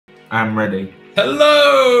I'm ready.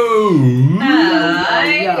 Hello!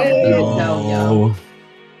 Hello.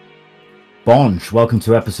 Bonch, welcome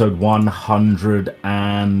to episode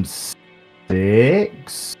 106. I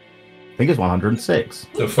think it's 106.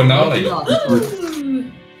 The finale.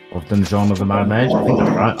 Of Dungeon of the Mad Mage. I think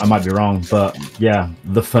that's right. I might be wrong, but yeah,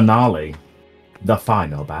 the finale. The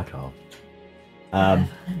final battle. I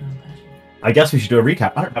guess we should do a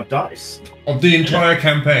recap. I don't have dice. Of the entire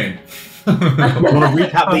campaign. You want to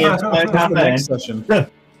recap the entire campaign? Session.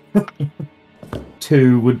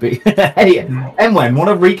 2 would be... Hey, Emwen, want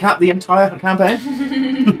to recap the entire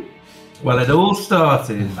campaign? Well, it all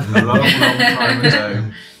started a long time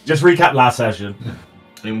ago. Just recap last session.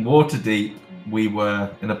 In Waterdeep, we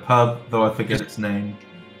were in a pub, though I forget its name.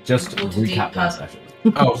 Just Waterdeep recap last pub. session.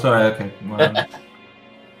 Oh, sorry, okay. Well,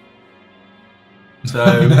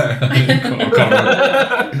 so...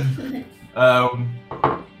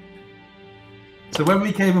 So when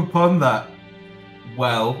we came upon that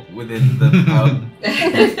well within the pub,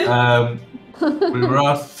 we were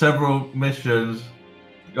asked several missions.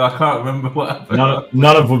 I can't remember what happened.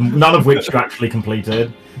 None of which you actually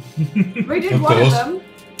completed. We did Of one of course. them.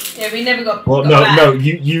 Yeah, we never got. Well, got back. no,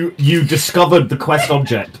 you discovered the quest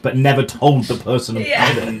object, but never told the person who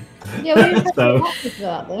Yeah. did it. Yeah, we didn't So- have to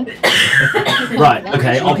that though. Right,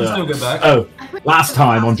 okay, We I'll can do still it. get back. Oh, last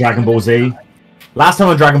time on Dragon Ball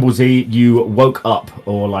Z, you woke up,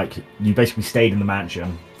 or like you basically stayed in the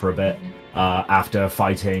mansion for a bit after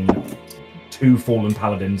fighting 2 fallen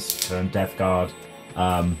paladins turned Death Guard,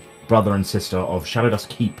 brother and sister of Shadowdust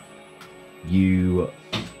Keep. You,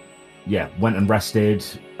 went and rested,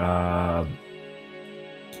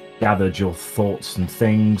 gathered your thoughts and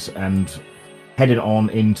things, and headed on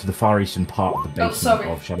into the far eastern part of the basement sorry.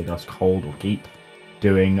 of Shadowdust Hold or Keep,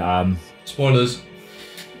 doing Spoilers.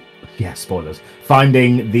 yeah, spoilers.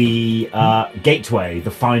 Finding the gateway, the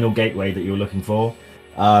final gateway that you were looking for.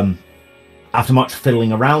 After much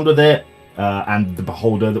fiddling around with it, and the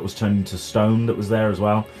beholder that was turned into stone that was there as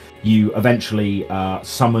well, you eventually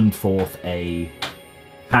summoned forth a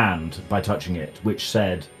hand by touching it, which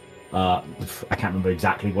said, I can't remember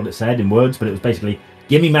exactly what it said in words, but it was basically,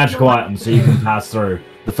 give me magical items so you can pass through.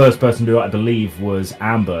 The first person to do it, I believe, was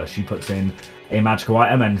Amber. She puts in a magical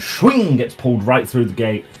item and swing gets pulled right through the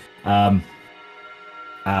gate.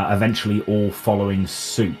 Eventually all following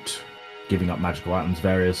suit, giving up magical items,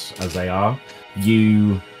 various as they are.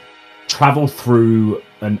 You travel through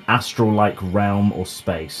an astral-like realm or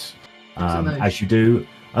space. As you do,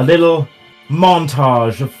 a little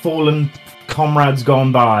montage of fallen comrades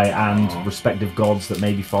gone by and respective gods that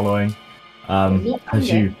may be following.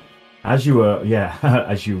 As you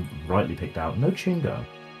rightly picked out, no Chingo.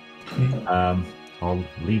 I'll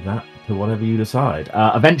leave that to whatever you decide.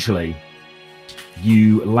 Eventually,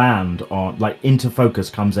 you land on, into focus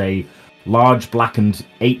comes a large blackened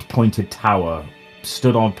 8-pointed tower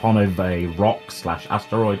stood upon a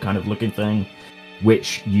rock/asteroid kind of looking thing,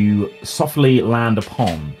 which you softly land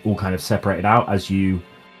upon, all kind of separated out as you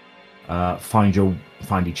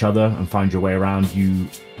find each other and find your way around. You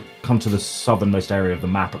come to the southernmost area of the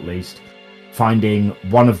map, at least, finding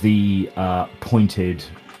one of the pointed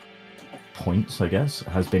points, I guess,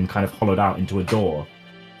 has been kind of hollowed out into a door,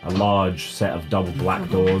 a large set of double black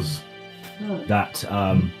doors that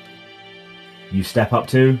you step up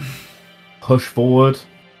to, push forward,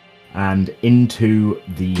 and into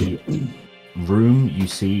the room you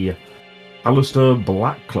see Halaster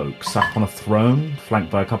Blackcloak sat on a throne, flanked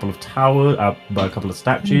by a couple of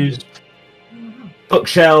statues,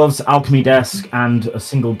 bookshelves, alchemy desk, and a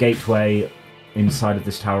single gateway inside of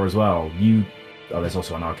this tower as well. There's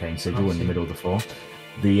also an arcane sigil in the middle of the floor.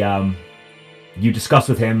 You discuss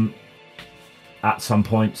with him at some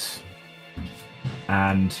point,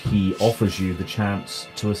 and he offers you the chance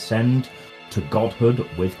to ascend to godhood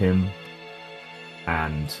with him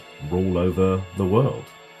and rule over the world.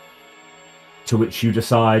 To which you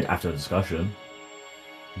decide, after a discussion,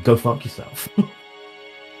 go fuck yourself.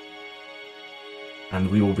 And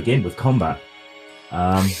we will begin with combat.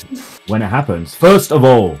 When it happens, first of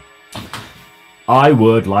all, I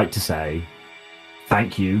would like to say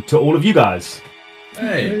thank you to all of you guys.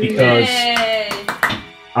 Hey. Because Yay.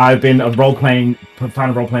 I've been a fan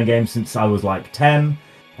of role-playing games since I was like 10.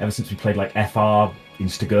 Ever since we played like FR in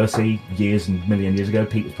Stegursey years and million years ago.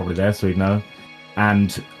 Pete was probably there, so he'd know.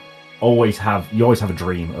 And you always have a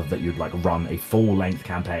dream of that you'd like run a full-length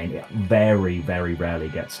campaign. It very, very rarely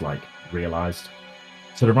gets like realized.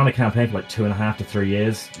 So to run a campaign for like 2.5 to 3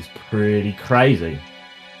 years is pretty crazy.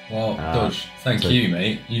 Well, Dodge, thank you,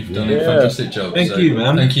 mate. You've done a Yeah. fantastic job. Thank you,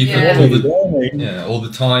 man. Thank you for Yeah. all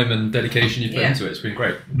the time and dedication you've put Yeah. into it. It's been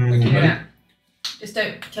great. Mm. Thank you, mate. Yeah. Just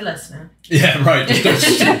don't kill us now. Yeah, right.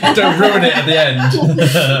 Just don't ruin it at the end.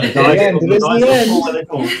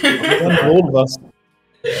 All of us.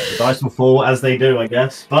 The dice will fall as they do, I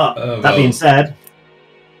guess. But that being said,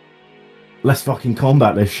 let's fucking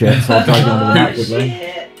combat this shit. So I'll drag you on the back with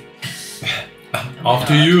me.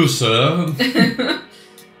 After you, sir.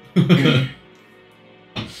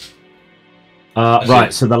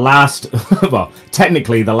 Right, so the last, well,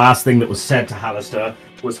 technically the last thing that was said to Halaster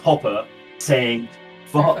was Hopper saying,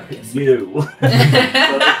 "Fuck you."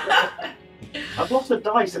 I've lost a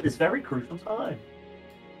dice at this very crucial time.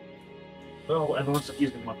 Oh, everyone's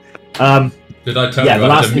using one. Did I tell you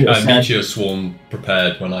I had a meteor swarm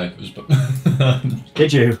prepared when I was...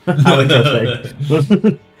 Did you? How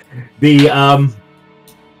interesting.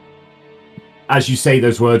 As you say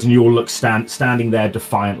those words and you all look standing there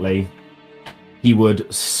defiantly, he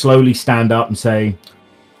would slowly stand up and say,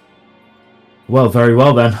 "Well, very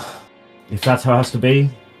well then. If that's how it has to be,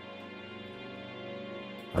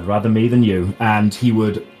 I'd rather me than you." And he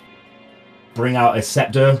would bring out a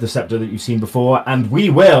scepter, the scepter that you've seen before, and we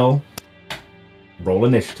will roll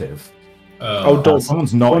initiative. Dog,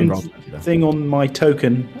 someone's not one in thing on my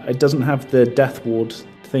token, it doesn't have the Death Ward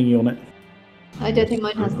thingy on it. I don't think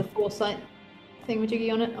mine has the foresight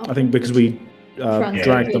thingamajiggy on it. I think because we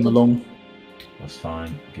dragged them along. That's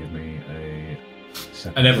fine. Give me a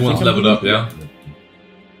second. And everyone's leveled up, yeah?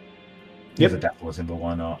 There's a Death Ward symbol,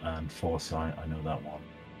 why not? And foresight, I know that one.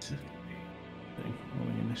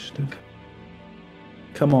 Rolling initiative.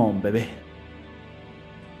 Come on, baby.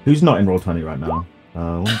 Who's not in Roll20 right now?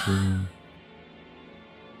 One, two...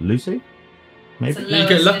 Lucy? Maybe? You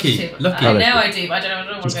get lucky. Lucky. I know I do, but I don't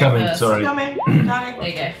know what She's to go coming, first. sorry. Coming, darling. There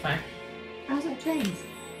you go, fine. How's that changed?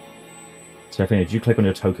 Seraphina, did you click on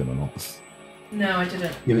your token or not? No, I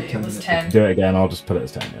didn't. Give it It 10 was minutes. 10. Do it again, I'll just put it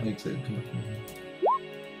as 10, yeah.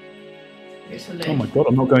 It's for Oh Lou. my god,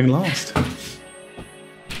 I'm not going last.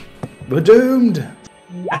 We're doomed!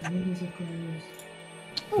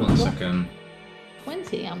 1 second.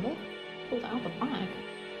 20, Amber. Pulled out the bag.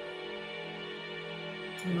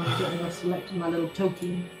 I'm not getting us selecting my little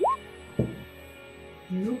token.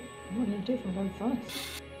 Nope. What are you do from going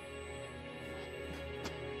first?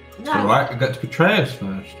 Alright, I got to betray us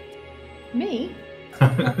first. Me?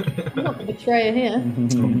 I'm not the betrayer here. I'm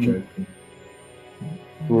joking.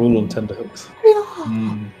 We're all on tenterhooks.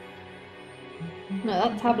 No,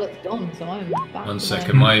 that tablet's gone, so I'm back. 1 to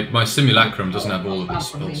second. My simulacrum doesn't have all of his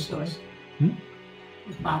spell slots.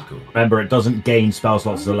 Cool. Remember, it doesn't gain spell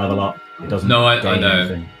slots as a level up. It doesn't. No, I gain know.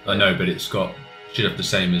 anything. I know, but it's got... should have the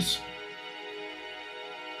same as...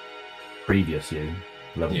 Previous you,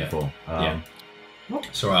 level Yeah. before. Yeah.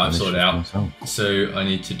 It's alright, I've sorted it out. Myself. So I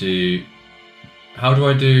need to do... How do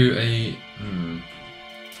I do a...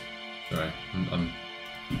 Sorry, I'm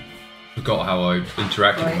forgot how I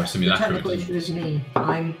interacted with my The simulacrum. technical issue is me.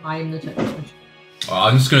 I'm the technical issue.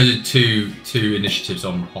 I'm just going to do two initiatives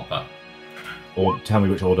on Hopper. Or tell me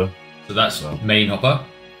which order. So that's Well. main Hopper.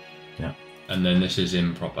 Yeah. And then this is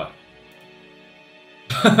improper.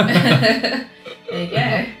 There you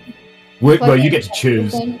go. Well, you get to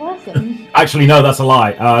choose. Same person. Actually, no, that's a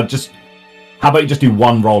lie. How about you just do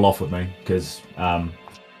one roll off with me? Because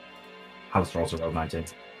Halaster also rolled 19.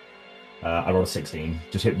 I rolled a 16.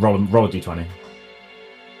 Just roll a d20.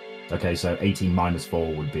 Okay, so 18 minus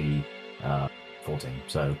 4 would be 14.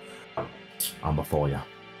 So I'm before you.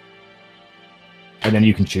 And then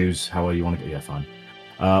you can choose however you want to go. Yeah, fine.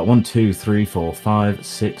 1, 2, 3, 4, 5,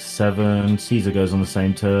 6, 7. Caesar goes on the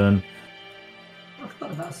same turn. I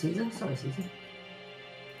forgot about Caesar. Sorry, Caesar.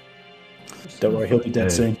 Don't worry, he'll be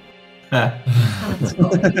dead soon.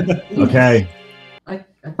 Okay.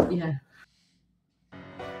 Yeah.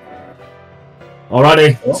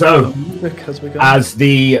 Alrighty. So Because we're going. as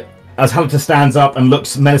Halaster stands up and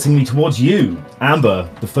looks menacingly towards you, Amber,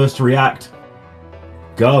 the first to react.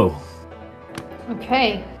 Go.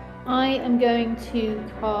 Okay, I am going to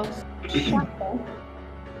cast Shatter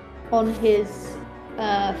on his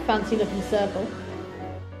fancy-looking circle.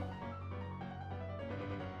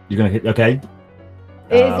 You're gonna hit. Okay.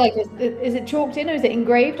 It's like, is it chalked in or is it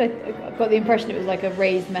engraved? I got the impression it was like a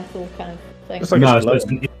raised metal kind of thing. It's like No, a it's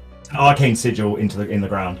an arcane sigil in the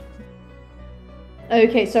ground.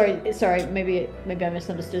 Okay, sorry. Maybe I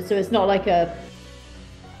misunderstood. So it's not like a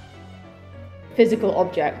physical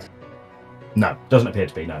object. No, doesn't appear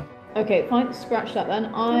to be. No. Okay, fine. Scratch that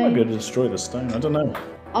then. I might be able to destroy the stone. I don't know.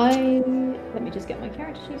 Let me just get my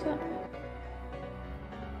character sheet up.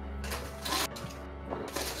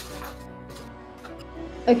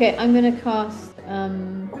 Okay, I'm gonna cast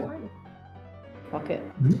fuck it.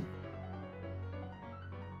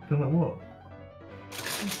 Doing what?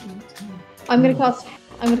 I'm gonna cast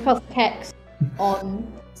Hex on.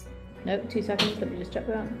 No, 2 seconds. Let me just check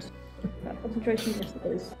that. That concentration. Yes,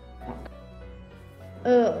 it is.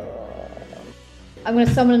 I'm gonna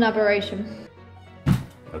summon an aberration.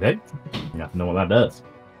 Okay. You have to know what that does.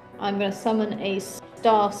 I'm gonna summon a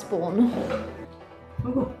star spawn.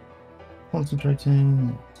 Oh,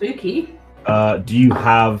 Concentrating. spooky. Do you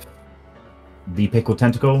have the pickled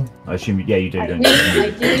tentacle? I assume. Yeah, you do. I Don't do, you? I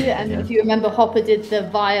do, and Yeah. if you remember, Hopper did the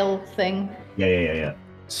vial thing. Yeah.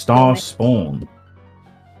 Star spawn.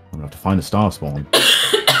 I'm gonna have to find a star spawn.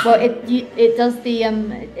 Well, it does the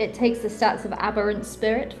it takes the stats of aberrant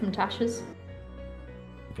spirit from Tasha's.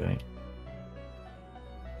 Okay.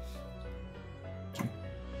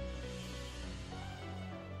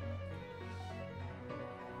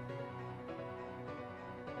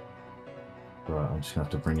 Right, I'm just gonna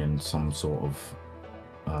have to bring in some sort of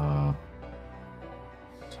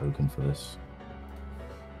token for this.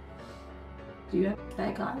 Do you have a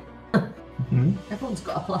fair guy? Mhm. Everyone's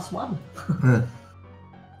got a +1.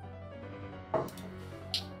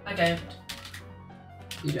 I don't.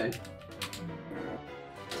 You don't.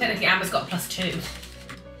 Technically, Amber's got a +2.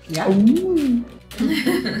 Yeah.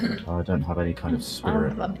 I don't have any kind of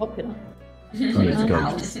spirit. I'm popular. Oh, it's ghost.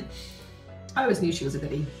 House. I always knew she was a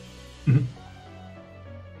goodie.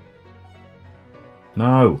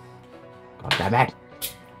 No. God damn it.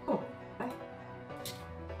 Oh, okay.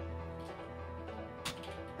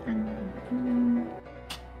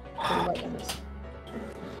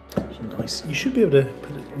 Nice. You should be able to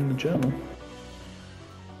put it in the journal.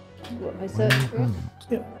 What, if I search for it?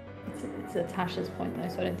 Yeah. It's a Tasha's point though,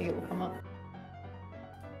 so I don't think it will come up.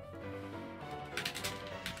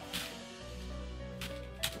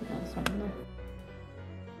 That's not enough.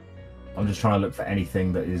 I'm just trying to look for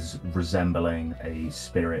anything that is resembling a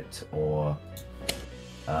spirit or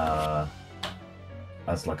as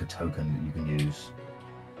like a token that you can use.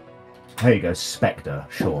 There you go, Spectre,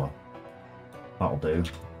 sure. That'll do.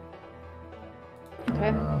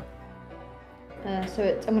 Okay. So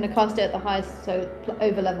I'm going to cast it at the highest, so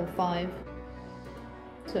over level 5.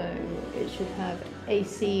 So it should have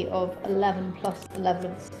AC of 11 plus the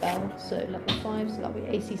level of the spell, so level 5, so that'll be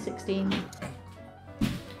AC 16.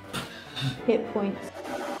 Hit points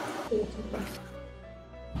 40 plus.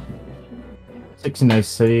 16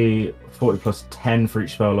 AC, 40 plus 10 for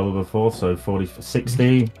each spell level before, so 40 for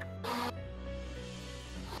 60.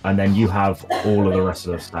 And then you have all of the rest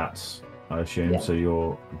of the stats, I assume, Yeah. so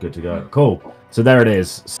you're good to go. Cool. So there it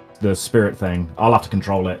is, the spirit thing. I'll have to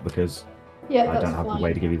control it because Yeah, I that's don't have fine. a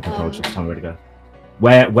way to give you the control. Just tell me where to go.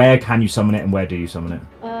 Where can you summon it and where do you summon it?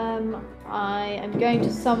 I am going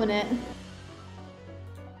to summon it.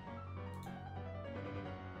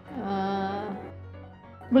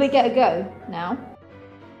 Will it get a go now?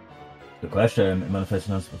 Good question. It manifests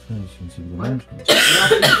as a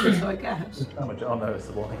So I guess. Oh no, it's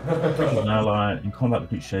the one. an ally in combat. The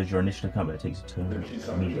creature shares your initiative combat. It takes a turn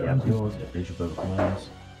immediately after yours. It reaches your commands.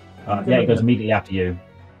 Yeah, it goes immediately after you.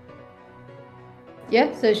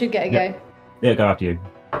 Yeah, so it should get a Yeah. go. Yeah, go after you.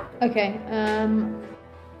 Okay,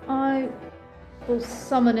 I will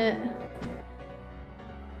summon it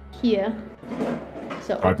here.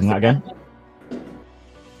 So Open that again.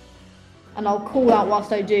 And I'll call out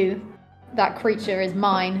whilst I do. That creature is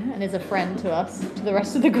mine and is a friend to us, to the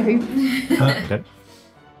rest of the group. Okay.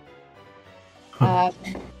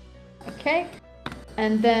 Okay,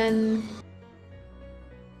 and then.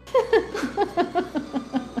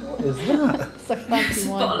 What is that? It's a fancy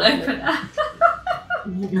one. Bottle opener.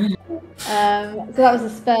 So that was a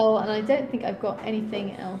spell, and I don't think I've got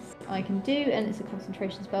anything else I can do, and it's a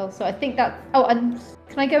concentration spell. So I think that. Oh, and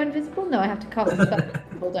can I go invisible? No, I have to cast a spell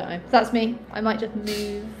invisible, don't I? So that's me. I might just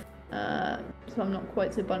move, so I'm not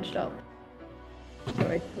quite so bunched up.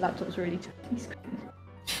 Sorry, the laptop's really tiny screen.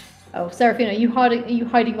 Oh, Seraphina, are you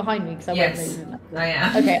hiding behind me? Because I Yes. won't move. I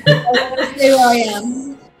am. Okay, I'm going to stay where I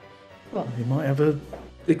am. You might have a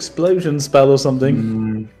explosion spell or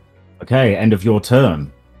something. Okay, end of your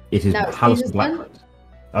turn. It is Now it's Halaster Caesar's Black. turn.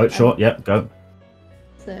 Oh, sure. Yeah, go.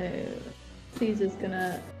 So Caesar's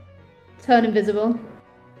gonna turn invisible.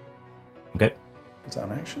 Okay. Is that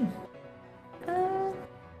an action?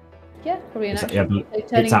 Yeah, probably an It's at, action. yeah, So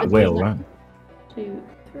turning it's at invisible will, is right? 2,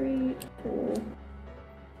 3, 4.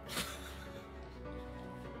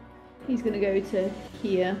 He's gonna go to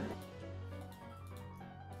here,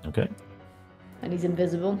 Okay. and he's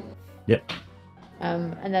invisible. Yep.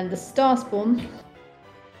 And then the star spawn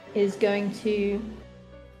is going to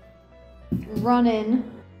run in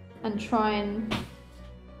and try and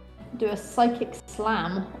do a psychic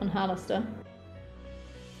slam on Halaster.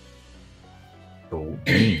 Cool.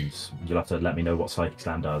 Means you'll have to let me know what Psychic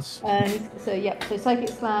Slam does. So yep. So Psychic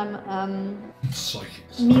Slam, Psychic.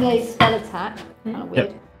 melee spell attack. Kind of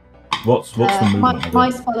weird. Yep. What's the movement? of My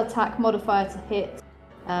it? spell attack modifier to hit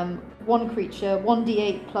one creature,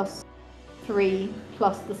 1d8 plus 3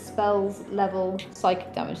 plus the spell's level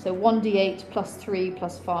psychic damage. So 1d8 plus 3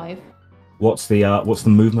 plus 5. What's the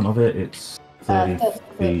movement of it? It's 30 30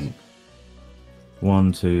 feet.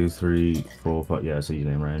 1, 2, 3, 4, 5. Yeah, it's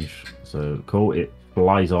easily in range. So cool. It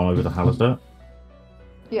flies on over to Halaster.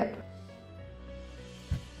 Yep.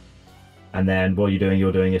 And then what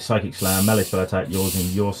you're doing is Psychic Slam, melee spell attack, you're using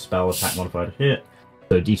your spell attack modifier to hit.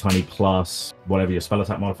 So d20 plus whatever your spell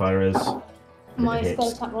attack modifier is. My If it spell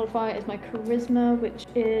hits. attack modifier is my charisma, which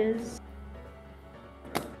is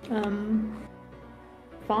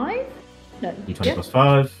 5? No. D20 Yep. plus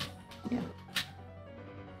 5.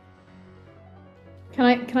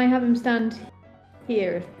 Can I have him stand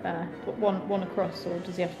here, one across, or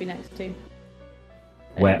does he have to be next to?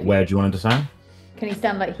 Where do you want him to stand? Can he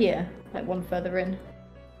stand like here, like one further in?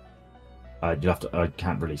 You'll have to. I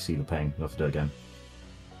can't really see the ping. You'll have to do it again.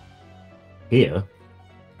 Here.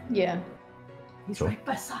 Yeah. He's Sure. right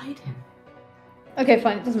beside him. Okay,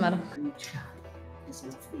 fine. It doesn't matter. Creature. This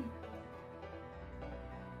is the...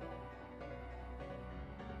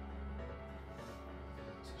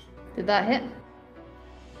 Did that hit?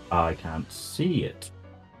 I can't see it.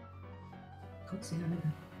 Can't see him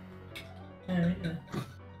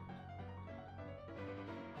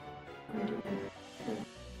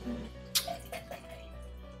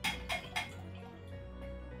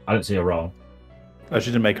I don't see a roll. I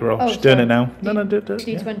shouldn't make a roll. Oh, She's doing sorry. it now. No, do it.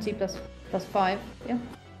 Yeah. D20 plus 5. Yeah.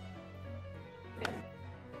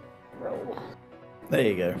 Roll. There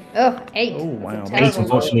you go. Oh, 8. Oh, wow. That's a 8 terrible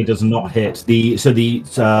unfortunately does not hit. The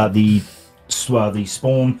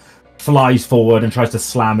spawn flies forward and tries to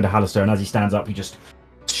slam into Halaster, and as he stands up, he just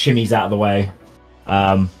shimmies out of the way.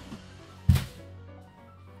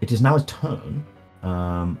 It is now his turn.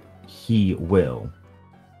 He will.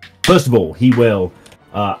 First of all, he will.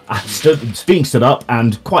 Being stood up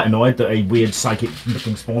and quite annoyed that a weird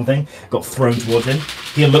psychic-looking spawn thing got thrown towards him,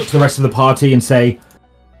 he'll look to the rest of the party and say,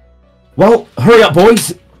 "Well, hurry up,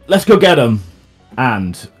 boys! Let's go get him."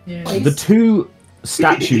 And the two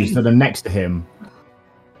statues that are next to him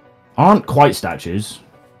aren't quite statues.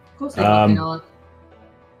 Of course they fucking aren't.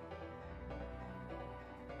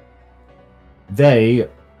 They,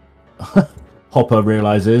 Hopper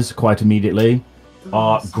realizes quite immediately,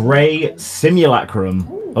 are grey simulacrum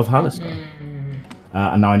of Halaster.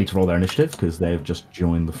 And now I need to roll their initiative because they've just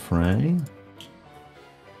joined the fray.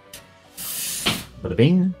 Bada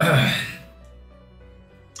bing. And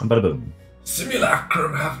bada boom.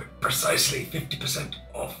 Simulacrum have precisely 50%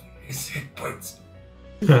 of his hit points.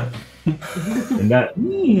 And that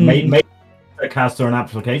may cast through an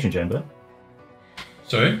application chamber.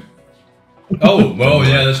 Sorry? Oh, well,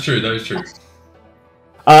 yeah, that's true. That is true.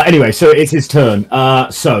 Anyway, so it's his turn.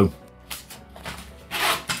 So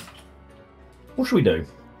what should we do?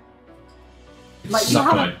 Like, you Suck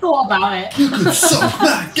haven't mine. thought about it. Suck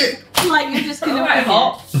that dick! Like, you're just gonna Alright, wing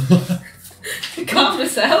hot. Calm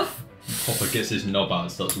myself. Hopper gets his knob out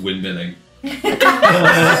and starts windmilling.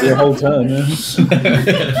 Your whole turn, yeah. It's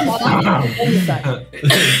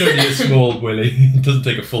only a small willy. It doesn't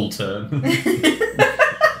take a full turn.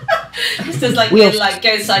 Just does like We'll- weird, like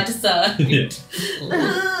go side to side. Yeah.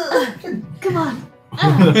 Come on.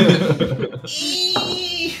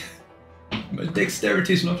 My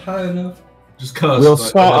dexterity's not high enough. Just cast. We'll like,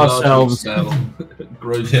 start an enlarging ourselves- spell. It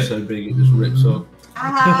grows it so big it just rips off.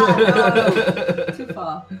 Ah, no. Too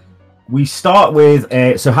far. We start with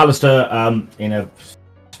so Halaster, in a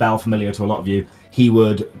spell familiar to a lot of you, he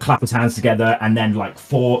would clap his hands together, and then like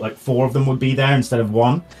four of them would be there instead of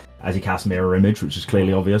one, as he casts mirror image, which is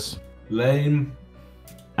clearly obvious. Lame.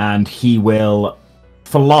 And he will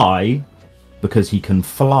fly because he can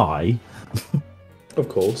fly. Of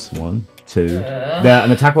course. 1, 2.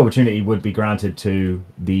 An attack opportunity would be granted to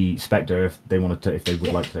the Spectre if they wanted to, if they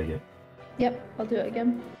would like to take it. Yep, I'll do it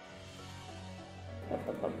again.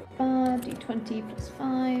 D20 plus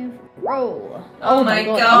 5. Roll. Oh my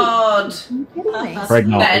god. Are you kidding me? Afraid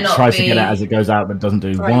not. Better It not tries to be. get it as it goes out, but doesn't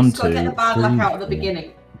do. Right, 1, just gotta 2, get the bad 3, luck out at the 4,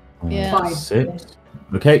 beginning. 5, Yeah. 5. 6.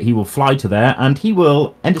 Okay, he will fly to there, and he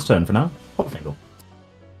will end his turn for now. Hop Fingle.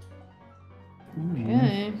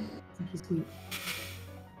 Okay. Thank you, sweet.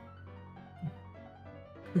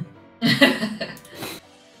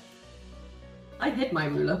 I hid my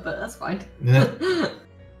ruler, but that's fine. Yeah.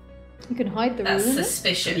 You can hide the That's rune.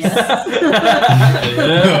 suspicious.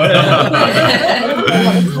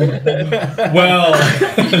 Well,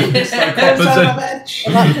 it's like opposite.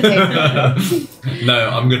 No,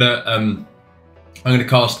 I'm gonna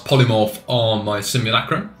cast Polymorph on my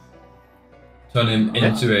Simulacrum. Turn him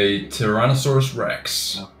into a Tyrannosaurus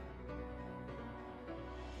Rex.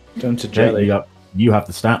 Turn to Jelly. jelly. You have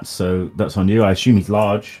the stats, so that's on you. I assume he's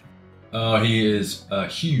large. He is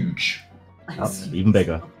huge. Even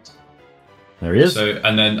bigger. There he is. So,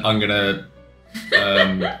 and then I'm gonna.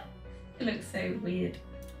 It looks so weird.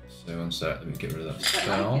 So one sec, let me get rid of that I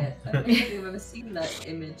spell. like it. I don't think I've ever seen that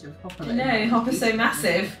image of Hopper. I know, Hopper's so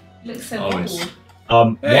massive. It looks so Oh, old. it's-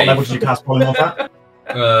 What level did you cast Polymorph at?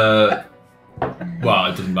 Well,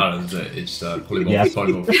 it doesn't matter, does it? It's Polymorph. Yes.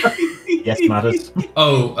 Polymorph. Yes, matters.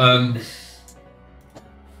 Oh,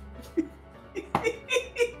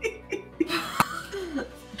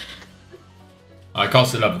 I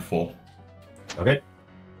cast it level 4. Okay.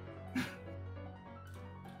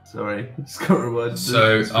 Sorry, it's got reminded.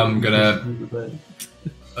 So I'm gonna,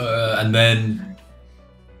 and then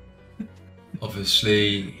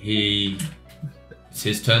obviously it's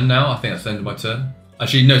his turn now. I think that's the end of my turn.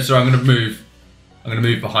 Actually, no, sorry. I'm gonna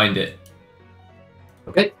move behind it.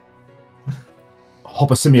 Okay.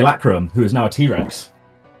 Hopper Simulacrum, who is now a T-Rex.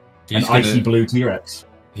 An icy blue T-Rex.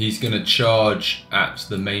 He's gonna charge at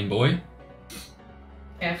the main boy.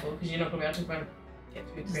 Careful, because you're not going to be able to get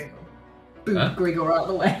through the Gregor. Boot Huh? Gregor out of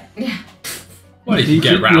the way. Well, he can get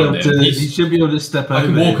should be around able him. to- He should be able to step I over.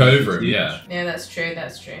 can walk him. over him. Yeah. Yeah, that's true,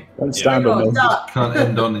 that's true. Don't stand on Gregor, them. duck. Can't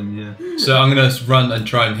end on him. Yeah. So I'm gonna run and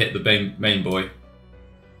try and hit the main boy.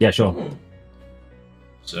 Yeah, sure.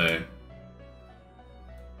 So,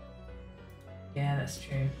 Yeah, that's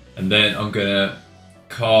true. and then I'm gonna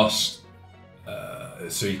cast.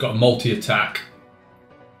 So he's got a multi-attack.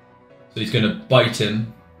 So he's gonna bite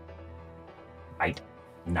him,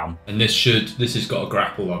 No. and this has got a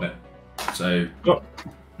grapple on it. So, Sure.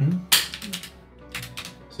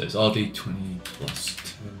 so it's RD20 plus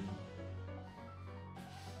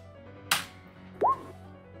 10.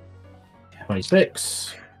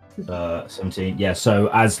 26. 17. Yeah, so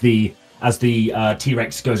as the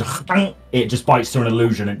T-Rex goes, it just bites through an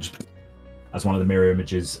illusion, and just, as one of the mirror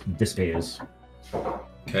images disappears.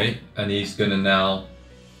 Okay, and he's gonna now.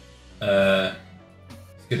 He's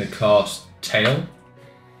gonna cast Tail.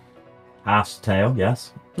 Ass, tail,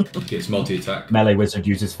 yes. Gets multi-attack. Melee wizard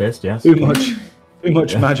uses fist, yes. Too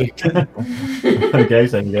much magic. Okay,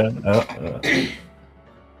 so you go.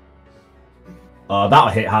 That'll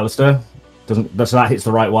hit Halaster. So that hits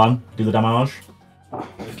the right one. Do the damage.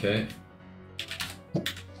 Okay.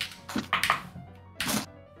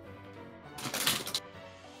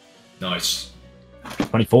 Nice.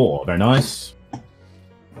 24, very nice.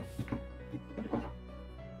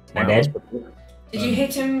 And dead. Did you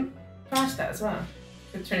hit him past that as well?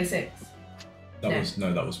 With 26? That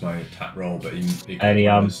No. was my attack roll, but he Any,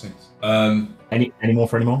 those things. Any more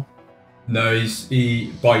for any more? No,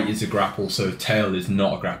 he bite is a grapple, so tail is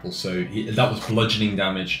not a grapple. So that was bludgeoning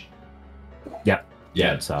damage. Yeah.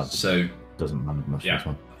 Yeah. It's So doesn't matter much. Yeah. This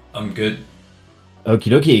one. I'm good.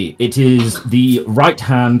 Okie dokie. It is the right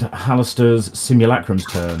hand Halaster's Simulacrum's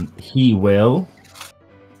turn. He will.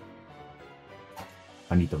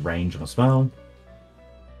 I need the range on a spell.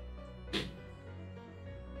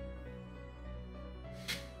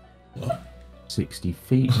 What? 60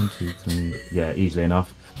 feet. 1, 2, 3. Yeah, easily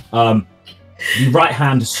enough. The right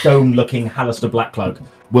hand stone looking Halaster Blackcloak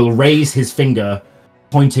will raise his finger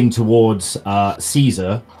pointing towards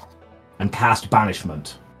Caesar and cast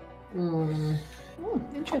Banishment. Mm. Oh,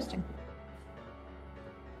 interesting.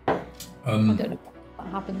 I Um, don't know what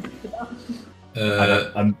happens with that.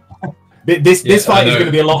 This Yeah, fight I is know. going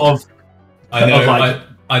to be a lot of I know. like-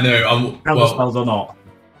 I know. counter Well, spells or not.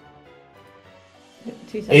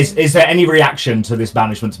 2 seconds. Is there any reaction to this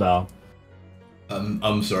banishment spell?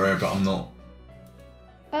 I'm sorry, but I'm not.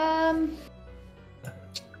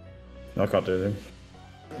 I can't do anything.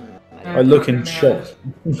 I I look in can't shock.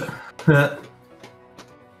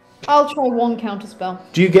 I'll try one counter spell.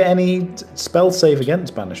 Do you get any spell save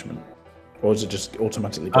against banishment? Or is it just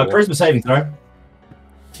automatically go off? Charisma saving throw.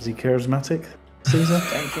 Is he charismatic, Caesar?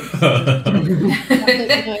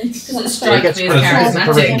 Doesn't strike gets me as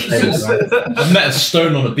charismatic. charisma. I met a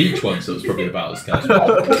stone on a beach once that was probably about as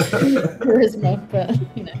charismatic. Charisma, but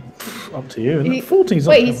you know. Up to you. He- 14's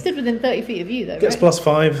Wait, not he stood within 30 feet of you, though, Gets right?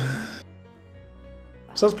 +5.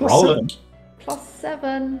 So that's Roll +7. it.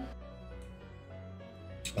 +7.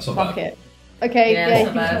 That's not Fuck bad. it. Okay, Yeah, yeah, that's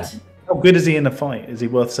not bad. How good is he in a fight? Is he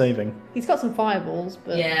worth saving? he's got some fireballs,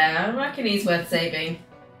 but... Yeah, I reckon he's worth saving.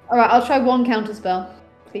 Alright, I'll try one counter spell,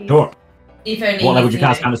 please. Sure. If only. What level would he's, you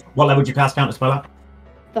cast know, counter? What level would you cast counter spell at?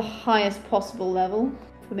 The highest possible level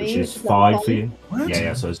for me. Which is level 5 for you. What?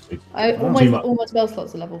 Yeah. So it's all my spell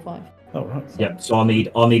slots are level 5. Oh, right. yeah. So I'll need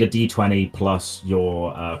a d20 plus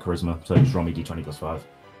your charisma. So just roll me d20 plus 5.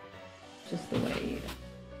 Just the way you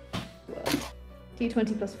work.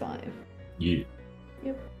 D20 plus 5. You.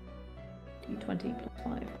 Yep. D20 plus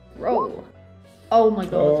 5. Roll. Oh my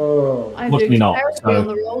god. Oh. I'm Luckily doing not, terribly so- on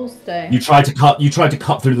the rolls today. You try to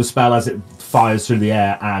cut through the spell as it fires through the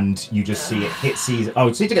air, and you just see it hit Caesar.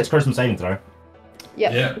 Oh, Caesar gets charisma saving throw.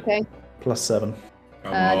 Yep. Yeah. Okay. +7.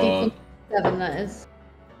 Come D20 on. 7 that is.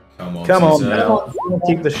 Come on. Come on, Caesar. now.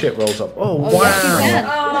 Keep the shit rolls up. Oh, Oh, yes, you wow. can.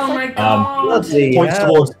 Oh my god. Bloody Points hell.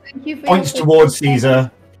 towards Thank you for points your towards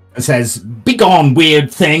Caesar and says, "Begone,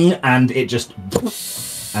 weird thing!" And it just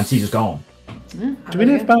and Caesar's gone. Yeah, Do we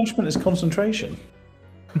know if banishment is concentration?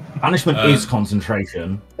 Banishment is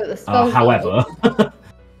concentration. But the spell However,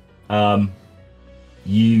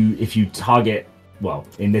 if you target, well,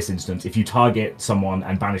 in this instance, if you target someone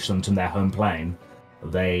and banish them to their home plane,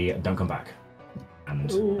 they don't come back. And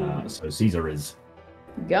so Caesar is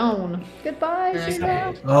gone. Goodbye, Okay.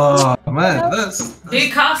 Caesar. Oh man, that's Who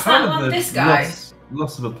cast kind that of on? a This guy?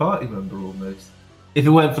 loss of a party member almost. If it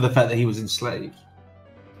weren't for the fact that he was enslaved.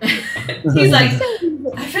 He's like,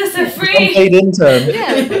 I feel so free. Unpaid intern.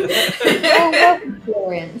 Yeah. Oh, work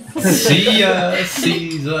experience. See ya,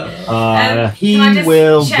 Caesar. he Can I just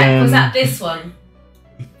will check? then. Was that this one?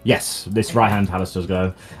 Yes, this right hand Halaster's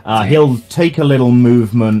go. He'll take a little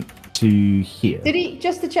movement to here. Did he,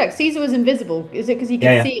 just to check, Caesar was invisible. Is it because he could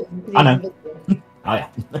Yeah, yeah. see him? 'Cause he I was know. invisible? Oh, yeah.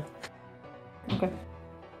 Okay.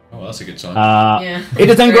 Oh, that's a good sign. Yeah. It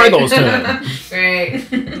is then Great. Gregor's turn. Great.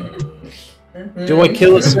 Do I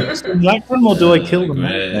kill a simulacrum or do I kill the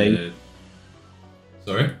mad mage? Great.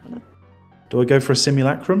 Sorry? Do I go for a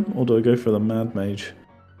simulacrum or do I go for the mad mage?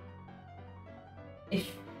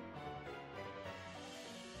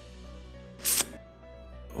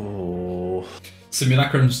 Oh.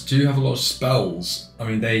 Simulacrums do have a lot of spells. I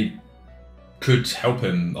mean, they could help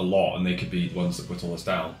him a lot, and they could be the ones that put all this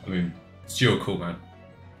down. I mean, it's your call, man.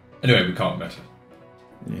 Anyway, we can't meta.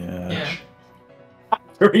 Yeah. Yeah.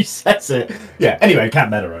 After he says it. Yeah, anyway,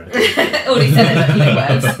 can't meta on it. Already said it, but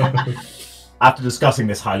you words. After discussing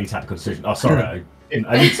this highly tactical decision. Oh, sorry, I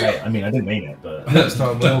didn't say it. I mean, I didn't mean it, but. Next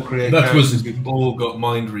time we'll create that characters was- who've all got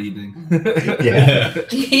mind reading. Yeah.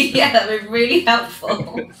 Yeah, that would be really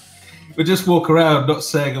helpful. We just walk around not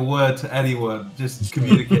saying a word to anyone, just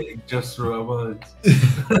communicating just through our minds.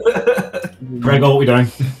 Gregor, what are we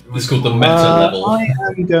doing? It's called the meta level. I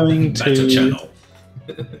am going Meta to. channel.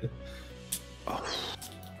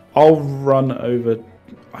 I'll run over.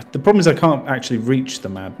 The problem is I can't actually reach the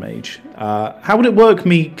mad mage. How would it work?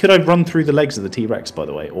 Could I run through the legs of the T-Rex? By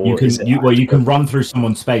the way, or You is it you can run through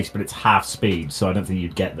someone's space, but it's half speed, so I don't think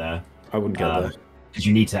you'd get there. I wouldn't get there. Because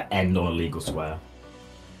you need to end on a legal square.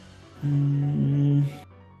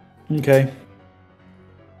 Okay.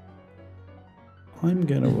 I'm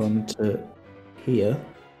gonna run to here,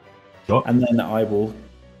 Sure. and then I will.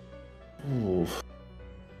 Ooh,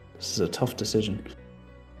 this is a tough decision.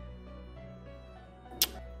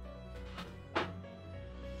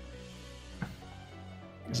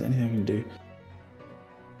 Is there anything I can do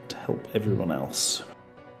to help everyone else?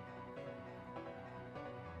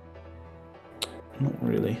 Not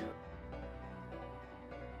really.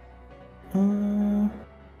 I'm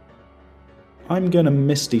going to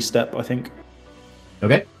Misty Step, I think.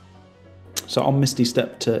 Okay. So I'll Misty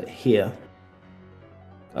Step to here,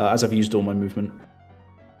 as I've used all my movement.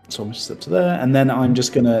 So I'll Misty Step to there, and then I'm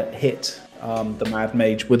just going to hit the Mad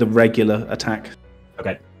Mage with a regular attack.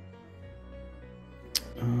 Okay.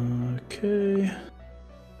 Okay.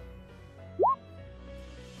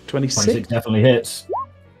 26. 26 definitely hits.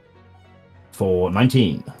 For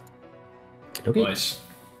 19. Okay. Nice.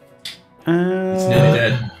 It's nearly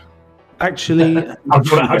dead. Actually, How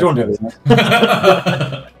do you want to do this?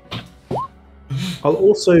 I'll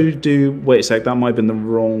also do. Wait a sec, that might have been the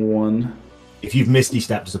wrong one. If you've Misty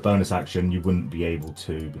Stepped as a bonus action, you wouldn't be able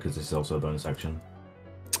to, because this is also a bonus action.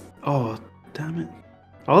 Oh, damn it.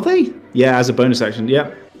 Are they? Yeah, as a bonus action.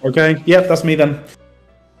 Yep. Okay. Yep, that's me then.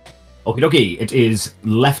 Okie dokie, it is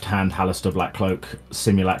left hand Halaster Blackcloak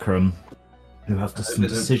Simulacrum who has some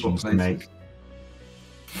decisions to make.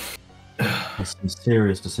 Has some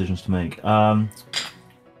serious decisions to make.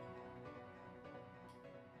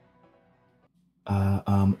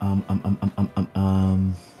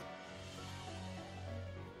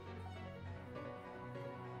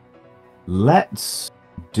 Let's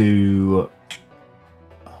do.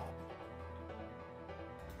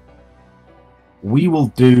 we will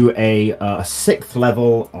do a 6th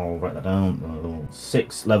level. I'll write that down.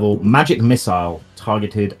 6th level magic missile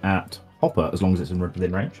targeted at Hopper, as long as it's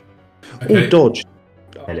within range. Okay. Oh, dodge.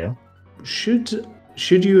 Hello. Should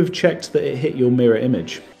you have checked that it hit your mirror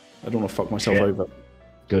image? I don't want to fuck myself Shit. over.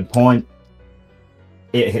 Good point.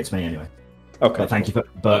 It hits me anyway. Okay. But thank you for,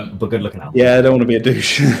 but good looking out. Yeah, I don't want to be a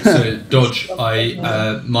douche. So dodge.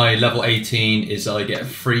 My level 18 is I get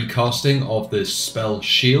free casting of the spell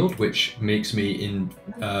shield, which makes me in.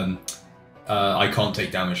 I can't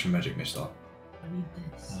take damage from magic missile. I need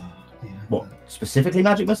this. What, specifically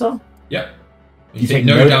magic missile? Yep. You take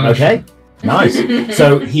no damage. Okay. Nice.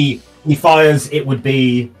 So he fires. It would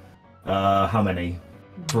be how many?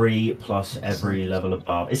 3 plus every level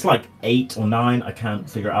above. It's like 8 or 9. I can't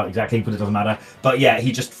figure it out exactly, but it doesn't matter. But yeah,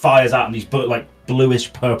 he just fires out and these like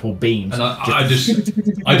bluish purple beams. And I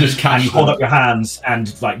just catch and you hold up your hands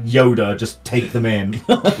and like Yoda just take them in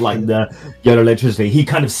like the Yoda electricity. He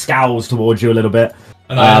kind of scowls towards you a little bit.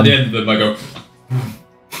 And at the end of them, I go.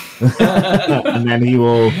 And then he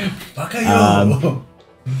will. Fuck you.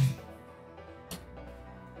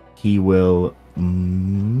 He will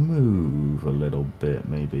move a little bit,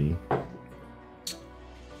 maybe.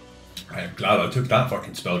 I am glad I took that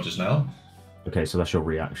fucking spell just now. Okay, so that's your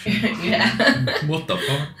reaction. Yeah. What the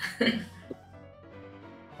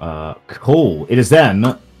fuck? Cool. It is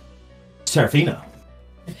then Seraphina.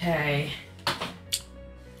 Okay.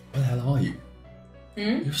 Where the hell are you?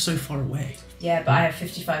 Hmm? You're so far away. Yeah, but I have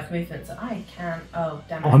 55 movement, so I can. Oh,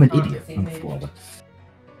 damn it. Oh, I'm an I can't idiot. see I'm movement. flawed.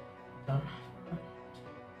 Hold on.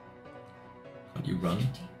 Can't you run?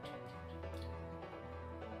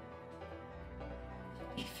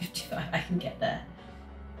 55, I can get there.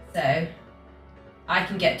 So, I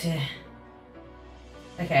can get to...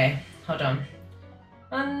 Okay, hold on.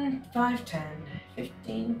 1, 5, 10,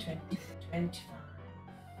 15, 20, 25,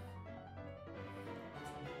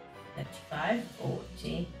 35,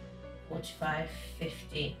 40, 45,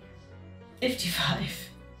 50, 55.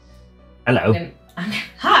 Hello.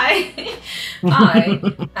 Hi!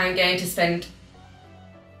 I am going to spend...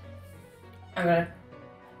 I'm going to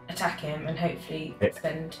attack him and hopefully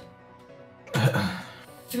spend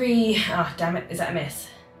 3... Oh, damn it. Is that a miss?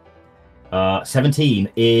 17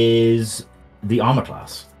 is the armor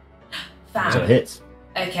class. Fab. So it hits.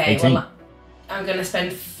 Okay, 18. well, I'm going to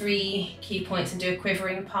spend 3 key points and do a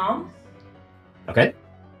quivering palm. Okay.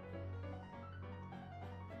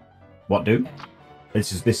 What do?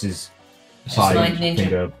 This is Just 5 like ninja.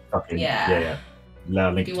 finger fucking Yeah.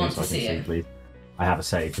 Link You to want so I to can see see, it. please. I have a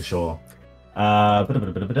save for sure. But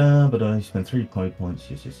I spend 3 points.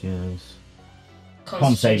 Yes.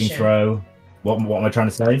 Con saving throw. What am I trying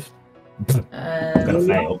to save? I'm gonna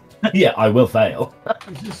fail. Yeah, I will fail.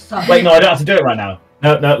 Wait, no, I don't have to do it right now.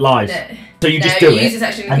 No, lies. No. So you just No, do you use it, this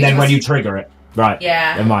action and then because- when you trigger it, right?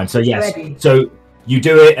 Yeah. Never mind. So yes, Ready. so you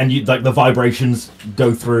do it, and you like the vibrations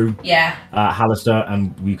go through Yeah. Halaster,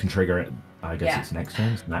 and you can trigger it. I guess Yeah. it's next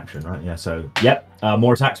turn. It's an action, right? Yeah. So yep.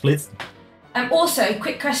 More attacks, please. Also,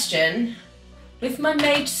 quick question. With my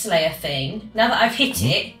Mage Slayer thing, now that I've hit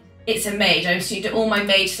it, it's a mage. I assume do all my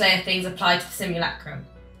Mage Slayer things apply to the simulacrum.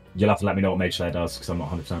 You'll have to let me know what Mage Slayer does because I'm not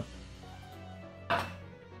 100%.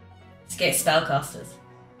 To get spellcasters.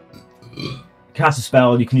 Cast a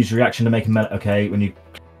spell. You can use your reaction to make a okay when you.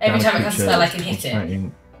 Every damage time I cast a creature spell, I can hit it.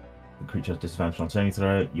 concentrating, the creature has disadvantage on saving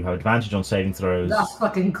throw. You have advantage on saving throws. That's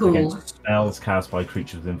fucking cool. Against spells cast by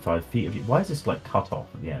creatures within 5 feet of you. Why is this like cut off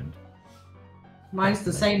at the end? Mine's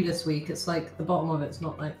the same this week. It's like the bottom of it's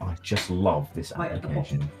not like. I just love this Right at the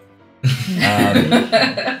application.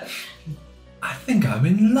 I think I'm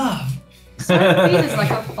in love. Seraphina's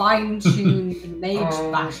like a fine-tuned mage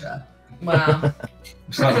basher. Wow.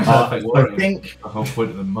 It's like the perfect I warrior. think The whole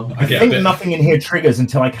point of the monk. I Okay, think a bit- nothing in here triggers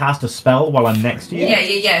until I cast a spell while I'm next to you.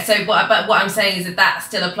 Yeah. So what I'm saying is that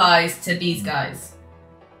still applies to these guys.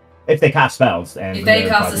 If they cast spells, and If they they're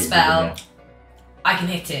cast 5 a feet, spell, yeah. I can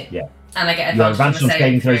hit it. Yeah. And I get You have advantage advantage on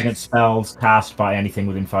saving throws throws. against spells cast by anything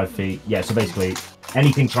within 5 feet. Yeah, so basically,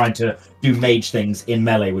 anything trying to do mage things in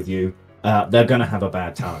melee with you, they're gonna have a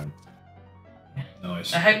bad time.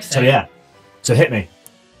 Nice. I hope so. So yeah, so hit me.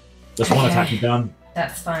 Just one Okay. attack, you done.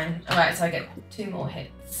 That's fine. Alright, so I get 2 more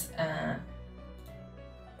hits.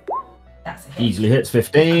 That's a hit. Easily hits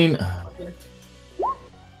 15, That's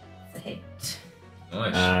a hit.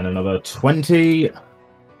 Nice. and another 20.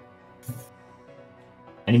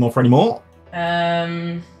 Any more for any more?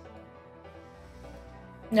 No,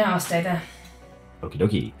 I'll stay there. Okie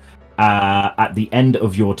dokie. At the end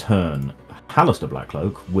of your turn, Halaster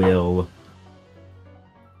Blackcloak will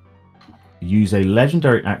use a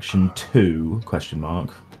legendary action 2, question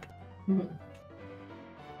mark.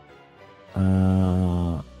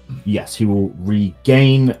 Yes, he will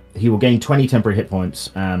regain. He will gain 20 temporary hit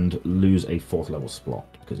points and lose a 4th level slot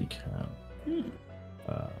because he can.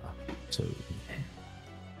 So.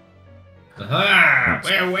 Aha!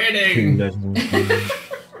 We're winning! 2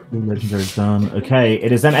 legendaries done. Okay,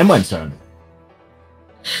 it is then Emwen's turn.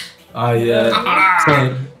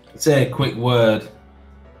 I say a quick word.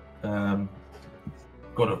 God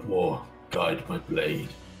of War, guide my blade.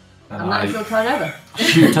 And that's your turn over.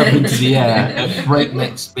 Shoot up into the air at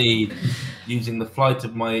breakneck speed, using the flight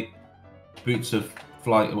of my boots of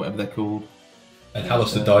flight, or whatever they're called. And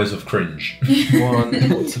Halaster dies of cringe. 1,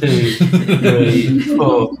 2, 3,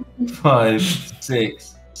 4, 5,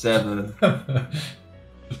 6, 7.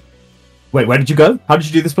 Wait, where did you go? How did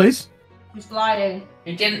you do this, please? He's gliding.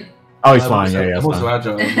 You didn't. Oh, he's flying. Yeah, I'm also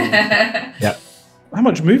agile. Yep. How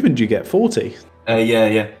much movement do you get? 40?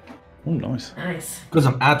 Yeah. Oh, nice. Nice. Because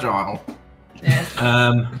I'm agile. Yeah.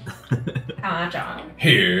 How agile.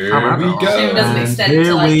 Here we agile. go. It doesn't And extend here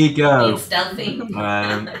to like we go. being stealthy.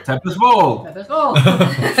 Tempest Fall. Pepper's ball.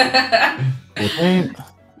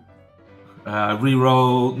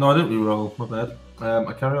 Reroll. No, I didn't reroll. My bad.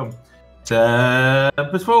 I carry on.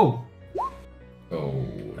 Tempest Fall. Oh,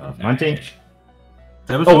 19. Tempest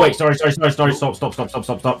Oh Fall. wait, sorry.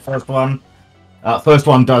 Stop. First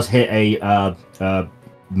one does hit a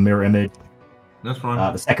mirror image. That's fine.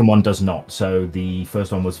 The second one does not. So the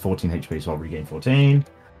first one was 14 HP, so I'll regain 14.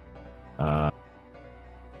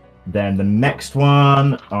 Then the next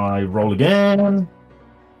one, I roll again.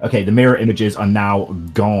 Okay, the mirror images are now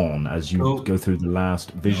gone as you go through the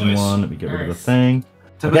last vision Nice. one. Let me get rid of the thing.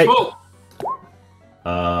 Tempest Okay.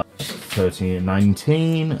 Fall. 13 and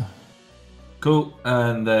 19. Cool.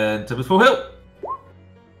 And then Tempest Fall Hill.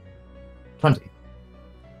 20.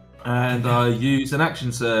 And I use an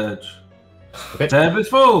action surge. Okay. Tempest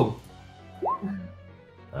Fall.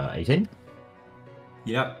 18.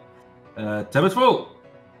 Yep. Tempest Fall.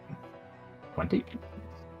 20.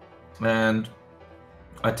 And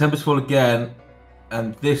I Tempest Fall again.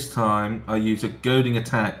 And this time I use a goading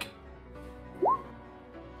attack.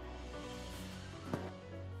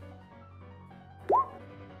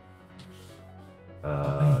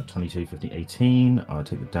 Uh, 22, 15, 18. I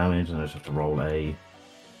take the damage and I just have to roll a...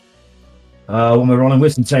 when we're rolling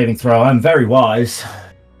wisdom saving throw, I'm very wise.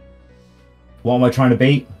 What am I trying to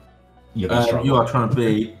beat? You're gonna struggle. You are trying to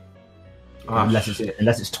beat. unless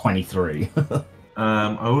it's 23.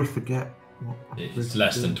 I always forget. It's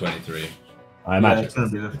less than 23. I imagine. it's going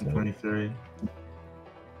to be less than 23.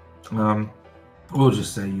 We'll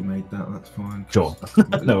just say you made that. That's fine. Sure.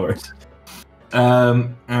 No worries.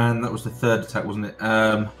 And that was the third attack, wasn't it?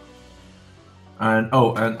 And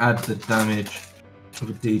add the damage of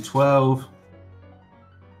a D12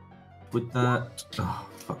 with that. Oh,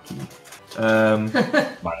 fuck you.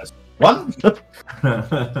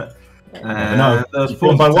 -1. And the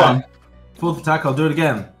Fourth by one. Fourth attack, I'll do it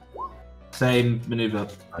again. Same maneuver.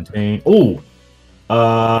 19. Oh.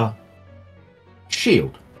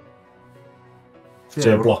 Shield.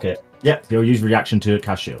 So block it. Yep. He'll use reaction to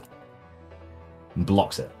cast shield. And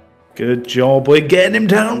blocks it. Good job. We're getting him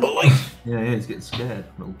down, boy. Yeah, he's getting scared,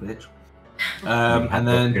 little bitch. And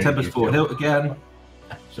then Tempest Fall Hilt again.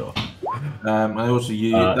 Sure. I also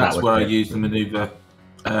use. That's where I use the maneuver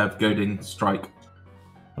of goading strike.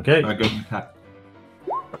 Okay. Goading attack.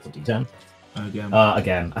 That's a D10. Again.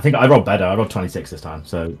 Again. I think I rolled better. I rolled 26 this time,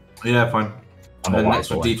 so. Yeah, fine. I'm an a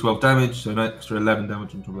extra D12 damage, so an extra 11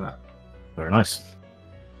 damage on top of that. Very nice.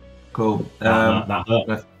 Cool. That hurt.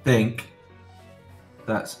 I think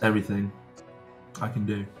that's everything I can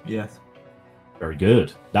do. Yes. Very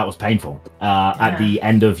good. That was painful. At the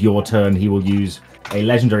end of your turn, he will use a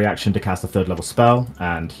legendary action to cast a 3rd level spell,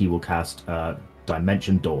 and he will cast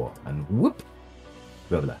Dimension Door. And whoop,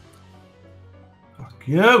 go over there. Fuck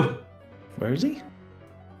you. Where is he?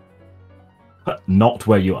 Not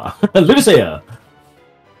where you are. Ludusia!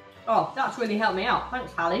 Oh, that's really helped me out.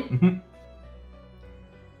 Thanks, Hallie.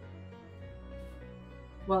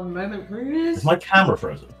 One moment, please. Is my camera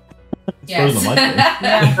frozen? It's Yes. frozen on my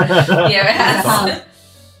screen. Yeah, it has.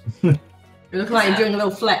 You look like you're doing a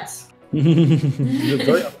little flex. You look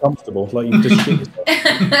very uncomfortable, like you just shit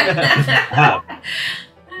yourself.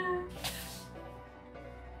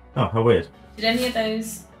 Oh, how weird. Did any of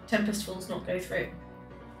those Tempest Falls not go through?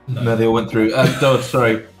 No, they all went through.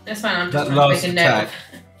 Sorry. That's fine, I'm just That trying to last make a note. attack,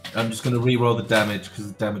 I'm just going to re-roll the damage because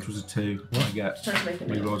the damage was a 2. I get. Just trying to make a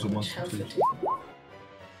note. Rerolls on 1 Health to 2. of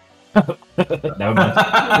 2. Never mind.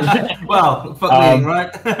 Well, fuck me,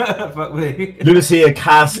 right? Fuck me. Ludusia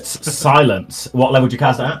casts Silence. What level did you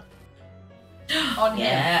cast it at? On here.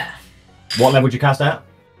 Yeah. What level did you cast it at?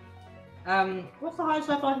 What's the highest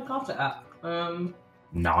level I can cast it at?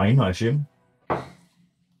 9, I assume.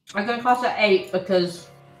 I'm gonna cast it at 8 because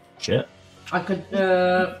Shit. I could.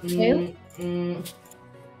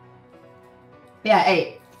 Yeah,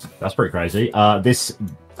 8. That's pretty crazy. This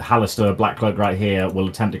Halaster Black Cloak right here will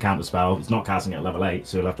attempt to counter spell. It's not casting at level 8,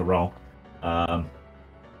 so he'll have to roll.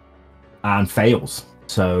 And fails.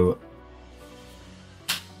 So,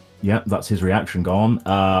 yeah, that's his reaction gone.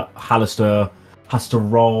 Halaster has to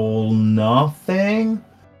roll nothing.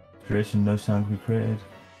 Creation, no sound can be created.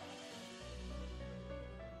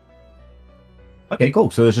 Okay,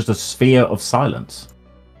 cool. So there's just a sphere of silence.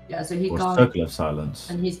 Yeah, so he Or a can't. circle of silence.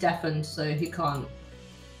 And he's deafened, so he can't.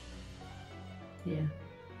 Yeah.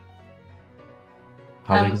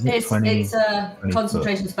 How big is it? It's 20, it's a 20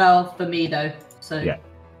 concentration spell for me though, so Yeah.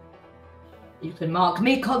 you can mark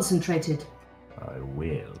me concentrated. I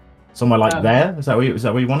will. Somewhere like there? Is that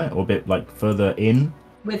where you want it? Or a bit like further in?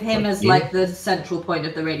 With him Like as here? like the central point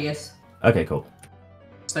of the radius, Okay, cool.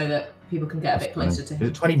 so that people can get a bit closer to Is him.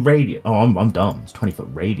 it 20 radius? Oh, I'm dumb. It's 20-foot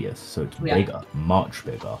radius, so it's Yeah. bigger. Much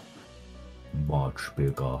bigger. Much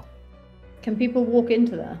bigger. Can people walk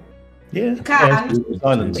into there? Yeah. You can.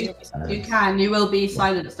 Silence. You can. You will be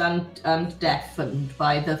silenced and deafened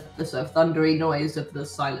by the sort of thundery noise of the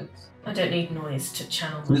silence. I don't need noise to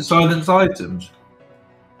channel. Is it silence items?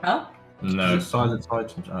 Huh? No. Is it silence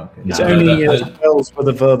items? Oh, okay. It's No, only that- spells with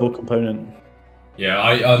a verbal component.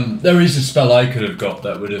 Yeah, there is a spell I could have got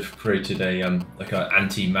that would have created a like an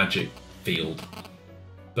anti-magic field,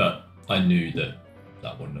 but I knew that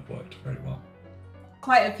wouldn't have worked very well.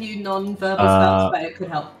 Quite a few non-verbal spells, but it could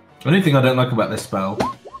help. The only thing I don't like about this spell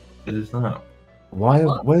is that Why?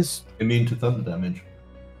 What? Where's? immune to thunder damage.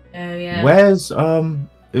 Oh yeah. Where's? It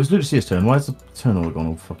was Ludusia's turn. Why is the turn all gone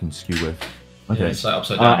all fucking skew with? Yeah, Okay. it's like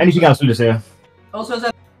upside down. Anything else, Ludusia? Also, as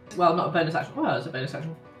a not a bonus action. Well, it's a bonus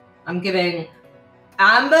action. I'm giving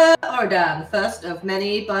Amber Oridan, first of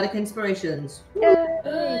many bardic inspirations.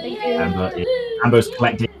 Thank you. Amber's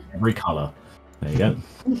collecting every colour. There you go.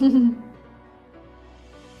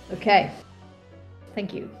 Okay.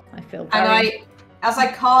 Thank you. I feel And very... as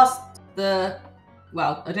I cast the,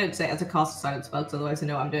 well, I don't say as I cast a silent spell, because otherwise I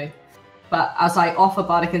know what I'm doing. But as I offer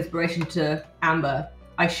bardic inspiration to Amber,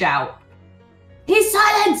 I shout, "He's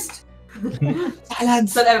silenced!"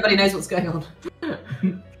 Silence. So that everybody knows what's going on.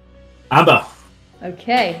 Amber.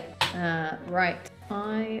 Okay. Right.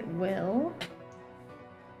 I will...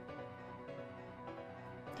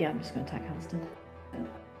 Yeah, I'm just going to attack Halaster.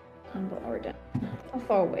 Amber Oridan. How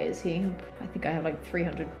far away is he? I think I have like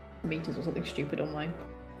 300 meters or something stupid on mine.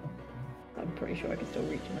 I'm pretty sure I can still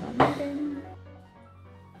reach him without moving.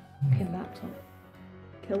 Okay, laptop.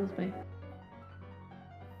 Kills me.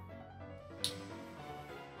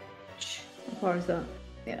 How far is that?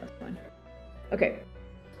 Yeah, that's fine. Okay.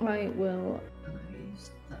 I will...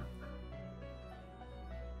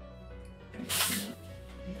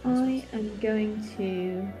 I am going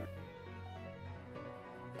to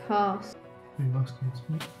cast.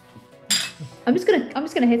 I'm just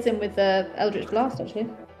gonna hit him with the Eldritch Blast actually.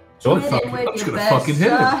 Sure. I'm just gonna fucking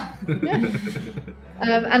hit him.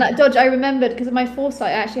 And Dodge, I remembered because of my foresight,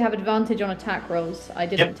 I actually have advantage on attack rolls. I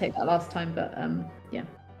didn't take that last time, but yeah.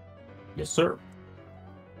 Yes, sir.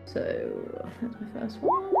 So that's my first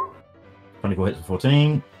one. 24 hits for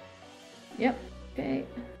 14. Yep. Okay.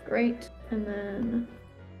 Great. And then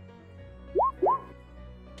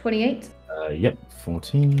 28 Yep.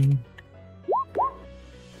 14.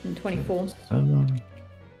 and 24. 7.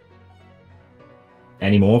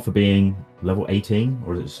 Any more for being level 18,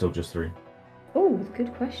 or is it still just 3? Oh,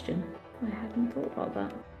 good question. I hadn't thought about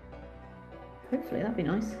that. Hopefully that'd be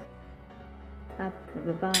nice.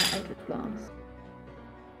 Eldritch Blast.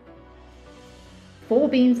 4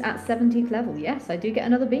 beams at 17th level. Yes, I do get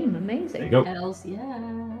another beam. Amazing. There you go. Hells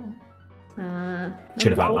yeah.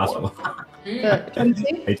 Should have had last one.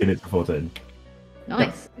 22. 18 hits for 14.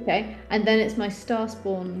 Nice. Okay. And then it's my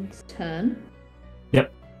Starspawn's turn.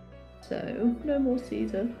 Yep. So, no more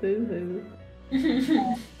Caesar. Boo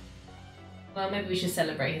hoo. Well, maybe we should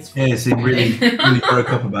celebrate his. Yeah, he really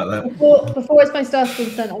broke up about that. Before it's my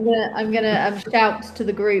Starspawn's turn, I'm gonna shout to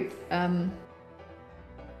the group.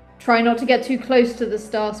 Try not to get too close to the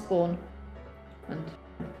Starspawn.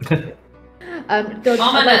 And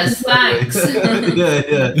Ominous, thanks.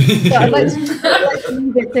 Yeah. So I'd like to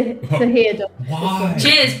leave it to here. Dodge. Why?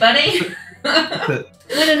 Cheers, buddy.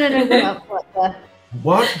 No. Go up there.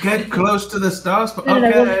 What? Get close to the stars? No,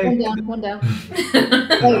 Okay. one down.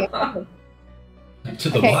 There you go. To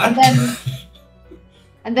the Okay, left.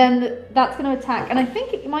 and then that's going to attack, and I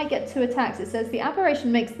think it might get 2 attacks. It says the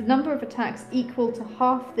aberration makes the number of attacks equal to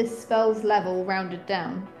half this spell's level rounded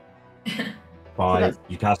down. 5.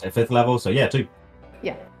 You cast it at 5th level, so yeah, 2.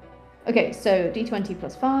 Yeah. Okay, so d20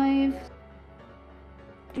 plus 5.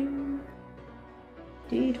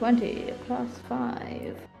 D20 plus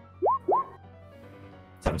 5.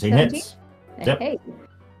 17 hits. Yep. Okay.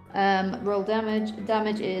 Roll damage.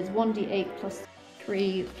 Damage is 1d8 plus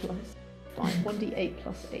 3 plus 5. 1d8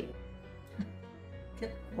 plus 8.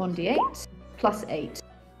 1d8 plus 8.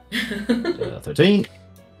 13.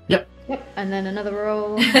 Yep. And then another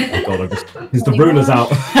roll. Oh god, is the rulers out?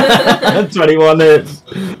 21 hits.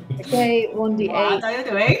 Okay, 1d8. What are you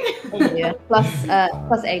doing? Yeah.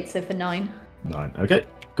 Plus 8, so for 9. 9. Okay,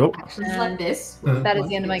 cool. Actions like this. That is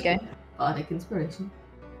the end of my go. Bardic inspiration.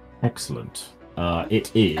 Excellent.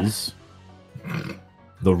 It is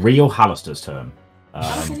the real Halaster's turn.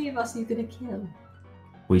 How many of us are you gonna kill?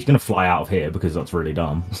 Well, he's going to fly out of here because that's really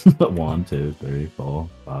dumb. 1, 2, 3, 4,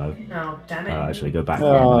 5. Oh, damn it. Actually, go back.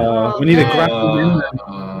 We need to grab him in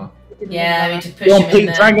there. Yeah, we need to push Go on, him in Pete,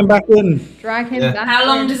 there. drag him back in. Drag him Yeah. back. How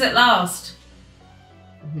long in. does it last?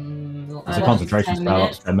 It's a concentration spell,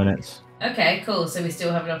 up to 10 minutes. Okay, cool. So we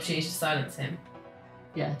still have an opportunity to silence him.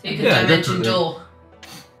 Yeah. You could Yeah, dimension definitely. door.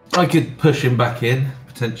 I could push him back in,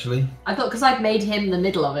 potentially. I thought because I'd made him the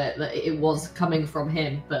middle of it that it was coming from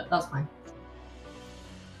him, but that's fine.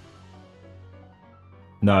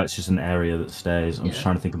 No, it's just an area that stays. I'm just Yeah.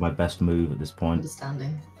 trying to think of my best move at this point.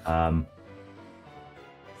 Understanding.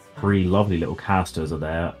 3 lovely little casters are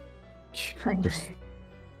there. I know. Just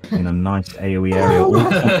in a nice AoE area,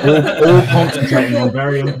 all concentrating on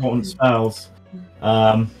very important spells.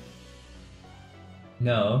 No.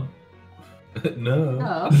 No.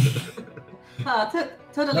 Oh.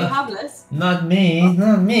 Totally harmless. Not me.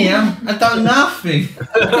 Not me. I done nothing.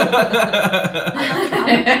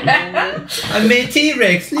 I made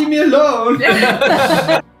T-Rex. Leave me alone.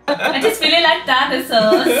 I just really like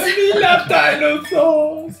dinosaurs. We love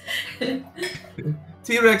dinosaurs.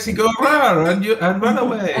 T-Rex, he go around and run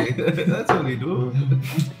away. That's all he do.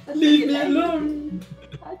 Leave me alone.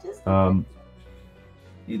 I just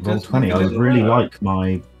He Roll just 20. I would goes really around.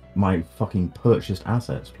 like my fucking purchased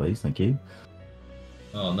assets, please. Thank you.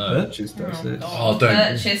 Oh no. Purchased assets. Oh, don't.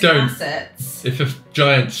 Purchase Don't. assets. If a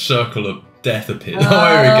giant circle of death appears. Oh. Oh,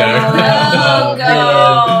 here we Oh, go.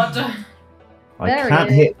 God. I There can't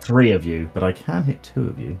he is. hit 3 of you, but I can hit 2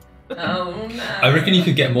 of you. Oh, no. I reckon you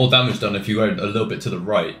could get more damage done if you went a little bit to the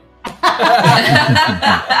right.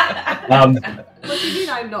 Um, What do you mean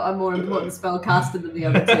I'm not a more important spellcaster than the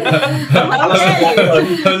other two?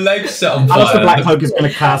 Her legs set on Alistair fire. Blackcloak is going to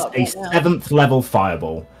cast a 7th level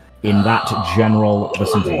fireball in that general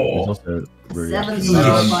vicinity. There's also really 7th Um,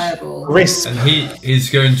 level fireball. Crisp. And he is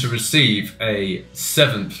going to receive a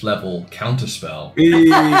 7th level counterspell.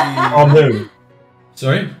 From who?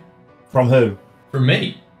 Sorry? From who? From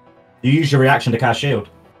me. You use your reaction to cast shield.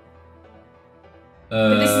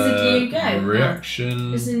 But this is a new go.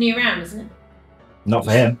 Reaction. This is a new round, isn't it? Not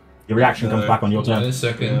for him. Your reaction comes No. back on your Wait a turn.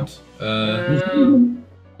 second. Um,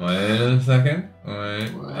 Wait a second.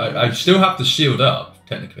 Wait. I still have the shield up,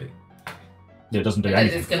 technically. It doesn't do I think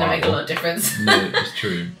anything. it's for going to make a fireball. lot of difference. No, it's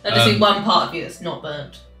true. I just see one part of you that's not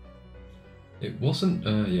burnt. It wasn't.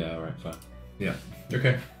 Yeah, alright, fine. Yeah.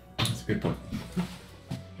 Okay. That's a good point.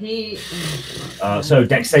 He. So,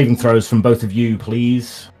 dex saving throws from both of you,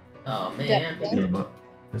 please. Oh, man. Yeah, but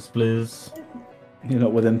Yes, please. You're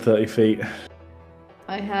not within 30 feet.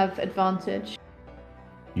 I have advantage.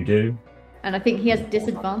 You do. And I think he has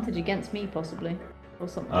disadvantage against me, possibly. Or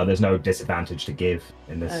something. There's no disadvantage to give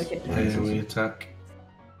in this. Okay. AoE attack.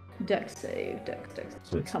 Dex save, dex.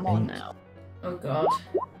 So it's Come on 8. now. Oh, God.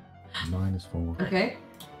 Minus 4. Okay.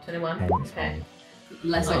 21. 10 is Okay.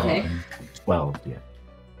 Less okay. 12, yeah.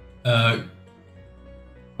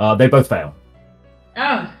 They both fail.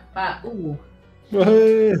 Oh, but Ooh.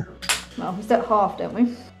 Woohoo. Well, we start half, don't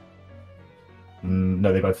we?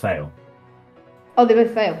 No, they both fail. Oh, they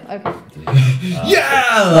both fail. Okay.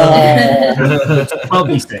 Yeah!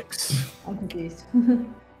 12d6. I'm confused.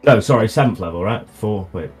 No, sorry, 7th level, right? 4.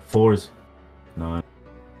 Wait, 4 is 9.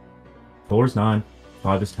 4 is 9.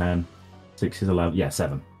 5 is 10. 6 is 11. Yeah,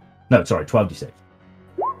 7. No, sorry, 12d6.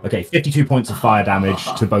 Okay, 52 points of fire damage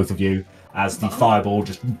to both of you as the fireball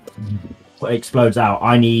just explodes out.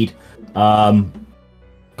 I need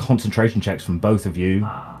concentration checks from both of you,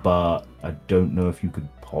 but I don't know if you could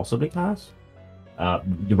possibly pass.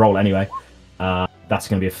 You roll anyway. That's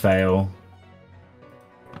going to be a fail.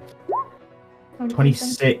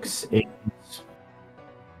 26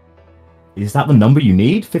 is that the number you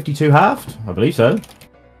need? 52 halved? I believe so.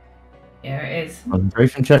 yeah, it is.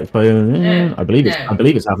 Concentration check. I believe it's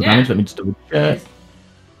half the damage. Let me just double check.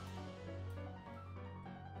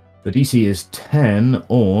 The DC is 10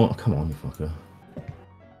 or... Come on, you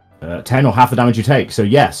fucker. 10 or half the damage you take. So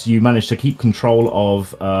yes, you manage to keep control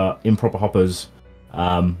of Improper Hopper's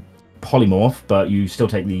polymorph, but you still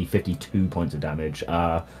take the 52 points of damage.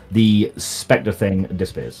 The Spectre thing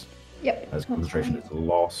disappears. Yep. As concentration is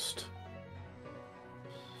lost.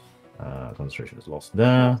 Concentration is lost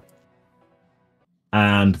there.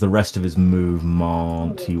 And the rest of his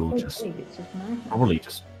movement, he will just probably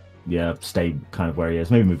just stay kind of where he is.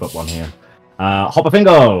 Maybe move up one here. Hopper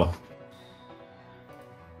Fingle.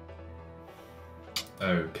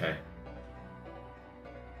 Okay.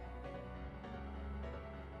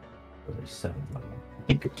 7 level.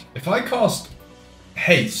 If I cast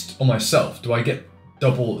haste on myself, do I get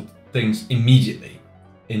double things immediately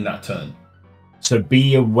in that turn? So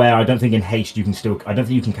be aware. I don't think in haste you can still. I don't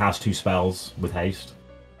think you can cast 2 spells with haste.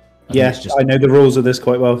 Yes, I know the rules of this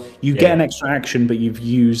quite well. You get an extra action, but you've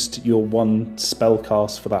used your 1 spell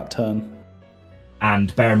cast for that turn.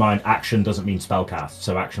 And bear in mind, action doesn't mean spell cast.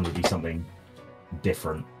 So action would be something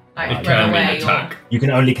different. It can mean attack. You can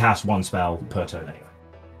only cast 1 spell per turn anyway.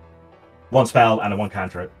 1 spell and a 1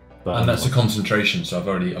 cantrip. And that's a concentration, so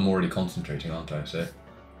I'm already concentrating, aren't I? So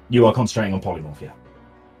you are concentrating on polymorph, yeah.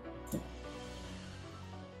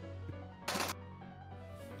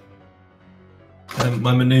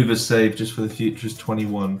 My maneuver save just for the future is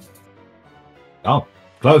 21. Oh,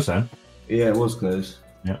 close then. Yeah, it was close.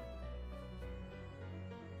 Yeah.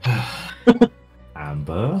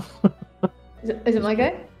 Amber. Is it my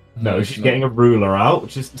go? No, she's getting a ruler out,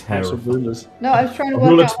 which is terrible. No, I was trying to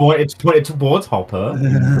ruler work out. it's pointed towards Hopper.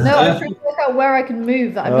 No, I was trying to work out where I can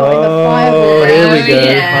move that I'm not in the fire. Oh, here we go.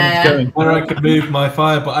 Yeah. Where I can move my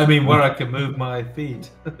fire, but I mean where I can move my feet.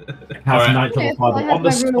 Has Alright. ninth level I fire have on the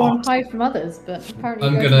my rule on spot. hide from others, but apparently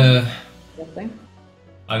I'm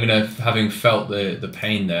gonna, having felt the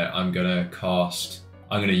pain there, I'm gonna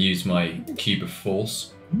use my Cube of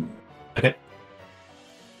Force. Okay.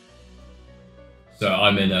 So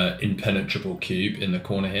I'm in an impenetrable cube in the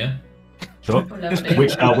corner here. Sure. Lovely.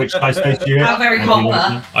 Which dice space do you How very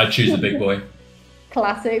Hopper. I choose the big boy.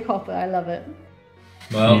 Classic Hopper, I love it.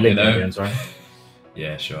 Well, you link it again, sorry.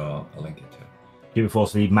 Yeah, sure. I'll link it to it. Cube of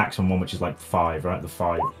Force, the maximum one, which is like 5, right? The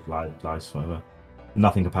 5 dice, whatever.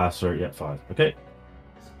 Nothing to pass through it yet, 5. Okay.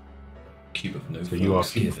 Cube of no So you are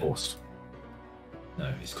fucks Cube of given. Force.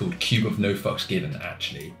 No, it's called Cube of no fucks given,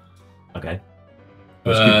 actually. Okay.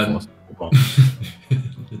 Cube of Force.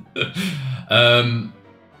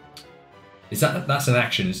 That's an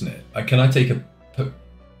action, isn't it? Can I take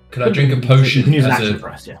can I drink a potion? You can use an as action a, for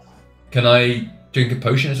us, yeah. Can I drink a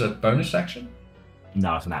potion as a bonus action?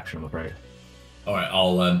 No, it's an action, I'm afraid. All right,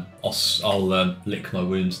 I'll lick my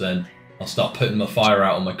wounds then. I'll start putting my fire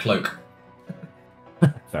out on my cloak.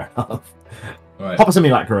 Fair enough. All right. Pop a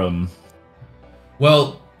simulacrum.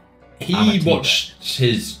 Well, he Amateur. watched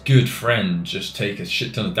his good friend just take a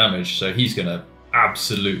shit ton of damage, so he's gonna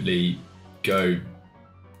absolutely go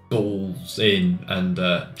balls in and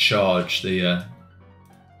charge the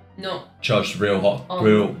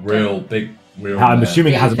real big. I'm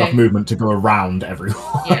assuming it has okay. enough movement to go around everyone.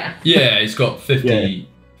 Yeah. Yeah, he's got 50. Yeah.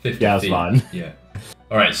 50 Yeah, that's feet. fine. Yeah.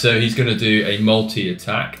 All right, so he's going to do a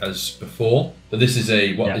multi-attack as before, but this is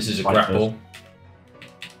a This is a bite grapple.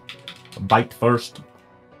 Bite first.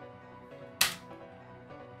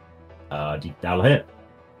 That'll hit.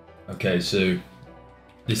 Okay, so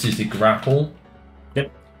this is the grapple.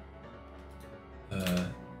 Yep. What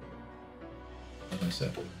did I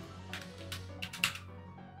say?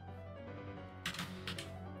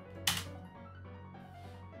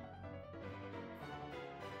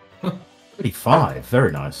 35,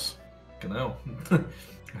 very nice. Hell. I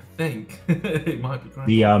think it might be great.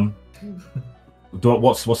 The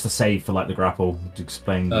what's the save for like the grapple? To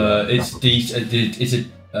explain. It's DC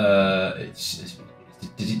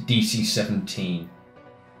 17.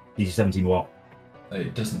 DC 17 what?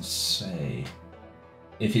 It doesn't say.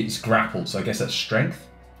 If it's grappled, so I guess that's strength.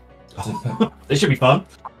 This should be fun.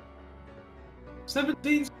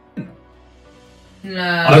 17.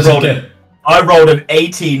 No. I rolled an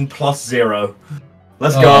 18 plus 0.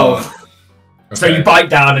 Let's go. Okay. So you bite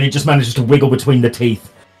down and he just manages to wiggle between the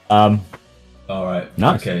teeth. All right.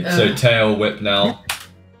 Nice. Okay. So tail whip now.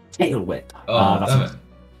 Tail whip. Oh,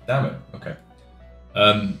 damn it. Okay.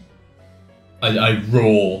 I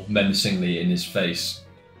roar menacingly in his face.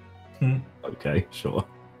 Okay, sure.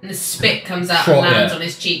 And the spit comes out and lands on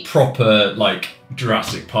his cheek. Proper like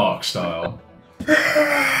Jurassic Park style.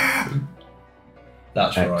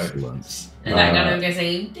 That's Excellent. right. And that guy will go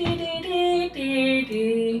saying dee dee dee dee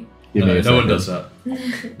dee. Give me a No one second. does that.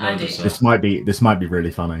 I do. This might be really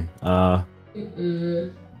funny.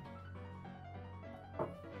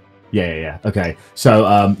 Yeah. Okay.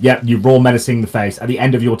 So, you roll menacing the face. At the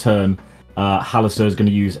end of your turn, Halaster is going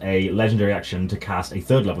to use a legendary action to cast a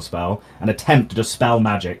 3rd level spell and attempt to dispel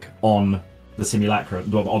magic on the simulacra,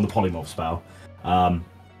 on the polymorph spell.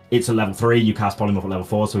 It's a level 3. You cast polymorph at level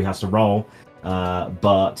 4, so he has to roll.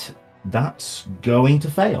 But that's going to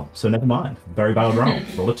fail. So never mind. Very valid roll.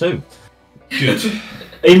 Roll a 2. Good.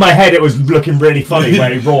 In my head, it was looking really funny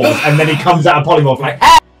where he rolls, and then he comes out of polymorph like,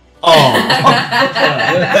 ah!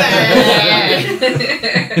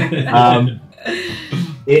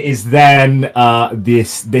 It is then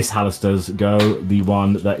this Halaster's go, the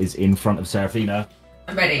one that is in front of Seraphina.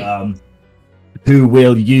 I'm ready. Who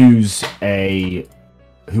will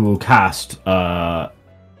cast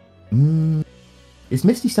is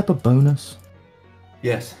Misty Step a bonus?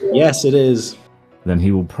 Yes. Yes, it is. Then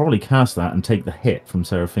he will probably cast that and take the hit from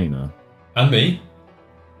Seraphina. And me.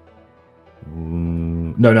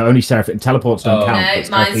 No, only Seraphina. Teleports don't count. No,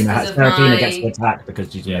 but Seraphina gets to attack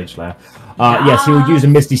because she's a Mage Slayer. Yes, he will use a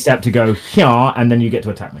Misty Step to go here, and then you get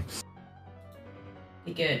to attack me.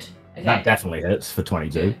 Be good. Okay. That definitely hits for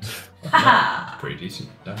 22. Pretty decent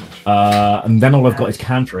damage. And then all I've got is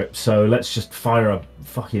cantrip, so let's just fire a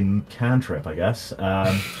fucking cantrip, I guess.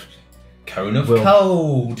 Cone of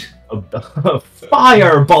cold. A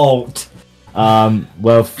firebolt.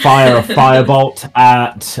 We'll fire a firebolt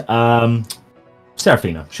at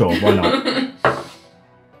Seraphina. Sure, why not?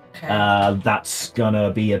 Okay. That's gonna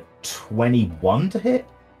be a 21 to hit.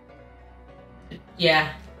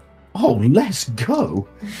 Yeah. Oh, let's go!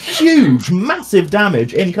 Huge, massive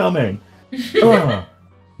damage incoming. 1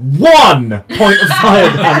 point of fire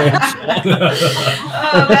damage.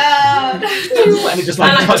 Oh man! And it just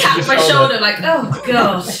I like touches tap your my shoulder like, oh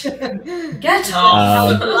gosh, get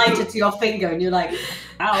off! Lighter to your finger, and you're like,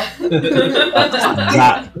 ow.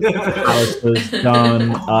 That Halaster's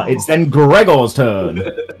done. It's then Gregor's turn.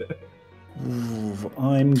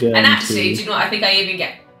 I'm going And actually, to... do you know what? I think I even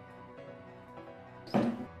get.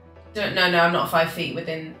 No, I'm not 5 feet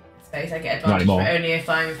within space. I get advantage, but only if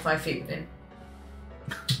I'm 5 feet within.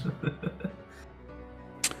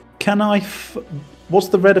 Can I... What's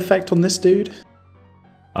the red effect on this dude?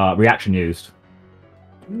 Reaction used.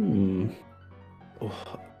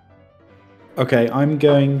 Okay, I'm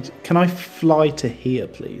going... Can I fly to here,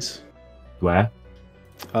 please? Where?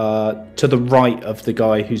 To the right of the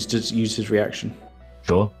guy who's just used his reaction.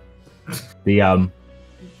 Sure. The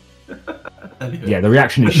the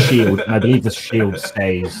reaction is shield, and I believe the shield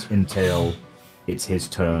stays until it's his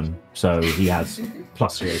turn. So he has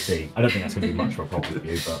 +3 AC. I don't think that's going to be much of a problem for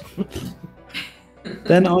you, but.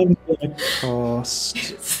 Then I'm going to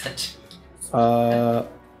cast Holy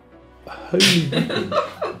Weapon.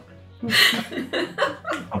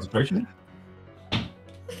 Concentration?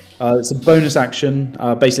 It's a bonus action.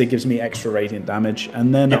 Basically gives me extra radiant damage.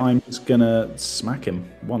 And then I'm just going to smack him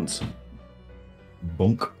once.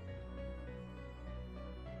 Bonk.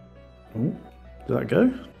 Ooh, did that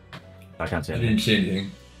go? I can't see I anything. didn't see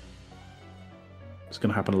anything. It's going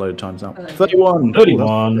to happen a load of times now. Oh, 31.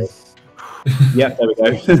 31. Yeah, there we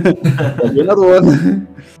go. There'll be another one.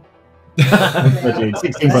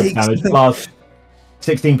 16 plus damage plus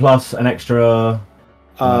 16 plus an extra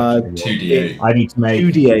 2d8. I need to make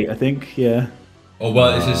 2d8, I think. Yeah. Oh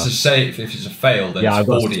well, if it's a save, if it's a fail, then I've it's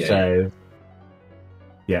got to 4d8. save.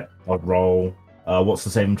 Yeah, I'd roll. What's the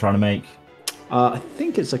save I'm trying to make? I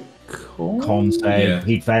think it's a Con save. Yeah.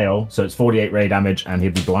 He'd fail, so it's 48 ray damage, and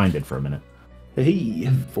he'd be blinded for a minute. Hey,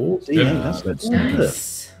 48. Yeah. That's Let's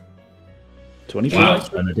Nice. 24. Wow.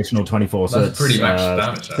 an additional 24. So That's it's pretty max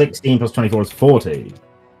damage, then. 16 plus 24 is 40.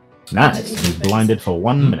 Nice. He's blinded for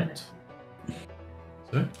 1 minute.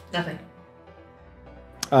 Nothing.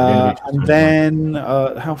 And then,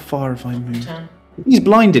 how far have I moved? Turn. If he's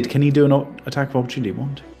blinded, can he do an attack of opportunity?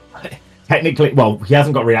 One, two. Technically, well, he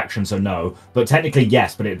hasn't got reaction, so no. But technically,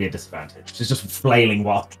 yes, but it'd be a disadvantage. It's just flailing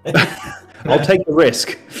wildly. I'll take the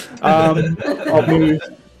risk. I'll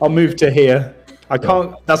move to here. I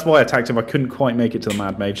can't. That's why I attacked him. I couldn't quite make it to the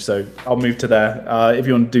Mad Mage, so I'll move to there. If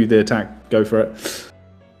you want to do the attack, go for it.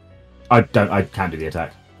 I can't do the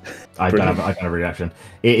attack. I don't have a reaction.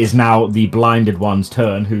 It is now the blinded one's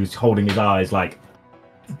turn, who's holding his eyes like.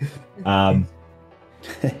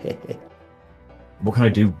 What can I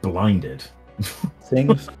do blinded?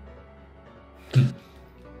 Things.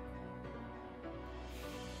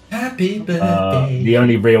 Happy birthday. The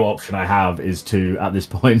only real option I have is to, at this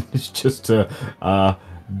point, is just to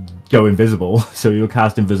go invisible. So he'll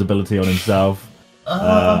cast invisibility on himself.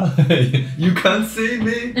 You can't see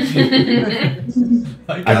me.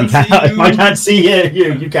 If I can't see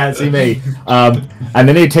you can't see me. And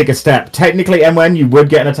then he'd take a step. Technically, Emwen, you would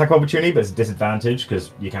get an attack opportunity, but it's a disadvantage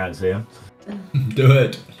because you can't see him. Do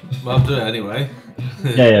it. Well, I'll do it anyway.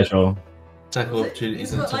 Yeah, sure. Attack opportunity.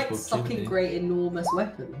 He's got like sucking great enormous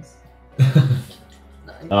weapons.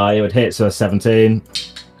 He would hit, so 17.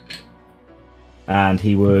 And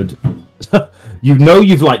he would...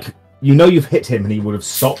 you've hit him and he would have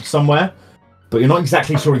stopped somewhere, but you're not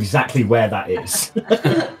exactly sure where that is.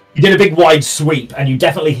 You did a big wide sweep and you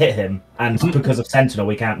definitely hit him, and because of Sentinel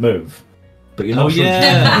we can't move. But you're not sure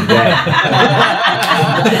exactly where.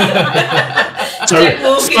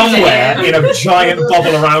 So somewhere in a giant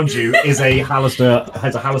bubble around you is a Halaster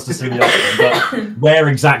simulation, but where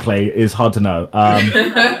exactly is hard to know.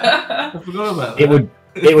 I forgot about that.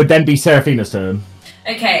 It would then be Seraphina's turn.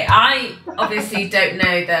 Okay, I obviously don't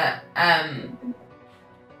know that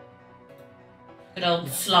good old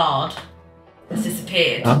Slard has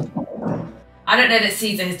disappeared. Huh? I don't know that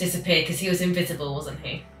Caesar has disappeared because he was invisible, wasn't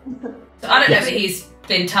he? So I don't know that he's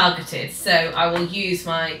been targeted, so I will use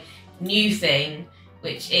my new thing,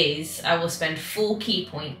 which is I will spend 4 key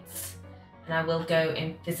points and I will go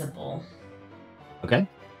invisible. Okay.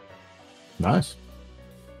 Nice.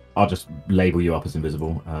 I'll just label you up as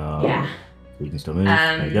invisible. Yeah. You can still move.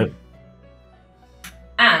 There you go.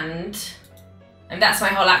 And that's my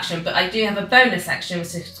whole action, but I do have a bonus action,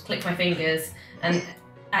 which is to click my fingers and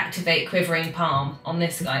activate Quivering Palm on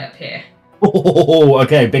this guy up here. Oh,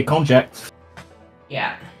 okay, big con check.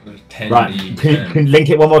 Yeah. Right, can you link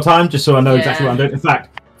it one more time, just so I know exactly what I'm doing? In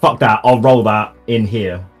fact, fuck that, I'll roll that in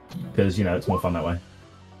here, because, it's more fun that way.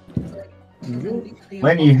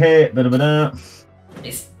 When you hit,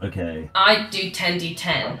 okay. I do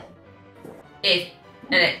 10d10. If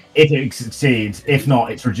it succeeds, if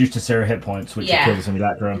not, it's reduced to 0 hit points, which will kill the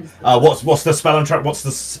simulacrum. What's the spell I'm trying? What's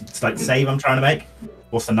the save I'm trying to make?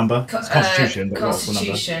 What's the number? It's Constitution. But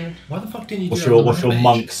Constitution. Why the fuck didn't you what's do your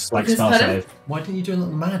monk's spell save? Why didn't you do it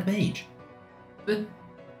on the Mad Mage?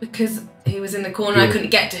 Because he was in the corner, I couldn't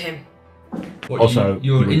get to him. What, also,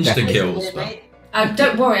 your insta kills.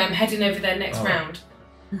 Don't worry, I'm heading over there next round.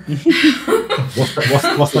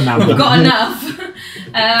 What's the number? I've got enough.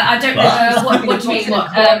 I don't know. What do you mean?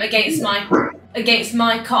 What against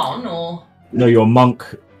my con or? No, your monk.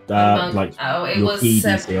 Like it was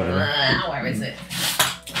where is it?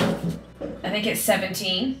 I think it's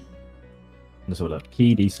 17. Let's have a look.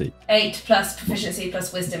 Key DC. 8 plus proficiency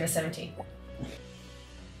plus wisdom is 17.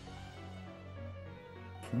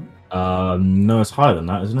 No, it's higher than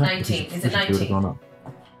that, isn't it? 19. Is it 19? Let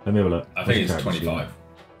me have a look. I think it's 25.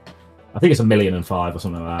 I think it's 1,000,005 or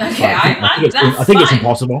something like that. Okay, I think it's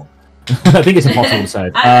impossible. I think it's impossible to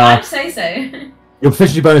save. I'd say so. Your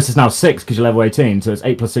proficiency bonus is now 6 because you're level 18, so it's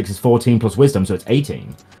 8 plus 6 is 14 plus wisdom, so it's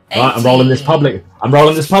 18. Right, I'm rolling this publicly.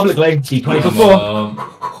 D20 for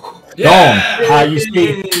 4. Yeah. You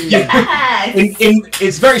see,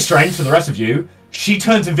 it's very strange for the rest of you. She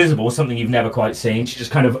turns invisible, something you've never quite seen. She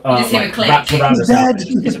just kind of wraps around herself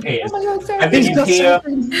and disappears. And then you hear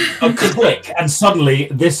a click, and suddenly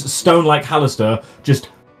this stone-like Halaster just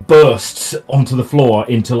bursts onto the floor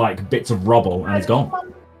into like bits of rubble, and it's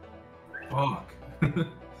gone. Fuck.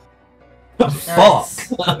 Fuck.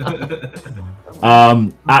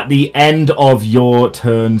 At the end of your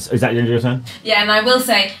turns, is that the end of your turn? Yeah, and I will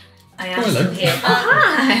say, I am still here.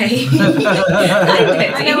 Hi!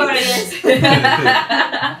 I know where he is.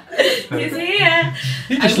 He's here.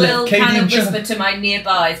 I will kind of whisper to my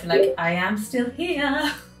nearbys, like, I am still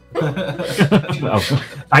here. Well,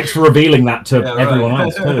 thanks for revealing that to everyone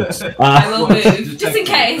else too. I will move, just in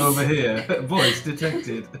case. Over here. Voice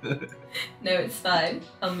detected. No, it's fine.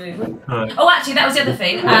 I'll move. Right. Oh, actually, that was the other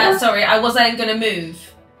thing. Sorry, I wasn't going to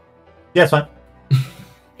move. Yeah, it's fine.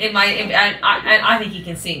 I think he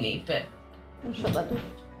can see me, but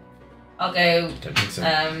I'll go. Don't think so.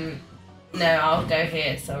 No, I'll go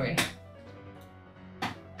here. Sorry.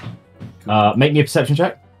 Make me a perception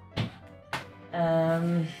check.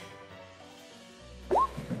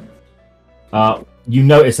 You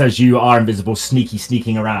notice as you are invisible,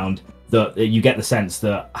 sneaking around, that you get the sense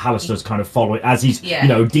that Halaster's kind of following as he's,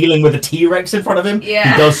 dealing with a T-Rex in front of him.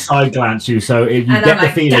 Yeah. He does side glance you, so you get the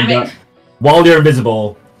feeling that while you're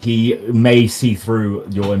invisible, he may see through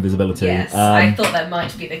your invisibility. Yes, I thought that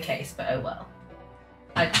might be the case, but oh well.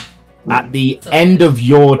 At the end of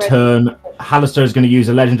your turn, Halaster is going to use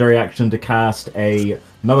a legendary action to cast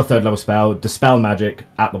another 3rd level spell, Dispel Magic,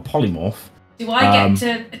 at the polymorph. Do I get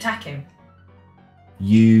to attack him?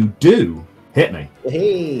 You do. Hit me.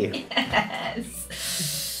 Hey.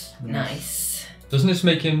 Yes. Nice. Doesn't this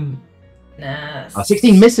make him? Nah.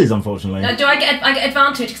 16 misses, unfortunately. No, do I get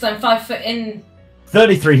advantage because I'm 5 foot in?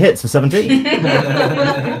 33 hits for 17.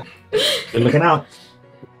 Good looking out.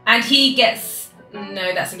 And he gets...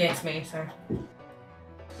 No, that's against me, so...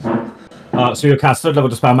 So you'll cast 3rd level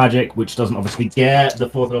Dispel Magic, which doesn't obviously get the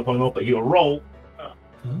 4th level polymorph, but you'll roll.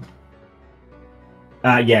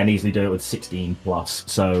 Yeah, and easily do it with 16 plus.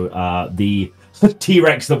 So the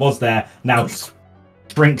T-Rex that was there now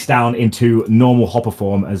shrinks down into normal hopper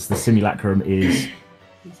form as the simulacrum is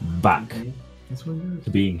back to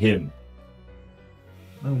being him.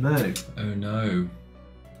 Oh no. Oh no.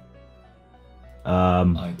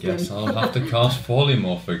 Um, I guess I'll have to cast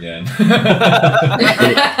Polymorph again.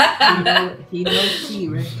 He knows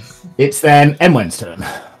T-Rex. it's then Emwen's turn.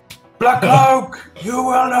 Black Oak, you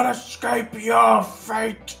will not escape your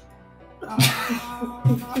fate.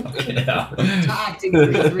 Yeah. Acting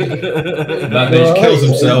brilliant. That Mage kills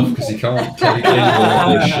himself because he can't take any more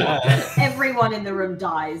of this shit. Everyone in the room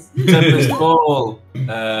dies. Tempest Fall.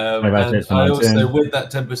 And hits for I 19. also, with that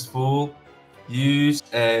Tempest Fall, use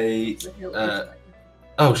a...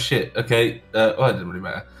 oh shit, okay. Well, it doesn't really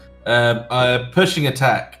matter. A pushing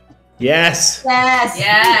attack. Yes. Yes.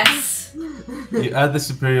 Yes. You add the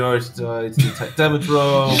superiority die to the attack damage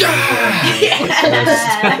roll. Yes.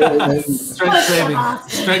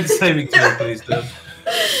 Strength saving throw, please, Deb.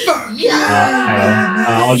 I'll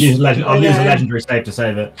use a legendary save to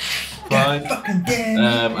save it. Fine.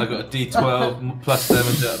 I got a D12 plus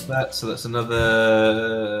damage out of that, so that's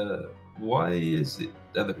another. Why is it?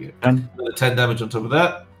 Oh, there we go. Another 10 damage on top of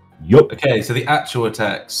that. Yup. Okay, so the actual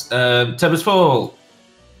attacks. Tempest Fall.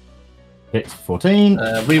 Hits 14.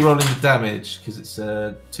 Rerolling the damage because it's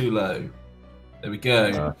too low. There we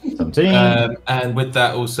go. 17. And with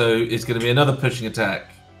that also is going to be another pushing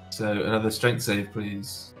attack. So another strength save,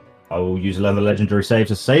 please. I will use another legendary save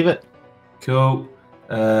to save it. Cool.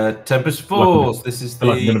 Tempest Falls. This is I feel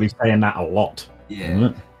like I'm going to the be saying that a lot.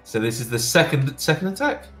 yeah. So this is the second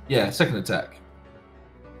attack. Yeah, second attack.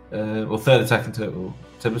 Or third attack in total.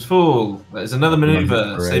 Tempest Fall. That is another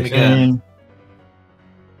maneuver. Same again.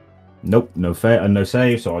 Nope, no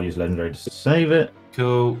save, so I'll use legendary to save it.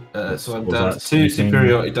 Cool. So I'm Was down that to 2 16?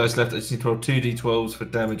 superiority dice left. I just need to roll 2 d12s for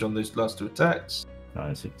damage on those last 2 attacks.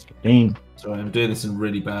 9, 6, 15. Sorry, I'm doing this in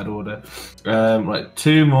really bad order. Right,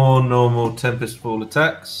 2 more normal Tempest Fall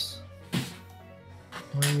attacks.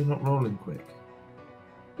 Why are you not rolling quick?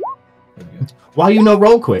 There we go. Why are you no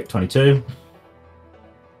roll quick? 22.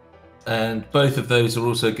 And both of those are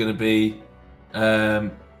also going to be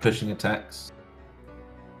pushing attacks.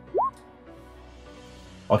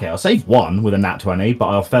 Okay, I'll save one with a nat 20, but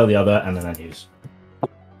I'll fail the other and then I use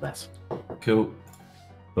less. Cool.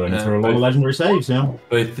 Burning through a lot of legendary saves, yeah.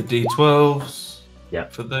 Both the d12s.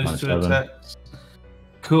 Yep. For those 2 -7. attacks.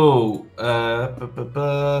 Cool.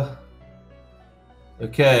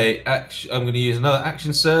 Okay, I'm going to use another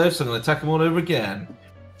action surge, so I'm going to attack them all over again.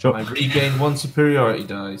 Sure. I regain 1 superiority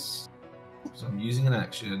dice. So I'm using an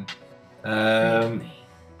action.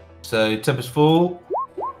 So Tempest Fall.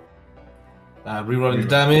 Rerolling the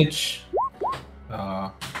damage.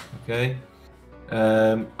 Okay.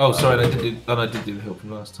 Oh, sorry, I did do the hill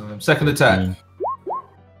from last time. Second attack.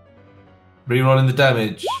 Rerolling the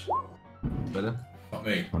damage. Better. Not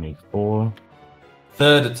me. 24.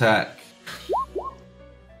 Third attack.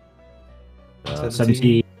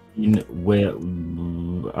 17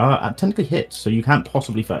 will technically hits, so you can't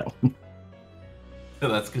possibly fail.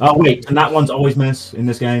 That's good. Oh wait, and that one's always miss in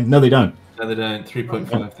this game. No, they don't. No, they don't.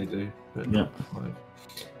 3.5 they do. But Yeah.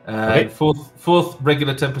 okay. Fourth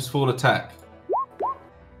regular Tempest Fall attack.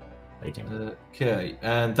 18. Okay,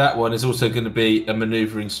 and that one is also going to be a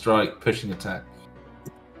maneuvering strike, pushing attack.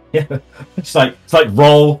 Yeah, it's like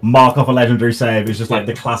roll, mark off a legendary save. It's just like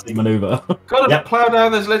the classic maneuver. Gotta plow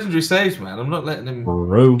down those legendary saves, man. I'm not letting him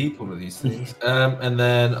Bro. keep all of these things. And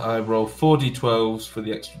then I roll 4d12s for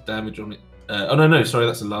the extra damage on it. Oh no, sorry,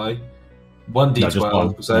 that's a lie. 1d12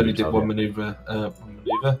 because I only did one maneuver.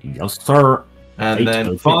 Yes, sir. And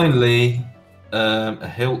then finally, a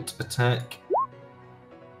hilt attack.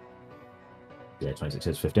 Yeah, 26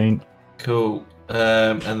 is 15. Cool.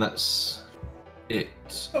 And that's it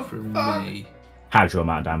from me. Casual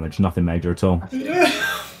amount of damage, nothing major at all.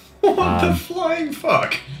 What the flying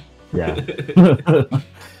fuck? Yeah.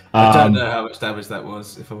 I don't know how much damage that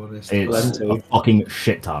was, if I'm honest. It's a fucking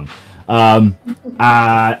shit ton.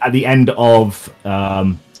 At the end of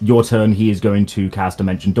your turn, he is going to cast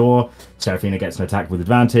Dimension Door. Seraphina gets an attack with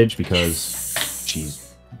advantage because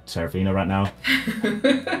she's Seraphina right now.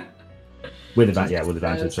 With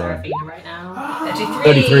advantage, sorry. Seraphina right now.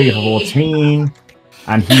 33 for 14.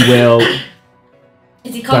 And he will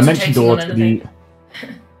Is he Dimension concentrating Door on to anything? the...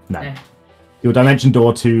 No. No. He'll Dimension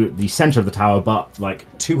Door to the center of the tower, but like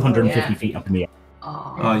 250 feet up in the air.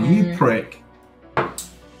 Oh, you prick.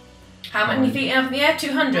 How many feet up in the air?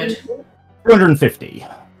 200. 250.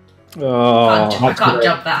 Oh, I can't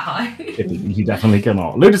jump that high. You definitely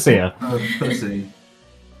cannot. Ludusia. Oh, pussy.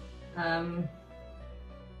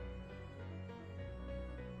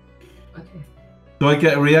 Okay. Do I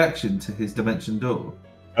get a reaction to his dimension door?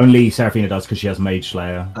 Only Seraphina does because she has Mage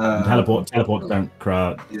Slayer. Teleport don't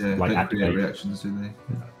Yeah, like don't create activate. reactions, do they?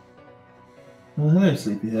 Oh, hello,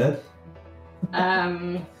 sleepyhead.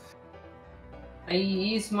 I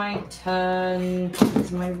use my turn.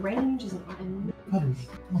 Is my range? Isn't mine?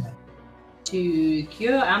 To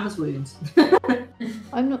cure Amber's wounds.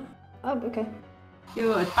 I'm not. Oh, okay.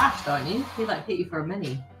 You're bashed, aren't you? He like hit you for a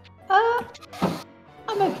mini. I'm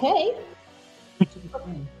okay.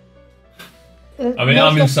 I mean,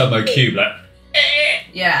 I'm in sub-mode cube, like.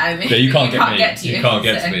 Yeah, I mean, Yeah, you can't get me. Get to you can't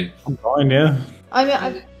get so. to me. I'm fine, yeah.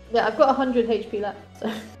 I've got 100 HP left,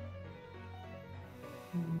 so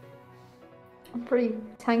I'm pretty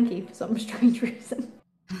tanky for some strange reason.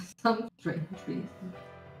 Some strange reason.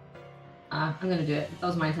 I'm gonna do it. That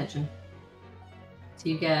was my intention. So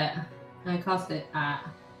you get. I cast it at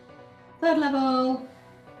 3rd level.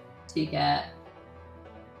 So you get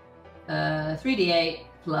 3d8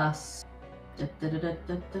 plus.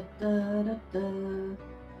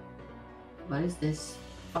 What is this?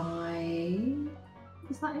 5.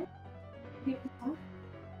 Is that it?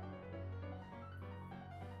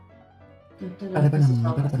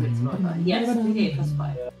 Yes, 3d8 plus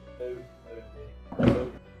 5.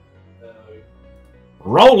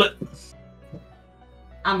 Roll it.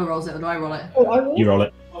 Amber rolls it, or do I roll it? Oh, I will. You roll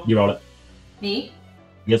it. You roll it. Me?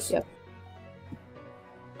 Yes. Yep.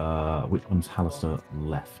 Which one's Halaster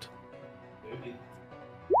left?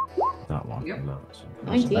 That one. Yep. 19.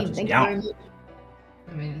 Thank you Yeah. very much.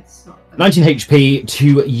 I mean, it's not. 19 HP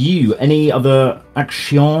to you. Any other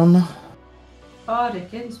action?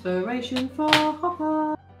 Bardic inspiration for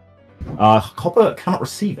Hopper. Copper cannot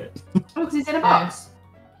receive it. Oh, because he's in a box.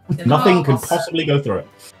 Nothing could box. possibly go through it.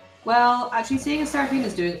 Well, actually, seeing as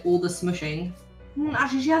Seraphina's doing all the smushing,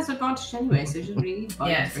 actually, she has advantage anyway, so she doesn't really need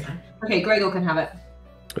bardic Yes. inspiration. Okay, Gregor can have it.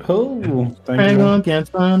 Oh, thank you.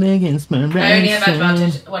 Against bardic inspiration. I only have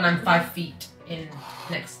advantage when I'm 5 feet in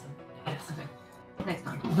next to them. Yes. Next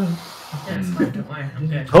time. That's fine, don't worry, I'm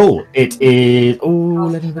good. Oh, it is.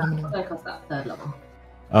 Oh, What did I cost that 3rd level?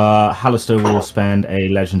 Halaster will spend a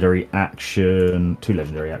legendary action, 2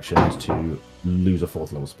 legendary actions to lose a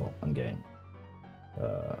 4th level spot and gain.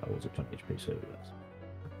 Was it 20 HP? So yes.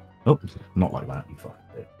 Oh, not like that. You fucking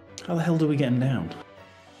bitch. How the hell do we get him down?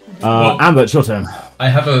 Amber, it's your turn. I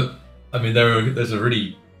have a. I mean, there's a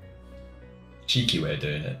really cheeky way of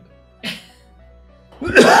doing it.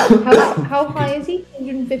 How high is he?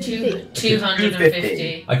 150 feet.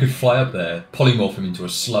 250. I could fly up there, polymorph him into a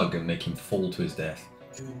slug, and make him fall to his death.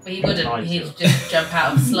 But he wouldn't. He'd just jump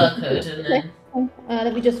out of slughood and then.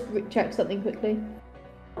 Let me just check something quickly.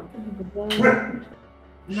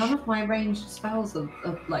 None of my ranged spells are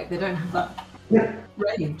like, they don't have that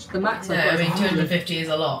range. The max No, I've got I is mean 100. 250 is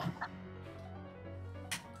a lot.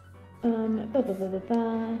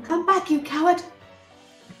 Come back, you coward!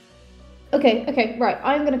 Okay, right.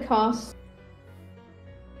 I'm gonna cast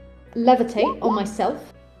Levitate on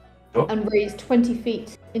myself Oh. and raise 20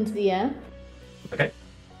 feet into the air.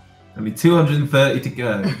 Only 230 to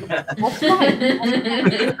go. That's fine.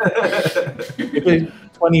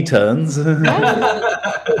 20 turns. Good.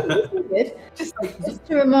 Just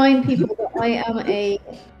to remind people that I am a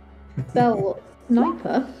spell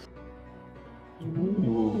sniper.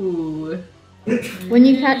 Ooh. When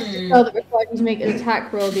you catch a spell that requires you to make an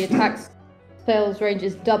attack roll, the attack spell's range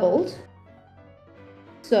is doubled.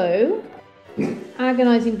 So,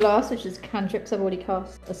 Agonizing Blast, which is cantrip, because I've already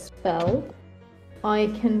cast a spell.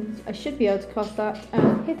 I should be able to cast that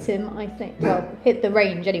and hit him, I think. Well, hit the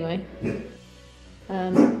range anyway.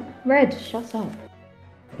 Red, shut up.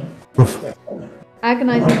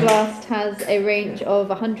 Agonizing Blast has a range of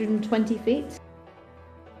 120 feet.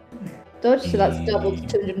 Dodge, so that's doubled to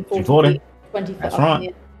 240 240. feet. 20 foot That's up right. in the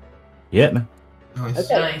air. Yeah, man. Nice.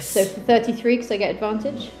 Okay, Nice. so for 33, because I get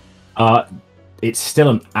advantage. It's still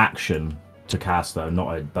an action to cast, though,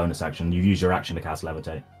 not a bonus action. You use your action to cast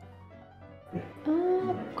Levitate.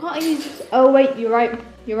 Can't I use... Oh, wait, you're right.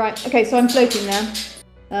 You're right. Okay, so I'm floating there.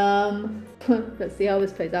 Let's see how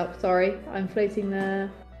this plays out. Sorry, I'm floating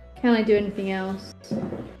there. Can I do anything else?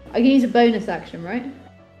 I can use a bonus action, right?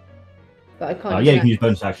 But I can't Yeah, you can use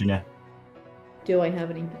bonus action, yeah. Do I have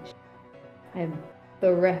any? I am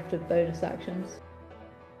bereft of bonus actions.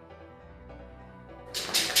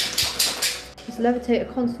 Is Levitate a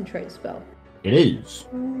concentrate spell? It is.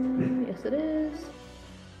 Yes, it is.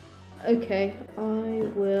 Okay, I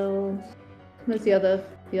will. Where's the other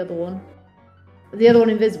one? The other one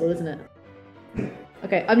invisible, isn't it?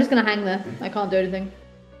 Okay, I'm just gonna hang there. I can't do anything.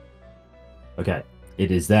 Okay,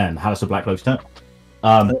 it is then Halaster Blackcloak's turn.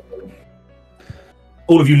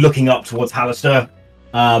 All of you looking up towards Halaster.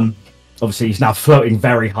 Obviously, he's now floating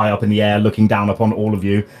very high up in the air, looking down upon all of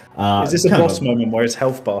you. Is this a boss moment where his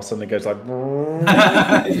health bar suddenly goes like?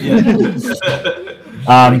 He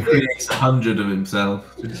creates 100 of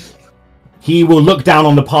himself. He will look down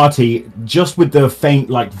on the party just with the faint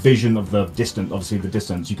vision of the distance. Obviously, the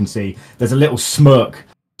distance you can see. There's a little smirk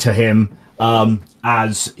to him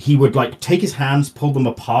as he would take his hands, pull them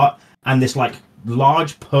apart, and this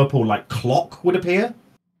large purple clock would appear.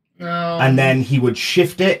 No. And then he would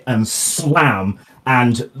shift it and slam.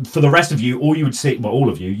 And for the rest of you, all you would see, well, all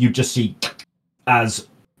of you, you'd just see as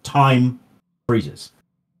time freezes.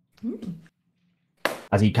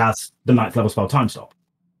 As he casts the 9th level spell Time Stop.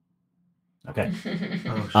 Okay.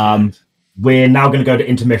 We're now going to go to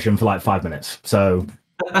intermission for 5 minutes. So,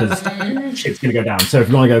 because shit's going to go down. So if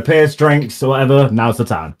you want to go pierce, drinks, or whatever, now's the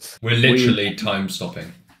time. We're literally time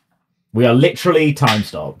stopping. We are literally time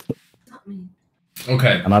stop.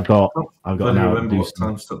 Okay. And I've got I now. don't remember what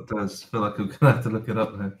time stop does. I feel like I'm going to have to look it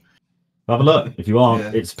up now. Have a look if you want.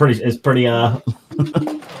 Yeah. It's pretty pretty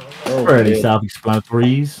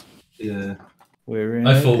self-explanatory. Yeah.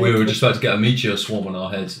 I thought we were just about to get a meteor swarm on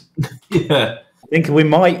our heads. Yeah. I think we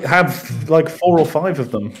might have 4 or 5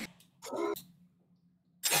 of them.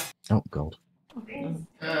 Oh god.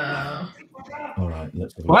 All right.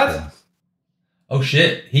 Let's have a What? look. Oh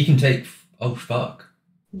shit! He can take. Oh fuck!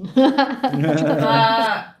 Okay.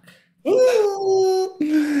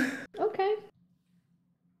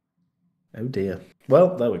 Oh dear.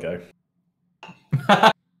 Well, there we go.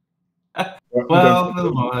 Well,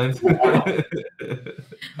 never mind.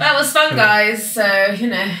 That was fun, guys. So, we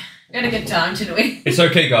had a good time, didn't we? It's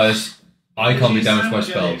okay, guys. I can't be damaged by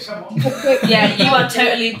spells. Yeah, you are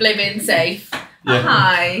totally blibbing safe. Yeah.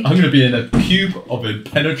 Hi. I'm going to be in a cube of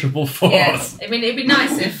impenetrable force. Yes, I mean, it'd be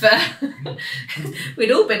nice if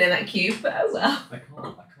we'd all been in that cube, but oh well. I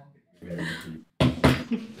can't.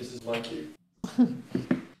 This is my cube.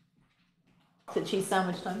 Is it cheese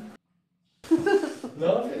sandwich time?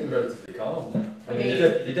 No, I'm feeling relatively calm. I mean,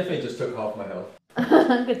 he definitely just took half my health.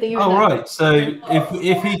 Good thing you're Oh, in right. So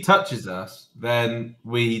if he touches us, then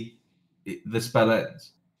the spell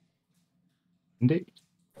ends. Indeed.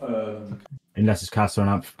 Unless it's cast on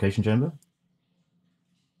an amplification chamber.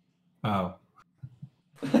 Oh.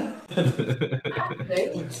 I'm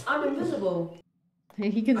invisible.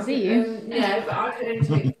 He can see you. No, but I could only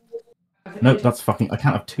take... No, that's fucking. I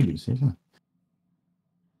can't have 2 Lucy, isn't it?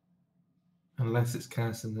 Unless it's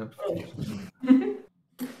cast in the...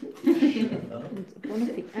 One of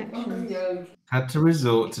the actions. Had to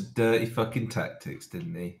resort to dirty fucking tactics,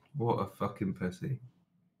 didn't he? What a fucking pussy.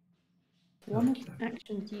 One of the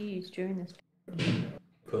actions you use during this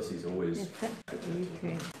Pussy's always. effectively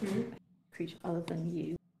create a creature other than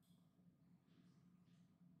you.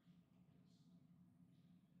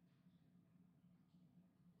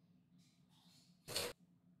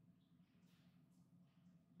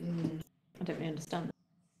 I don't really understand that.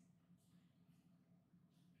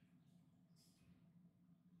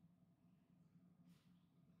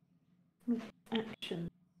 Action.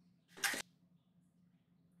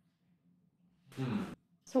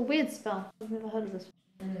 It's a weird spell. I've never heard of this.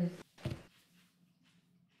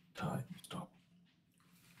 Time stop.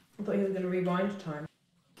 I thought you were going to rewind time.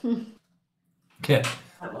 Yeah.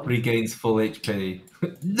 Regains full HP.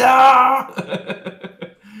 No!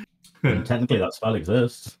 Technically, that spell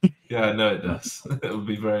exists. Yeah, I know it does. It would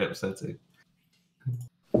be very upsetting.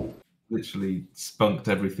 Literally spunked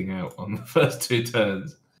everything out on the first 2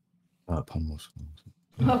 turns.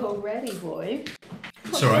 Already, boy.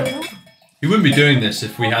 It's alright. We wouldn't be doing this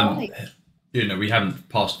if we hadn't, we hadn't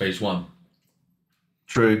passed phase 1.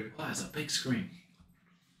 True. Oh, that's a big screen.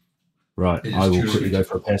 Right, It is I will true. quickly go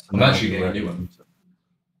for a piss. I'm actually getting a new one.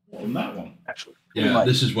 On that one, actually. Yeah,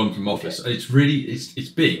 this is one from Office. It's really, it's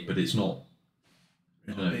big, but it's not.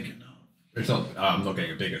 Not big enough. It's not. I'm not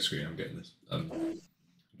getting a bigger screen. I'm getting this.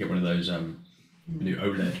 Get one of those new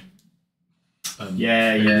OLED.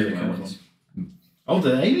 Yeah. Ones. Oh,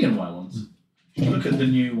 the Alienware ones. Look at the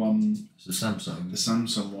new one. It's the Samsung. The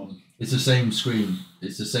Samsung one. It's the same screen.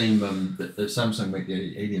 It's the same. The Samsung make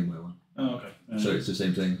the Alienware one. Oh, okay. So it's the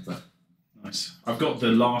same thing, but Nice. I've got the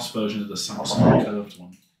last version of the Samsung curved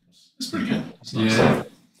one. It's pretty good. It's nice. yeah.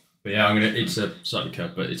 But yeah, it's a slightly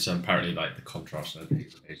curved, but it's apparently the contrast and everything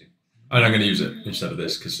is amazing. And I'm going to use it instead of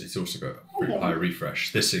this because it's also got a pretty high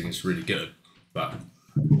refresh. This thing is really good, but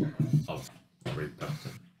I'll read that.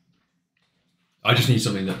 I just need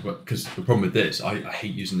something that, because the problem with this, I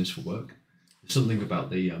hate using this for work. There's something about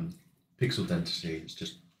the pixel density. It's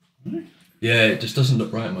just, yeah, it just doesn't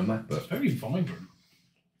look right on my MacBook. It's very vibrant.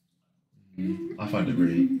 I find it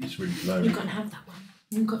it's really low. You can't have that one.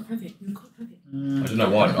 You can't have it. You can't have it. I don't know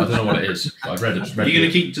why. I don't know what it is. I read it. Are you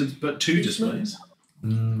going to keep but 2 displays? I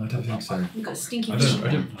don't think so. You got stinky. I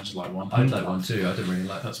just like one. I like one too. I don't really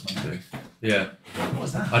like That's mine too. Yeah.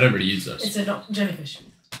 What's that? I don't really use this. It's a not jellyfish.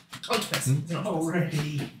 Octopus. It's not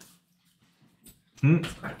Already.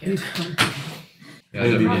 It's quite good. Yeah, I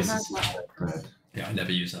don't really Bread. Yeah, I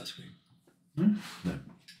never use that screen. Hmm? No.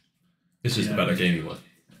 This is the better gaming one.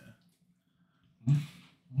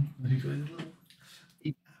 Have you got a little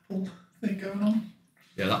Apple thing going on?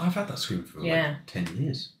 Yeah, I've had that screen for Yeah. like 10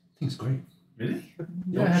 years. I think it's great. Really?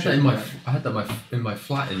 Yeah, I had that in my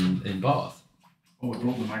flat in Bath. Oh, I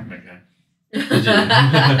brought the magnet game. Did you?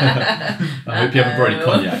 I hope you haven't brought any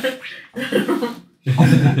cognac.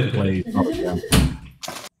 Please.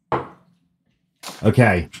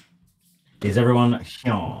 Okay. Is everyone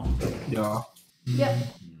here? Yeah. Yep.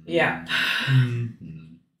 Yeah.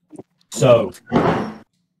 So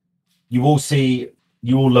you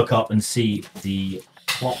all look up and see the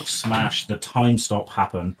clock smash, the time stop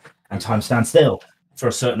happen, and time stand still for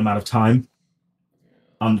a certain amount of time,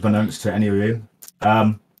 unbeknownst to any of you.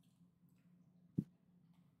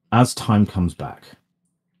 As time comes back,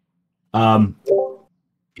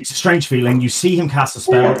 it's a strange feeling. You see him cast a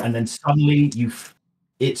spell, and then suddenly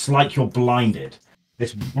it's like you're blinded.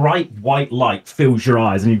 This bright white light fills your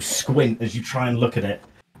eyes, and you squint as you try and look at it.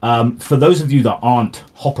 For those of you that aren't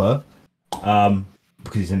Hopper,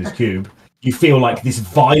 because he's in his cube, you feel like this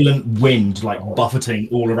violent wind like buffeting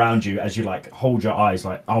all around you as you like hold your eyes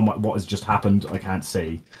like, oh my, what has just happened? I can't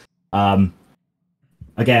see.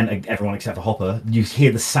 Again, everyone except for Hopper, you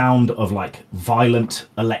hear the sound of like violent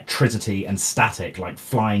electricity and static like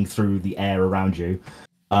flying through the air around you.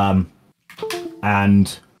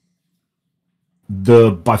 And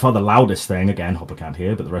by far the loudest thing, again, Hopper can't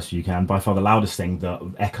hear, but the rest of you can, by far the loudest thing that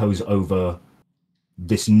echoes over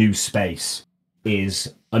this new space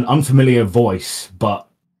is an unfamiliar voice, but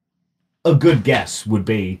a good guess would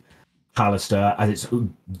be Halaster, as it's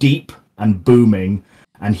deep and booming,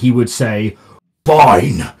 and he would say,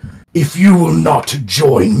 "Fine, if you will not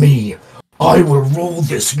join me, I will rule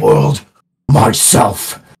this world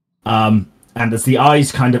myself." And as the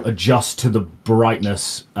eyes kind of adjust to the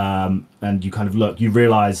brightness, and you kind of look, you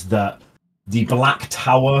realize that the black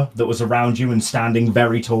tower that was around you and standing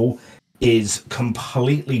very tall is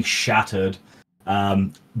completely shattered,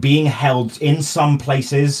 being held in some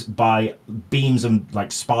places by beams and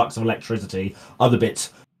like sparks of electricity, other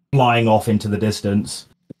bits flying off into the distance.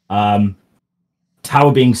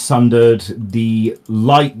 Tower being sundered, the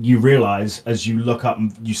light, you realize as you look up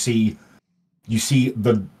and you see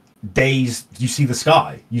the days, you see the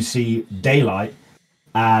sky, you see daylight,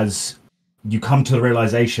 as you come to the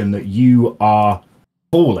realization that you are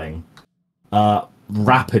falling,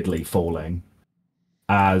 rapidly falling,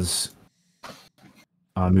 as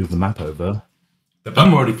I move the map over.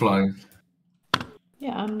 I'm already flying.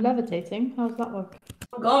 Yeah, I'm levitating. How's that work?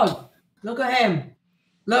 Oh God! Look at him!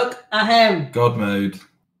 Look at him! God mode.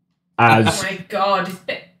 Oh As my god, it's a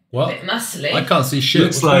bit muscly. I can't see shit.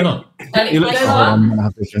 Looks What's going like- on? Elliot, He looks go like- up. I'm gonna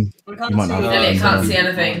have vision. I can't You might see not you. have- Elliot can't see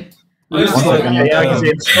anything. Looks One like, second. Yeah, I can see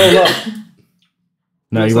it. Scroll up.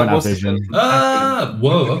 No, looks you won't like have what's his vision. name? Ah,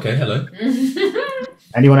 whoa. Okay, hello.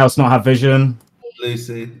 Anyone else not have vision?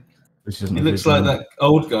 Lucy. Which doesn't He have looks vision. like that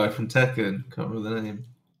old guy from Tekken. Can't remember the name.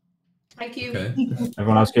 Thank you. Okay.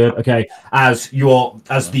 Everyone else good? Okay. As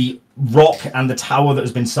the rock and the tower that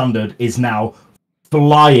has been sundered is now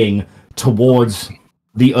flying towards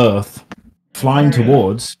the earth, flying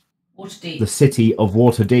towards Water deep. the city of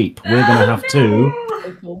Waterdeep. We're gonna have to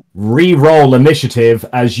So cool. re-roll initiative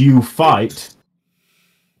as you fight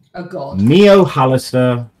Oh God! Neo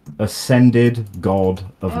Halaster, Ascended God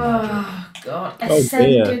of Magic. Oh god, dear.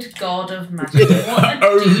 ascended god of magic. What a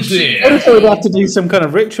Oh, douchey dear. I would name. have to do some kind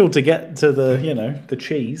of ritual to get to the, the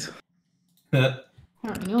cheese.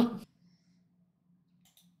 Apparently not.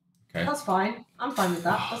 Okay. That's fine. I'm fine with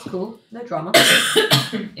that. That's cool. No drama.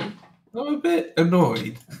 I'm a bit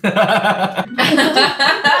annoyed.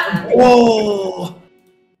 Whoa!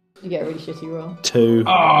 You get a really shitty roll. 2.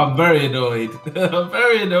 Oh, I'm very annoyed. I'm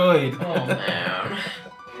very annoyed. Oh man.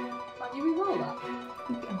 Can you re-roll that? I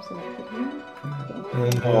think I'm selected here.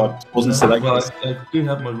 Oh, I wasn't selected. Well, I do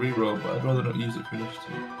have my reroll, but I'd rather not use it for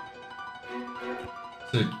initiative.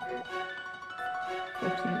 So,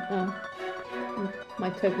 14. Oh. My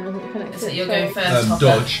token wasn't connected. So you're sorry. going first, Hopper.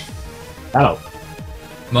 dodge. Hello.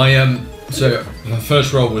 My So my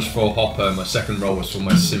first roll was for Hopper, my second roll was for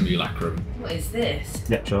my simulacrum. What is this?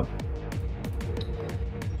 Yep, sure.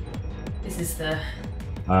 This is the.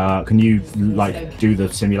 Can you like do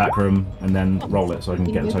the simulacrum and then roll it so I can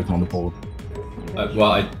get the token on the board?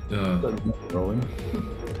 Rolling.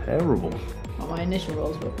 Terrible. Well, my initial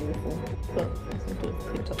rolls were awful, but I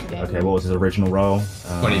picked up the game. Okay, what was his original roll?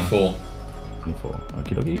 24. 24.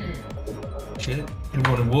 Okie dokie. Shit.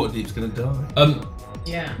 Everyone in Waterdeep's gonna die.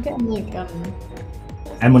 Yeah. I'm getting like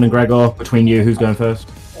Emwen and Gregor, between you, who's going first?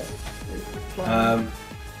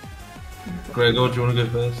 Gregor, do you want to go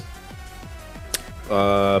first?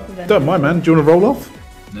 Don't mind, man. Do you want to roll off?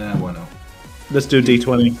 Yeah, why not? Let's do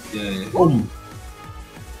D20. Yeah. Boom.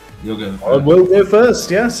 You're going I first. will go first,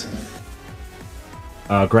 yes.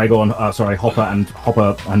 Gregor and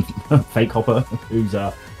Hopper and fake Hopper. Who's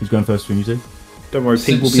going first from you two? Don't worry,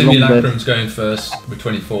 Pete will be long dead. Simulacrum's going first with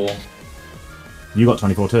 24. You got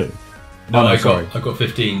 24 too. No, I sorry. got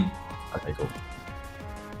 15. Okay, cool.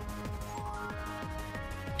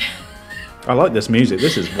 I like this music.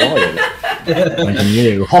 This is wild. Thanking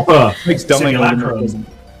you, Hopper. Makes dying Simulacrum.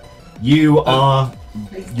 You are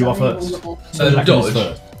first. Simulacrum is Dodge.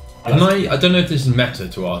 first. I don't know if this is meta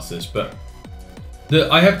to ask this, but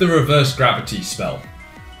I have the reverse gravity spell.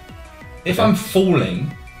 If I'm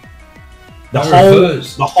falling, the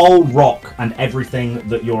whole rock and everything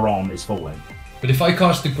that you're on is falling. But if I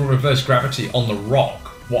cast the reverse gravity on the rock,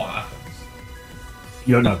 what happens?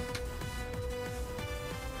 You don't know.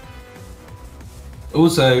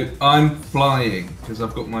 Also, I'm flying because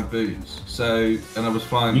I've got my boots. So, and I was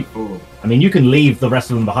flying before. I mean, you can leave the rest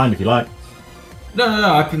of them behind if you like. No,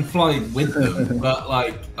 I can fly with them, but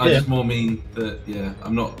like, I just more mean that,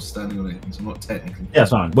 I'm not standing on anything, so I'm not technically. Yeah, it's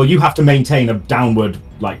fine. Well, you have to maintain a downward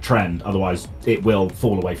like trend, otherwise it will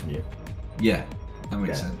fall away from you. Yeah, that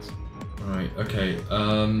makes sense. Right. Okay.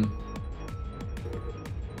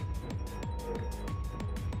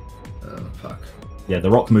 Fuck. Yeah, the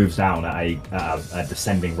rock moves down at a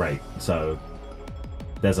descending rate, so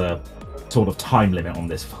there's a sort of time limit on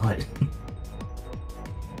this fight.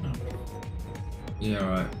 Yeah.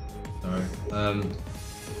 Right. Sorry.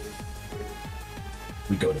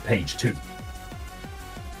 We go to page 2.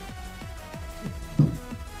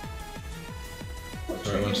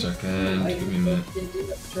 Sorry, 1 second. Give me a minute.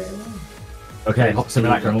 Okay, Hop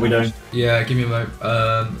Simulacrum, what are we doing? Yeah, give me a moment.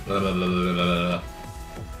 Blah, blah, blah, blah, blah, blah.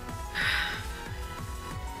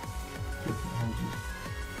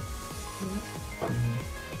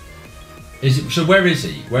 So where is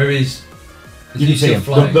he? Is You he can see still him.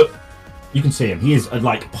 flying? Look, you can see him. He is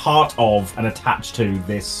like part of and attached to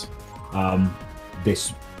this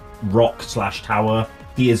this rock / tower.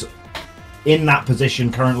 He is in that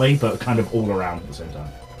position currently, but kind of all around at the same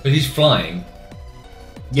time. But he's flying.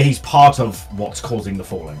 Yeah, he's part of what's causing the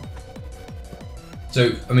falling.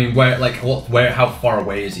 So I mean, how far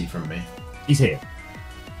away is he from me? He's here.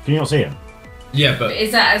 Can you not see him? Yeah, but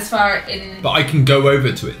Is that as far in? I can go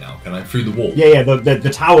over to it now. Can I through the wall? Yeah. The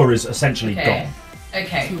tower is essentially gone.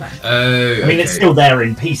 Okay, fine. Oh. I mean, it's still there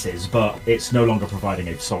in pieces, but it's no longer providing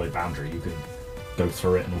a solid boundary. You can go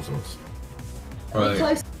through it and all sorts. Are we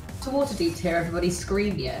close to Waterdeep to hear everybody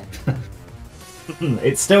scream yet?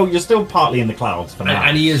 You're still partly in the clouds for now.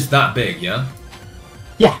 And he is that big, yeah?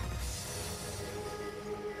 Yeah.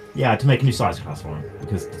 Yeah, I had to make a new size class for him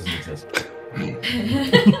because it doesn't exist.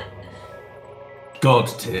 God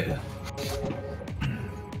tier.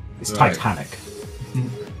 It's Right. Titanic.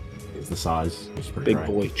 It's the size. It's pretty Big great.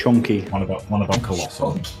 boy, chonky. One of our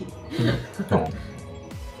colossal. Come on.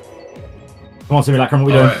 Come on, Simulacrum,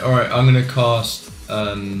 what are we doing? Alright, I'm gonna cast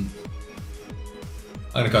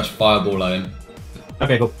Fireball at him.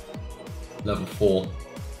 Okay, cool. Level 4.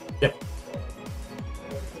 Yep.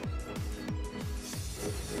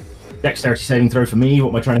 Dexterity saving throw for me. What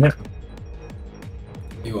am I trying to hit?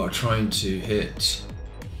 You are trying to hit.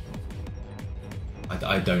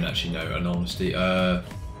 I don't actually know, in honesty. How's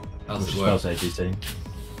What's it your work? spell save DC?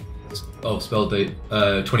 Oh, spell date.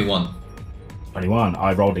 21. 21.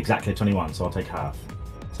 I rolled exactly 21, so I'll take half.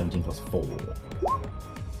 17 plus 4.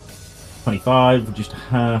 25, reduced to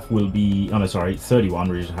half will be... Oh no, sorry. 31,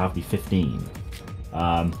 reduced to half will be 15.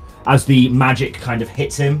 As the magic kind of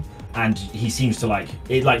hits him, and he seems to like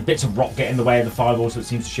bits of rock get in the way of the fireball, so it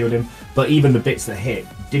seems to shield him. But even the bits that hit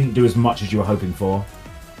didn't do as much as you were hoping for.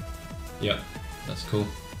 Yeah, that's cool.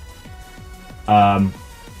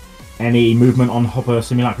 Any movement on Hopper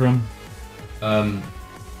Simulacrum? I'm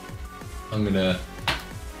gonna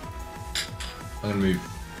move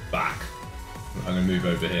back. I'm gonna move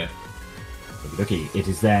over here. Okay, it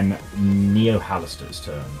is then Neo Halaster's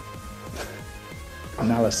turn.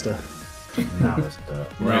 Halaster. Halaster.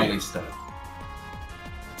 Rally stuff.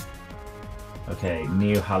 Okay,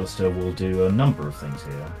 Neo Halaster will do a number of things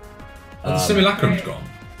here. The simulacrum's gone.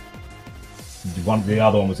 The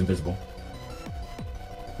other one was invisible.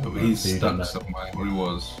 But he's So you stuck don't know. somewhere where he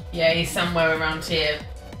was. Yeah, he's somewhere around here.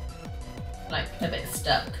 Like, a bit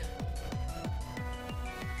stuck.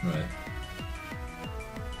 Right.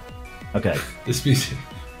 Okay, This music.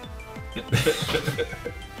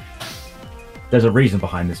 there's a reason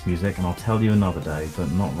behind this music, and I'll tell you another day,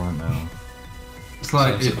 but not right now. It's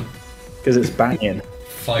like Sounds Because it's banging.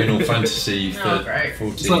 Final Fantasy Oh, great.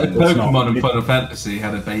 14. it's like It's not. Pokemon and Final Fantasy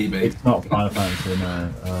had a baby. It's not Final Fantasy,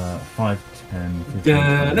 no. 5, 10, 15.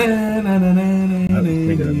 I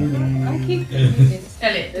keep thinking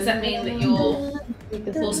Elliot, does that mean that your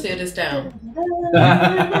force field is down?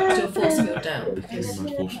 Is your force field down? Because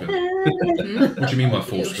My force field. Hmm? What do you mean by your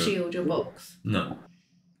force field? shield, your box. No.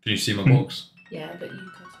 Can you see my box? Yeah, but you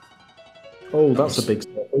can't. Oh, that's a big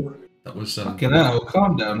circle. That was Fucking hell,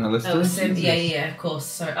 calm down, Halaster. Oh, so, yeah, of course.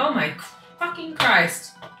 Sorry. Oh my fucking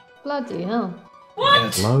Christ. Bloody hell.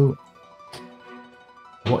 What? Hello?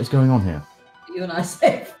 What is going on here? you and I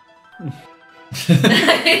safe.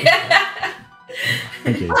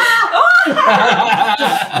 Thank you.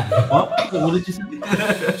 What did you say?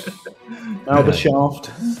 Now the shaft.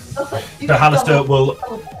 So Halaster will...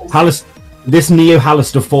 This Neo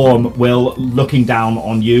Halaster form will, looking down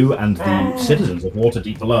on you and the citizens of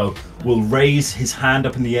Waterdeep below, will raise his hand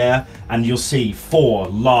up in the air, and you'll see 4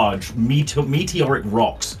 large meteoric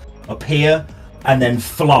rocks appear and then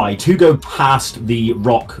fly. 2 go past the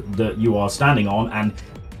rock that you are standing on and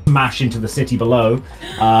smash into the city below.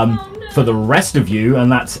 For the rest of you,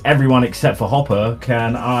 and that's everyone except for Hopper,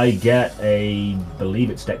 can I get a... believe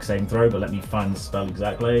it's dex saving throw, but let me find the spell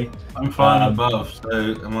exactly. I'm fine above, so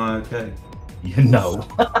am I okay? You know.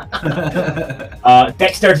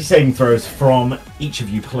 Dexterity saving throws from each of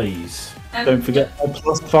you, please. Don't forget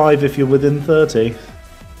 +5 if you're within 30.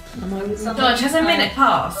 Dodge, has a minute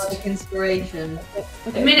passed? Like inspiration.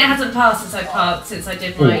 A minute hasn't passed since I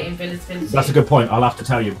did my invisibility. That's a good point. I'll have to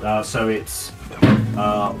tell you. So it's 1,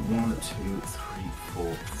 2, 3,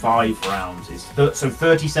 4, 5 rounds. So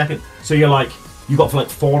 30 seconds. So you're like, you got for like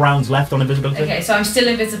 4 rounds left on invisibility. Okay, so I'm still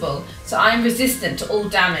invisible. So I'm resistant to all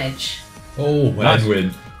damage. Oh, Nice.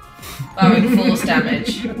 Edwin. Barring force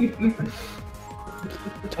damage.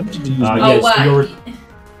 Tempted to use Yeah, Oh, so wow. you're-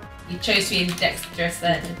 You chose to be dexterous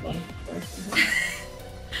there, didn't you?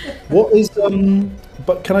 What is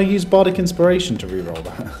But can I use Bardic Inspiration to reroll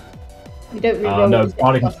that? You don't reroll. no, it,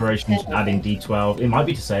 Bardic it's Inspiration is adding D12. It might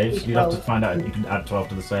be to saves. You'd have to find out if you can add 12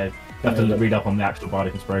 to the save. You have to read up on the actual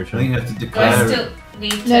Bardic I think Inspiration. you have to Do I declare it. still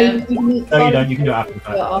need to? No, you need No, you don't. You can do it after the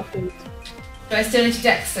fact. afterwards. Do I still need to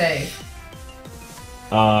dex save?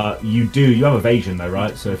 You do. You have evasion though,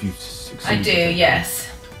 right? So if you succeed, I do, yes.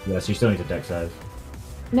 Yeah, so you still need to dex save.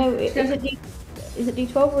 No, is it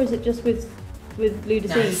D12 or is it just with Ludusia? Nice.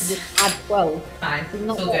 You can just add 12. Fine, It's it's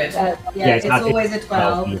not all good. Yeah, it's added always a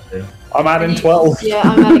 12. I'm adding 12. Yeah,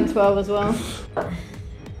 I'm adding 12 as well.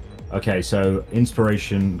 Okay, so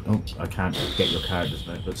inspiration. Oh, I can't get your characters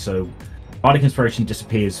though. But so, Bardic Inspiration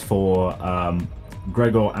disappears for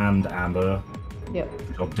Gregor and Amber, Yep.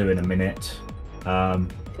 which I'll do in a minute.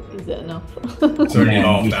 Is it enough? It's only And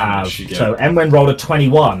half we damage you have, get. so Emwen rolled a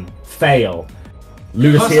 21, fail.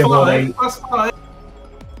 Ludusia rolled a +5.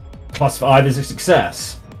 +5 is a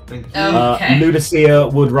success. Thank you. Okay.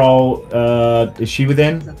 Ludusia would roll. Is she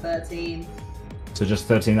within? It's a 13. So just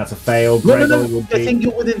 13. That's a fail. No, no, Gregor no. would I be. think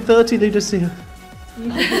you're within 30, Ludusia.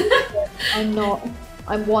 I'm not.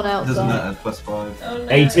 I'm one Doesn't outside. matter, +5. Oh, no.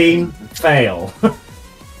 18, fail.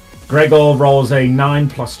 Gregor rolls a 9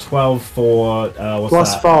 plus 12 for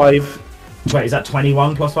what's that? +5. Wait, is that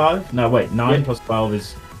 21 plus 5? No, wait, 9 Yeah. plus 12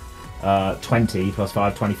 is 20 plus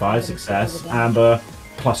 5, 25, success. Amber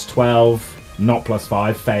plus 12, not plus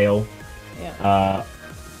 5, fail. Yeah.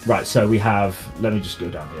 Right, so we have, let me just go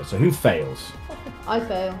down here. So who fails? I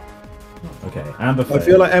fail. Okay, Amber I fails.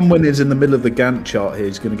 feel like Emwen is in the middle of the Gantt chart here.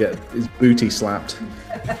 He's going to get his booty slapped.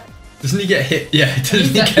 Doesn't he get hit? Yeah, doesn't he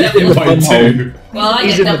He's get got hit by double 2? Well, I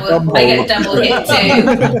He's get in the double. I get double hit too.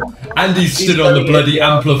 And he stood on the bloody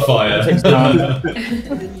amplifier. Takes none.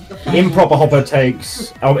 Improper Hopper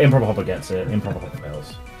takes. Oh, Improper Hopper gets it. Improper Hopper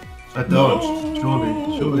fails. I dodged.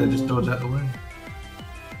 Surely I just dodge out the way.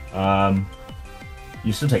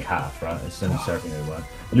 You still take half, right? It's only Seraphina who won.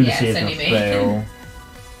 Yeah, Ludusia it's is only going me. to fail. I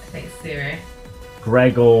think it's 0.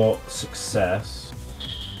 Gregor success.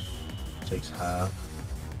 Takes half.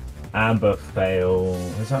 Amber fail.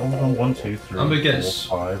 Is that all on 1, 2, 3? Amber 4, gets-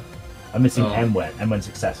 5. I'm missing Oh. Emwen. Emwen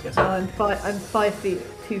success gets Oh, it. I'm 5 feet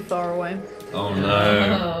too far away. Oh no.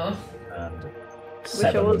 Oh. And I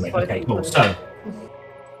 7. was would make- 5 Okay, feet cool. away. So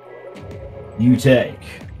You take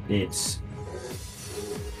it's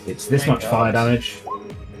this much fire damage,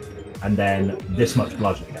 and then this much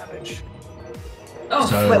bludgeoning damage. Oh,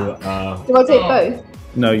 So Do I take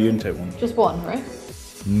both? No, you can take one. Just one, right?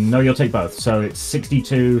 no, you'll take both. So it's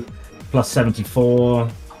 62 plus 74.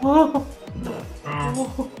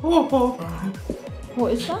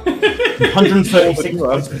 What is that? 136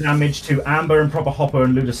 points of damage to Amber and Proper Hopper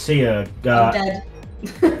and Ludusia. I'm dead.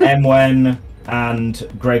 Emwen and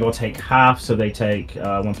Gregor take half, so they take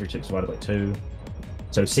 136 divided by 2.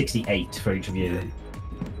 So 68 for each of you.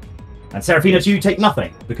 And Seraphina, you take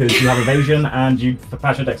nothing because you have evasion and you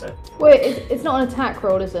pass your dex save. Wait, it's not an attack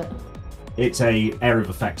roll, is it? It's a area of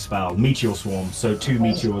effect spell, Meteor Swarm. So 2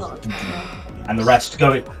 meteors, It's not. and the rest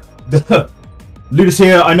go.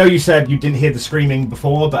 Ludusia, I know you said you didn't hear the screaming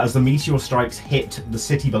before, but as the meteor strikes hit the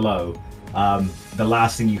city below, the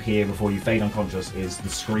last thing you hear before you fade unconscious is the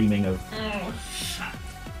screaming of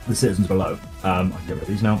the citizens below. I can get rid of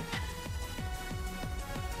these now.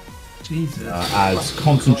 Jesus. As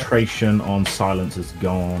concentration on silence is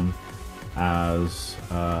gone, as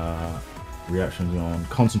reactions gone,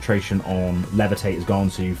 concentration on levitate is gone,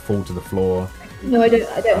 so you fall to the floor. No, I don't.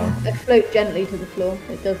 I float gently to the floor.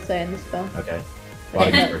 It does say in the spell. Okay.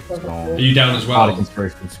 Bardic Bardic Inspiration's Inspiration's Are gone. you down as Bardic well?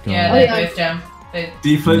 Inspiration's gone. Yeah, Oh, they're yeah. both down. Do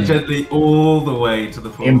you float gently all the way to the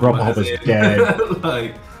floor? Improper as Hopper's in, dead.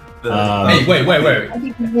 like, Hey, wait. I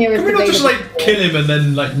think the nearest Can we not just available- like kill him and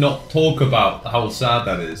then like not talk about how sad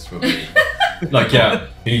that is for me? Like, yeah,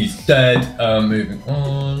 he's dead. Moving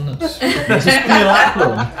on. It's just gonna be like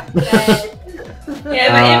one.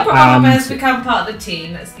 Yeah, but Improper Hopper and- has become part of the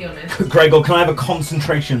team, let's be honest. Gregor, can I have a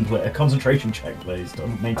concentration check, please? To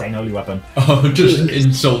maintain holy weapon. Oh, just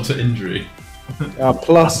insult to injury.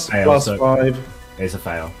 Plus Fail, so- 5. It's a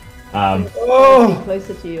fail. Oh!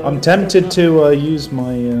 closer to you. I'm tempted to use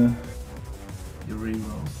my. Your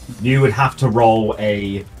reroll. You would have to roll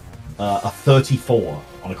a 34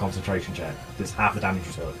 on a concentration check. That's half the damage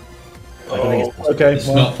you took. I don't think it's possible. Okay. It's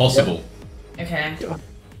well, not possible. Okay.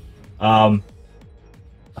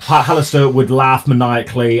 Halaster would laugh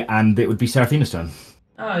maniacally, and it would be Seraphina's turn.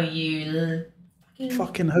 Oh, you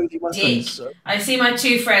Fucking holy weapons. I see my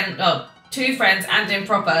two friends and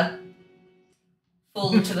Improper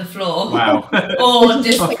fall to the floor. Wow. Or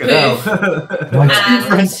just Fucking poof. hell. My two And-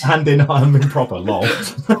 friends hand in arm in proper lol.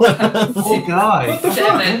 Poor guy.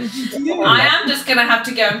 7. I am just gonna have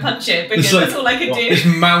to go and punch it because It's like- that's all I can do. This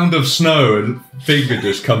mound of snow and Fingle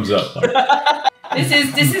just comes up. Like,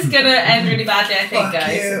 This is gonna end really badly, I think, Fuck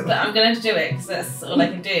guys. you. But I'm gonna do it because that's all I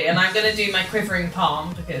can do, and I'm gonna do my quivering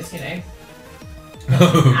palm because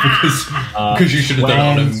because you should have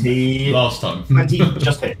done it on 20, him last time. 20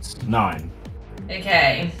 just hits. 9.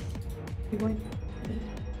 Okay,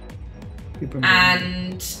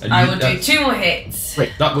 and And I you- will do that's- 2 more hits.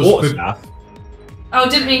 Wait, That was quarterstaff. Oh,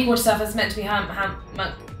 didn't mean quarterstaff. It's meant to be monk.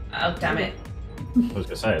 Oh, damn it. I was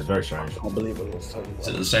gonna say it's very strange. I can't believe it was totally Is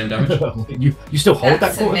it the same damage? you still hold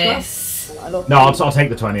That's that a quarterstaff? miss. No, I'll take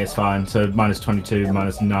the 20. It's fine. So minus 22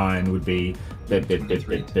 minus 9 would be yeah.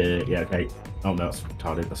 Okay. Oh no, that's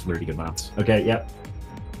retarded. That's really good maths. Okay, yep.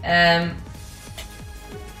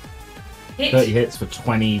 Hit. 30 hits for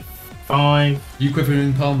 25. You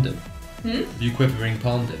quivering palmed him. Hmm? You quivering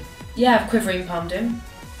palmed him. Yeah, I've quivering palmed him.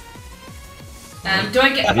 Do I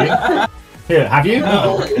get? Have you? Here, have you?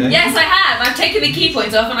 Oh, okay. Yes, I have. I've taken the key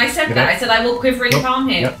points off, and I said that. I said I will quivering Yep. palm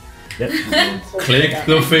him. Yep. Click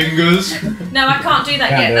the fingers. No, I can't do that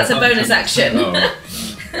Can't yet. do That's it. a bonus action. Oh.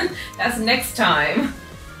 That's next time.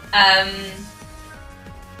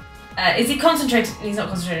 Is he concentrated? He's not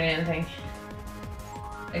concentrating on anything.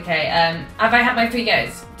 Okay. Have I had my 3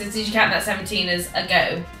 goes? Did you count that 17 as a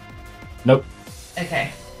go? Nope.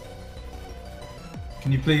 Okay.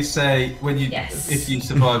 Can you please say when you Yes. if you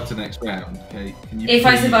survive to the next round? Okay. Can you If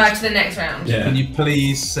I please- survive to the next round. Yeah. Can you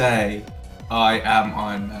please say I am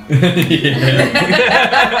Iron Man?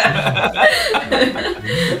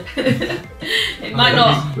 It might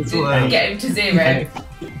not That's what I- get him to 0.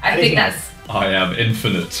 I think that's. I am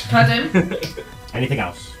infinite. Pardon? Anything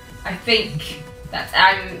else? I think that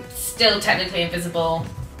I'm still technically invisible.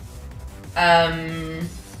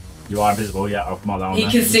 You are invisible. Yeah, I'll mark that on He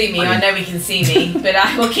there. can see me. I know he can see me, but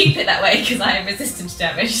I will keep it that way because I am resistant to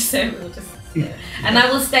damage. So we'll just, and I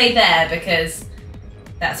will stay there because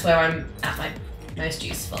that's where I'm at my most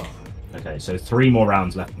useful. Okay, so 3 more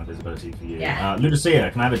rounds left of my visibility for you. Yeah.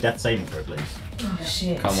 Ludusia, can I have a death saving throw, please? Oh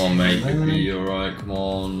shit! Come on, mate. You'll be alright. Come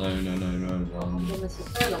on. No. This is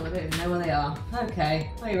so long, I don't even know where they are. Okay,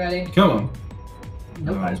 are you ready? Come on.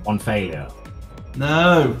 Nope. Alright, it's 1 failure.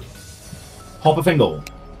 No. Hopper Fingle.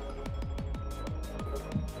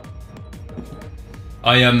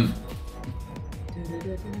 I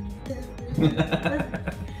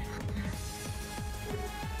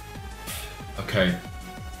Okay.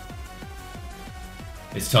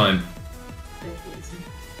 It's time.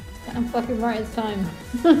 I'm fucking right, it's time.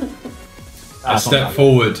 I step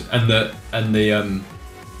forward and the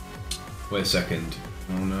wait a second.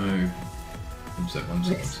 Oh no. One sec.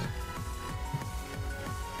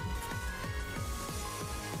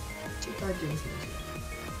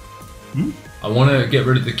 I want to get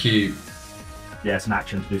rid of the cube. Yeah, it's an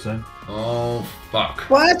action to do so. Oh fuck.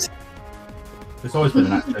 What? It's always been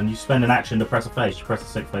an action. You spend an action to press a face. You press a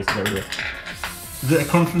sick face to get rid of it. Is it a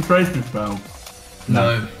concentration spell?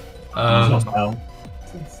 No. It's not a spell.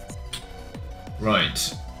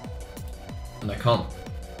 Right. And I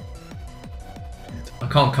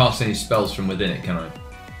can't cast any spells from within it, can I?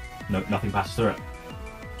 No, nothing passes through it.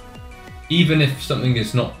 Even if something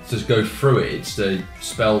is not to go through it, it's a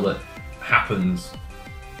spell that happens.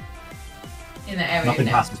 In the area.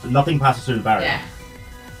 Nothing passes through the barrier. Yeah.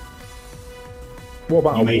 What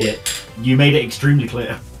about You made it extremely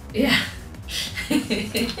clear. Yeah.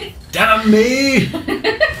 Damn me!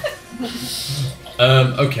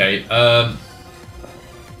 Okay.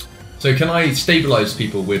 So can I stabilize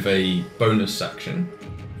people with a bonus action?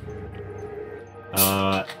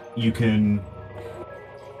 You can. Do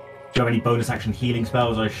you have any bonus action healing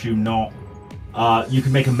spells? I assume not. You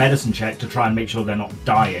can make a medicine check to try and make sure they're not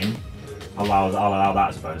dying. I'll allow that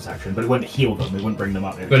as a bonus action, but it wouldn't heal them. It wouldn't bring them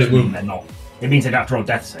up. It means they're not. It means they don't have to roll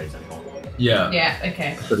death saves anymore. Yeah. Yeah.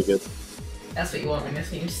 Okay. Pretty good. That's what you want. I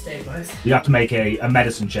guess you need to stabilize. You have to make a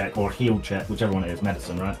medicine check or a heal check, whichever one it is.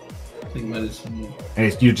 Medicine, right? I think medicine. Yeah.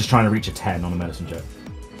 And you're just trying to reach a 10 on a medicine check.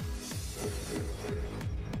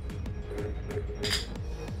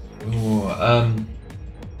 Ooh,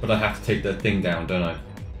 but I have to take the thing down, don't I?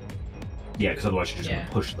 Yeah, because otherwise you're just going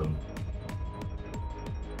to push them.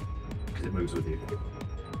 Because it moves with you.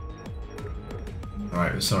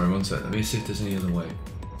 Alright, sorry, one sec. Let me see if there's any other way.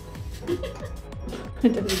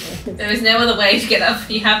 There is no other way to get up.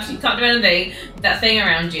 You can't do anything with that thing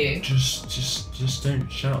around you. Just don't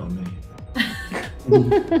shout at me.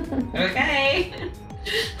 Okay.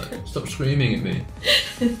 Stop screaming at me.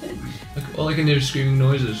 Look, all I can hear is screaming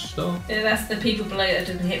noises. Stop. Yeah, that's the people below that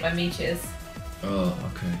have been hit by meteors. Oh,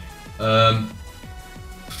 okay.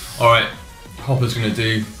 Alright. Hopper's gonna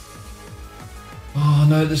do. Oh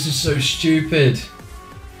no, this is so stupid.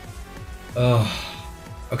 Oh.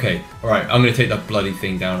 Okay, alright, I'm gonna take that bloody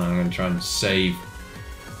thing down and I'm gonna try and save.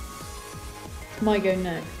 My go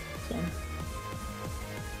next.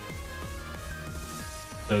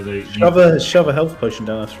 So Shove a health potion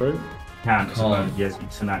down her throat. Yes,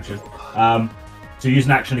 it's an action. So use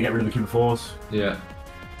an action to get rid of the cube of force. Yeah.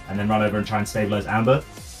 And then run over and try and stabilize Amber.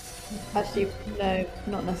 Actually, no,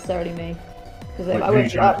 not necessarily me. Because Wait, I won't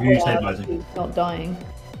who are you stabilizing? stabilizing? Not dying.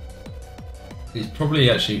 It's probably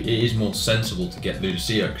it is more sensible to get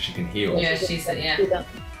Ludusia because she can heal. Yeah, she said, yeah. Do that.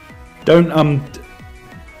 Don't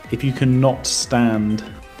if you can not stand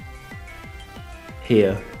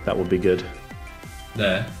here, that would be good.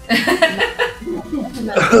 There. The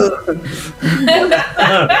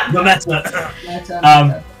meta.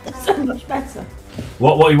 So much better.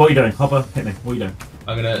 What are you doing? Hopper, hit me. What are you doing?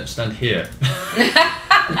 I'm gonna stand here.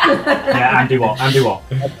 Yeah, and do what?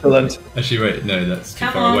 Excellent. Actually, wait, no, that's too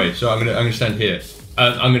Come far on. away. So I'm gonna stand here.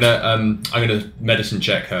 I'm gonna medicine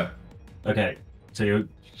check her. Okay, so you're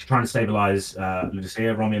trying to stabilize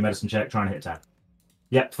Ludusia. Roll me a medicine check. Trying to hit attack.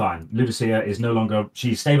 Yep, fine. Ludusia is no longer.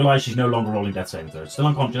 She's stabilized. She's no longer rolling death saving throws. Still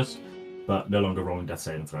unconscious, but no longer rolling death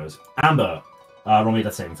saving throws. Amber, roll me a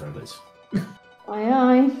death saving throw, please.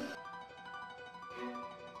 Aye.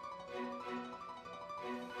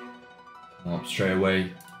 Oh, straight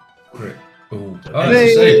away. Crit. Oh, Hey!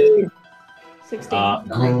 it's a save. 16.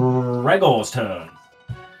 Gregor's turn.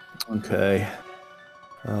 Okay.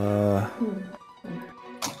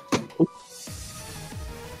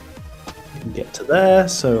 Get to there,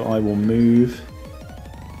 so I will move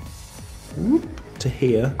to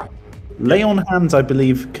here. Lay on hands, I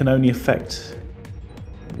believe, can only affect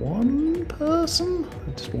one person.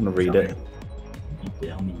 I just want to read it.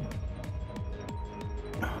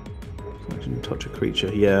 Touch a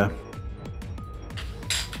creature, yeah.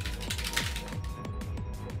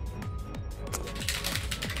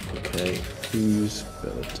 Okay, who's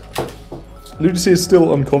Ludusia is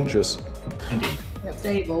still unconscious. Indeed.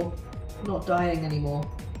 Stable. Not dying anymore.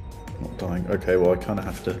 Not dying. Okay, well I kind of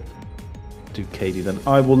have to do Katie then.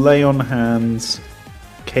 I will lay on hands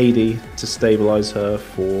Katie to stabilize her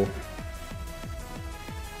for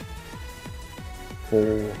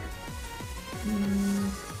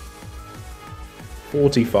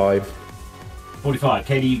 45. 45.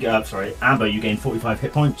 Katie, sorry, Amber, you gain 45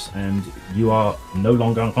 hit points, and you are no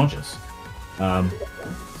longer unconscious. And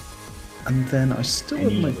then I still have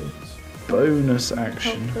Any my bonus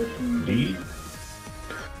action. lead?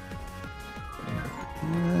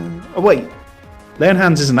 Oh wait, lay on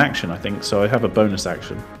hands is an action, I think, so I have a bonus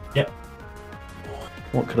action. Yep.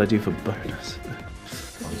 What could I do for bonus?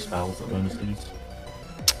 Any spells that bonus leads?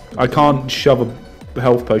 I can't shove a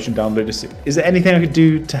health potion down Ludusia. Is there anything I could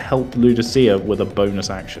do to help Ludusia with a bonus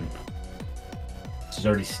action? It's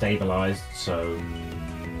already stabilized, so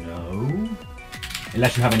no.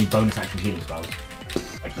 Unless you have any bonus action healing spells,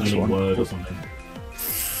 like healing word or something,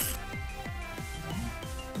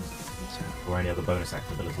 or any other bonus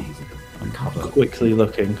action abilities that can cover. Quickly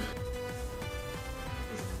looking.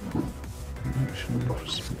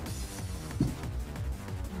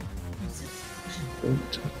 Don't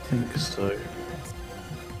think so.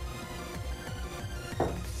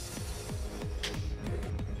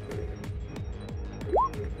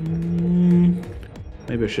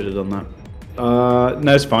 Maybe I should have done that.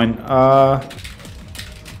 No, it's fine.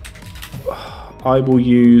 I will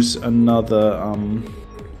use another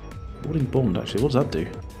Warding Bond, actually. What does that do?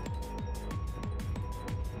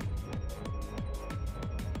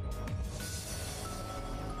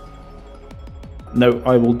 No,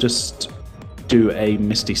 I will just do a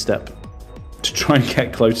Misty Step to try and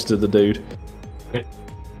get close to the dude. Okay.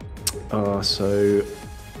 So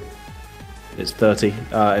it's 30.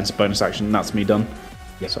 It's a bonus action, and that's me done.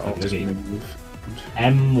 Yes, So I'll just move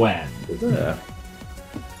Emwen. there.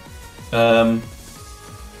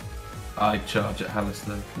 I charge at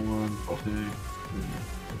Halaster. 1,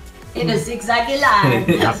 2, In a zigzaggy line.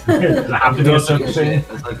 Have to do a certain thing.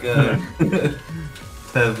 As I go.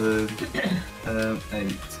 7,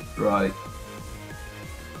 8. Right.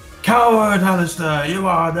 Coward, Halaster! You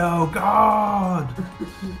are no god!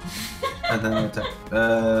 And then I attack.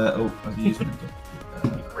 I've used it.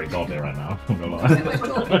 Pretty godly right now. I'm gonna lie. So we're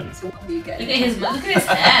talking, so what do you get? Look at his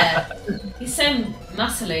hair. He's so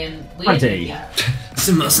muscly and weird. 20.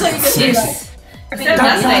 Some muscle. Yes. So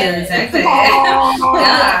muscly and sexy.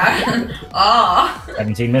 Yeah. Oh.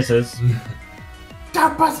 17 misses. 20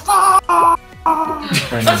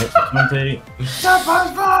 hits for 20.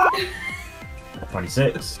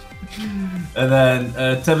 26. And then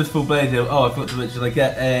Tempest Full Blade Heal. Oh, I forgot to mention I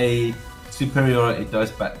get a superiority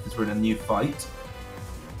dice back because we're in a new fight.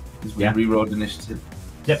 Because we rerolled initiative.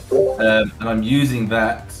 Yep. And I'm using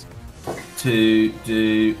that to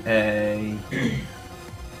do a.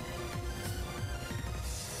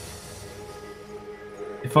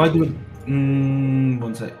 If I do.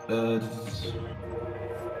 One sec. Fuck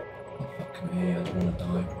me, I don't want to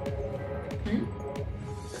die.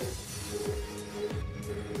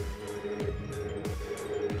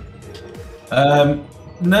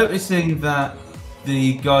 Noticing that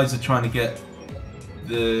the guys are trying to get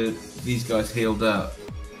these guys healed up,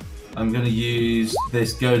 I'm going to use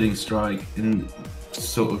this goading strike and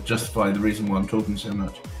sort of justify the reason why I'm talking so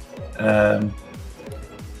much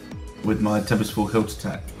with my Tempest Full Hilt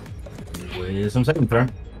attack. With some saving throw.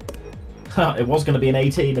 It was going to be an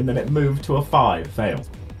 18 and then it moved to a 5. Fail.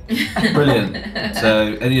 Brilliant.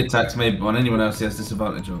 So any attacks made on anyone else he has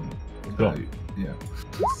disadvantage on. Cool. So, yeah.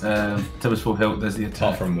 Tempest Full Hilt, there's the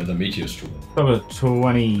attack. Apart from with a meteor storm. Over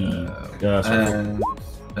 20.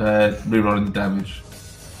 Rerolling the damage.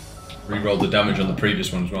 Reroll the damage on the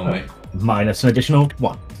previous one as well, mate. Minus an additional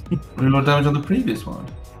 1. Reroll damage on the previous one.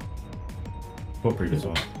 What previous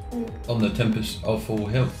one? On the Tempest of Full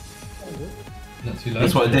Hill. Not too late.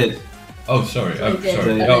 That's what I did. Oh, sorry. So Oh, you did,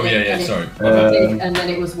 sorry. and Oh, then yeah, it- sorry. And then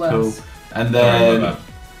it was worse. Cool. And Sorry, my then bad.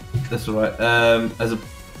 that's alright. As a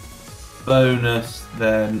bonus,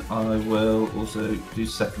 then I will also do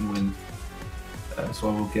second wind. So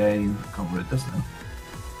I will gain. I can't remember what it does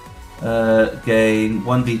now. Gain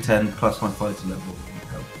 1d10 plus my fighter level.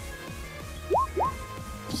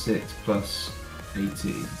 6 plus 18.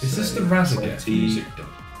 Is this so the Razageth 20 music done?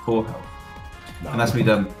 4 health. No. And that's me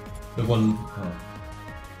done. The one.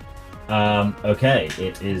 Okay,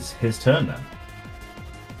 it is his turn then.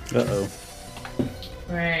 Uh-oh.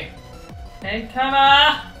 Right. Take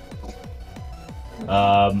cover.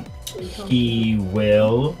 He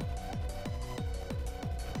will.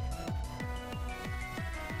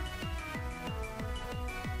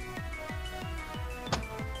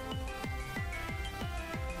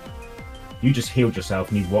 You just healed yourself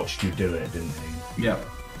and he watched you do it, didn't he? Yeah.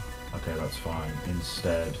 Okay, that's fine.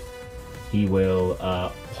 Instead, he will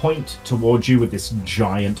point towards you with this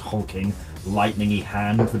giant, hulking, lightningy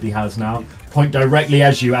hand that he has now. Point directly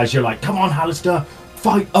as you're like, come on, Halaster,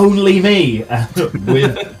 fight only me.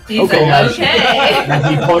 With He's like, okay.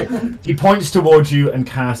 and he points towards you and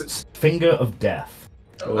casts Finger of Death.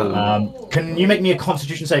 Can you make me a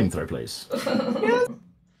Constitution saving throw, please? Oh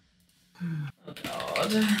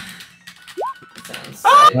God.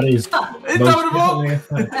 That is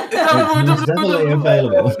definitely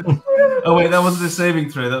available. Oh wait, that wasn't a saving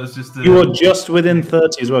throw. That was just. You are just within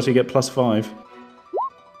 30 as well, so you get +5.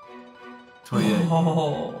 28.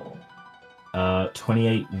 Oh.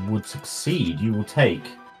 28 would succeed. You will take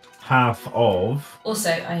half of. Also,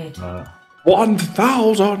 I hate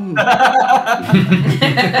 1,000.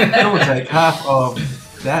 I will take half of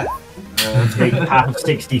that. Take half of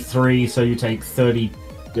 63, so you take 30.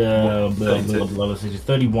 31.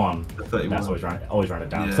 That's always round it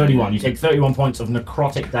down. Yeah, 31. yeah. You take 31 points of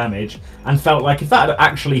necrotic damage, and felt like if that had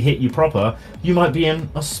actually hit you proper, you might be in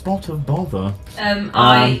a spot of bother.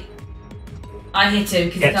 I hit him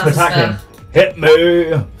because he Get to cast a attack spell. him. Hit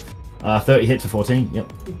me. 30 hit for 14.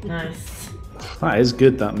 Yep. Nice. That is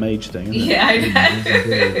good, that mage thing, isn't it? Yeah, I know.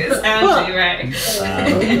 It's actually right.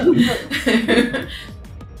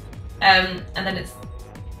 And then it's.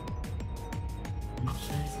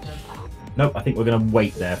 Nope. I think we're gonna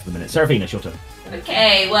wait there for the minute. Seraphina, it's your turn.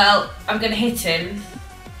 Okay, well, I'm gonna hit him.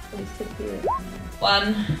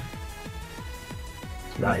 1,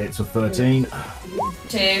 That hits for 13.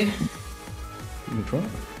 2, You can try.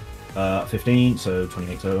 15. So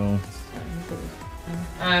 28 total.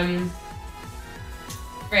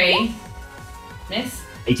 3. Miss.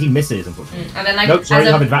 18 misses, unfortunately. And then Nope. Sorry,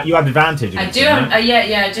 you have advantage. I against do him, have. right?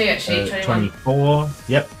 Yeah, I do actually. 21. 24.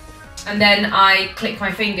 Yep. And then I click my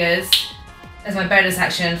fingers as my bonus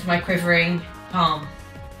action for my quivering palm.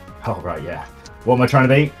 Oh right, yeah. What am I trying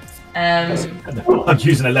to beat? I'm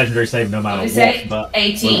using a legendary save no matter what, but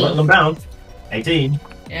 18. we'll let them down. 18.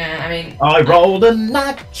 Yeah, I mean. I rolled a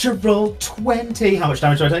natural 20. How much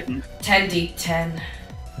damage do I take? 10d10.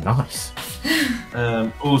 Nice.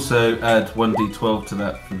 Also add 1d12 to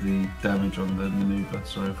that for the damage on the maneuver.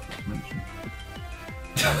 Sorry, I forgot to mention.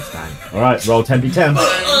 All right, roll 10d10.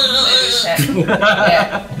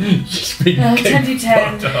 Yeah. Just being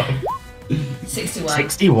 10d10. 61.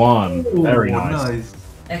 61. Very Ooh, nice.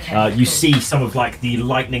 Okay. You see some of like the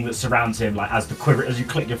lightning that surrounds him, like as you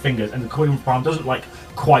click your fingers, and the quivering palm doesn't like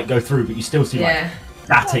quite go through, but you still see like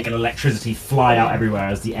static and electricity fly out everywhere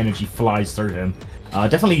as the energy flies through him.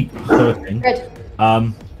 Definitely hurting. Red.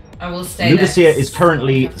 I will stay Ludusia there. is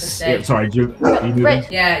currently. I have to stay. Sorry, are you moving? Red.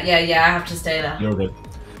 Yeah, I have to stay there. You're good.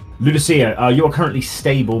 Ludusia, you are currently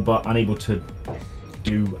stable but unable to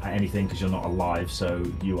do anything because you're not alive, so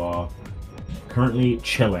you are currently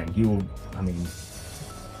chilling. You will, I mean,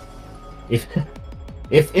 if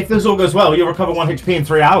this all goes well, you'll recover 1 HP in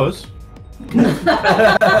 3 hours. You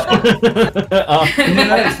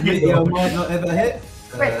might not ever hit.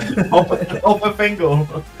 Off a Fingle.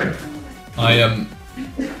 I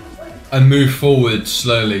move forward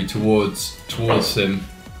slowly towards him,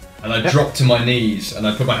 and I drop to my knees and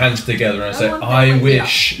I put my hands together and I say, I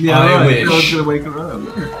wish gonna wake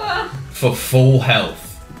around. for full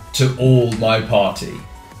health to all my party.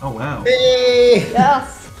 Oh wow.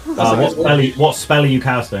 Yes. What spell are you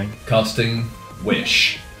casting? Casting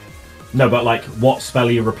wish. No, but like, what spell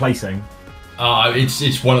are you replacing?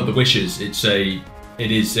 It's one of the wishes. It says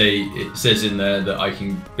in there that I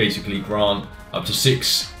can basically grant up to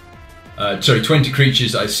 20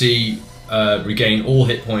 creatures I see regain all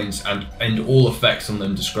hit points and end all effects on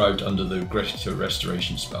them described under the Gregor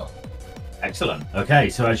restoration spell. Excellent. Okay,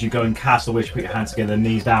 so as you go and cast the wish, put your hands together,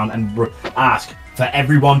 knees down, and ask for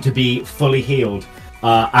everyone to be fully healed.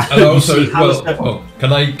 And also,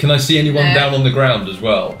 can I see anyone down on the ground as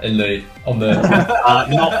well? Not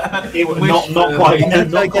quite.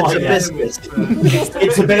 Not quite yet.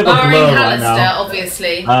 It's a bit of a blur right now.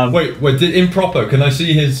 Obviously. Wait, improper. Can I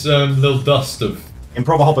see his little dust of?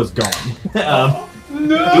 Improper Hopper's gone.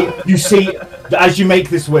 No. You see, as you make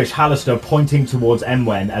this wish, Halaster pointing towards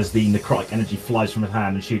Emwen as the necrotic energy flies from his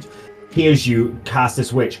hand and shoots. Hears you cast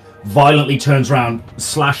this wish, violently turns around,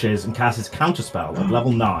 slashes, and casts his counterspell at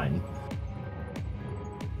level 9.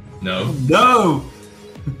 No. No!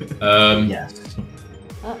 Yes.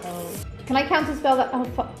 Uh-oh. Can I counterspell that? Oh,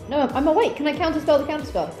 fuck. No, I'm awake. Can I counterspell the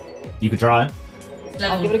counterspell? You could try it.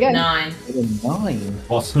 I'll give it a go. 9. 9.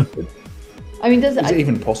 Awesome. I mean, Is it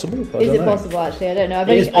even possible? Is it possible, actually? I don't know. It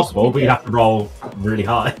is possible, but you'd have to roll really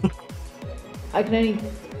high. I can only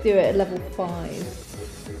do it at level 5. Is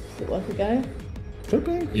it worth a go? Could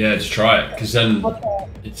be. Yeah, just try it, because then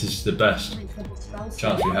it is the best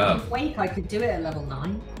chance we have. Wake, I could do it at level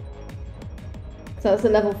 9. So that's a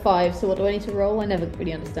level 5. So what do I need to roll? I never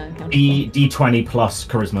really understand counting. D20 plus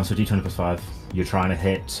charisma, so D20 plus 5. You're trying to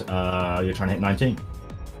hit. You're trying to hit 19.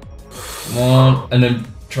 Come on, and then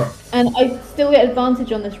try. And I still get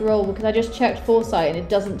advantage on this roll because I just checked foresight and it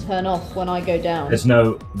doesn't turn off when I go down. There's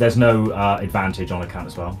no advantage on a count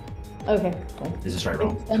as well. Okay. Cool. It's a straight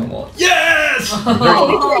roll. Come on. Yes!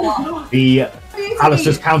 The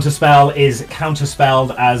Halaster's counterspell is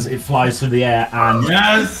counterspelled as it flies through the air, and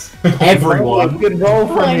Yes! everyone, Good roll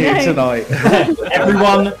from I you know. tonight.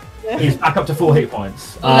 everyone is back up to 4 hit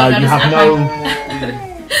points. Oh, no, You have no,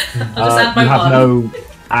 I'll just add my you have one. no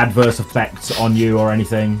adverse effects on you or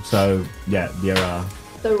anything. So yeah, you're.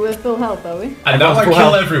 So we're full health, are we? And now I Full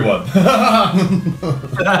kill health. everyone.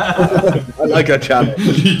 I like a challenge.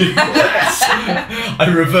 Yes! I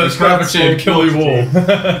reverse gravity and kill you all.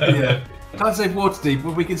 Yeah. Can't save Waterdeep,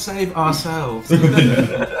 but we can save ourselves.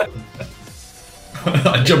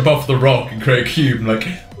 I jump off the rock and create a cube and like,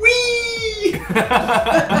 whee!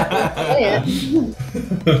 Yeah.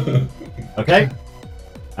 Okay.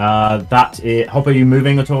 That it. Hopper, are you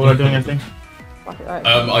moving at all or doing anything? Fuck it, alright.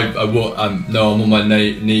 I will. No, I'm on my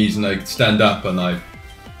knees and I stand up and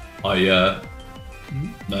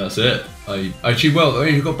that's it. I actually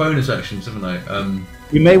you've got bonus actions, haven't I?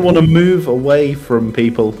 You may want to move away from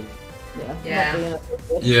people. Yeah. Yeah.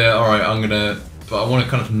 Yeah. All right. But I want to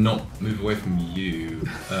kind of not move away from you.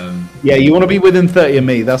 Yeah, you want to be within 30 of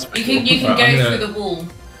me. That's You can Right, go I'm gonna- through the wall.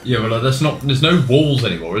 Yeah. Well, there's no walls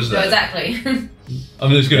anymore, is No, there? exactly. I'm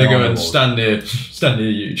just gonna There go are no and walls. stand near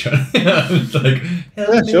you, Charlie. It's like,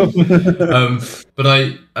 yeah, sure. but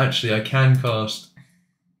I can cast.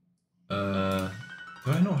 Do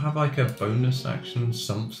I not have like a bonus action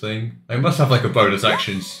something? I must have like a bonus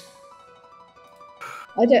actions.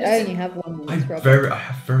 I only have one I more scrub.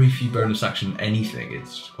 have very few bonus action anything.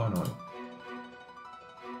 It's quite annoying.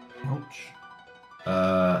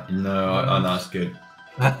 Ouch. No, that's good.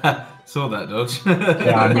 Saw that dodge.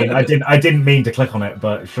 Yeah, I mean, I didn't mean to click on it,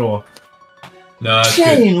 but sure. No, it's good.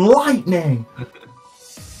 Chain lightning.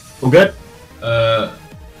 All good. I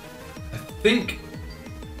think.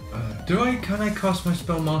 Can I cast my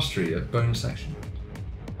spell mastery a bonus action?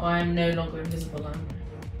 I'm no longer invisible.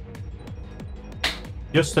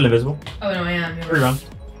 You're still invisible. Oh no, I am. You're 3 rounds.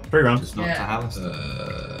 3 rounds. It's not Yeah. to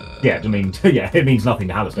Halaster. Yeah, I mean, yeah, it means nothing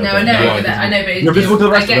to Halaster. No, but I know, you are but I know, but You're invisible to the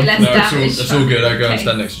I rest get of them. less No, damage. it's all good. I go and Okay.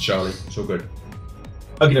 stand next to Charlie. It's all good.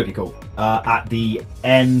 Okay, cool. At the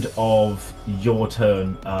end of your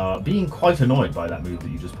turn, being quite annoyed by that move that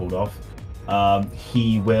you just pulled off,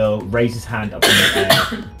 he will raise his hand up in the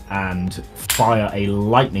air and fire a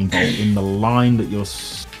lightning bolt in the line that you're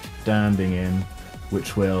standing in,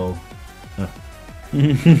 which will.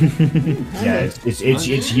 Yeah,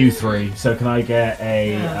 it's you three. So can I get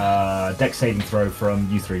a dex saving throw from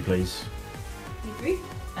you three, please?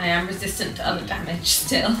 I am resistant to other damage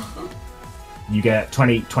still. You get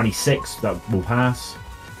 26, that will pass.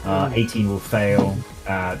 18 will fail.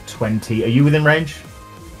 20. Are you within range?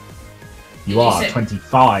 You Did you are. say-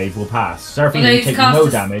 25 will pass. Seraphina, Well, no, you he's take cast no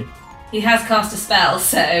a- damage. He has cast a spell,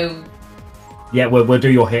 so. Yeah, we'll do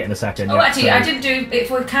your hit in a second. Oh, yeah, actually, so- I didn't do it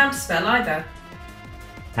for a counter spell either.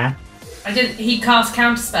 Huh? I didn't. He cast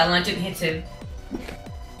counter spell, and I didn't hit him.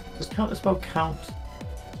 Does counter spell count?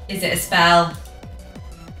 Is it a spell?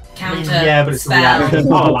 Counter Yeah, but it's a spell.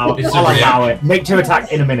 reaction. I'll allow it. It's a I'll allow reaction. it. Make 2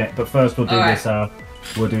 attacks in a minute, but first we'll do Alright. this.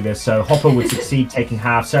 We'll do this. So Hopper would succeed taking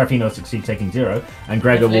half, Seraphina will succeed taking 0, and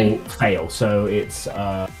Gregor Lovely. will fail. So it's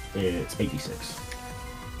 86.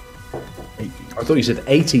 86. I thought you said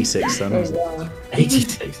 86 then. Oh, wow.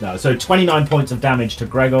 86 no. So 29 points of damage to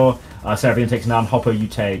Gregor. Seraphina takes 9. Hopper, you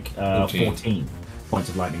take 14 points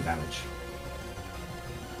of lightning damage.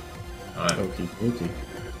 Alright. Okay.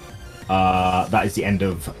 That is the end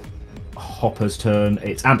of Hopper's turn.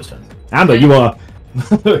 It's Amber's turn. Amber, you are.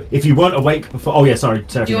 If you weren't awake before. Oh yeah, sorry.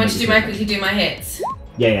 Seraphina, Do you want to make do your my turn. quickly do my hits?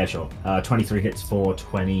 Yeah, sure. 23 hits for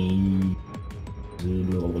 20.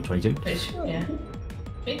 22. Yeah.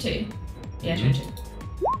 22. Yeah, Mm-hmm. 22.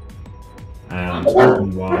 And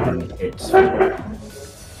 21 hits for.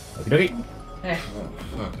 Okie dokie. Okay. Oh,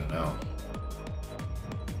 fucking hell.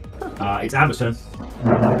 It's Amber's turn.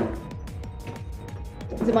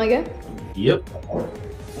 Is it my go? Yep.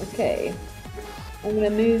 Okay. I'm gonna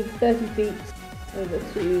move 30 feet over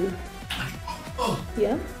to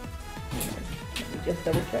here. Let me just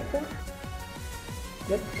double check that.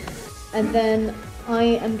 Yep. And then I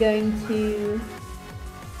am going to.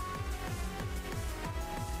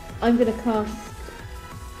 I'm gonna cast.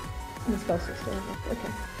 The spell system. Okay.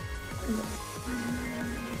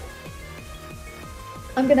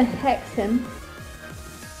 I'm gonna hex him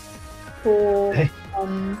for Hey.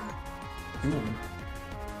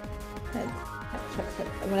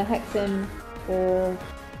 I'm gonna hex him for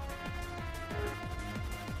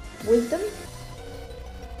wisdom.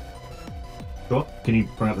 Sure. Can you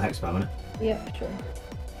bring up the hex spell in it? Yeah, sure.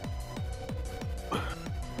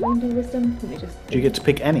 Want to do wisdom? Let me just. Do you get to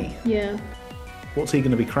pick any? Yeah. What's he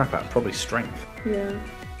going to be crap at? Probably strength. Yeah.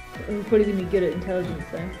 I'm probably gonna be good at intelligence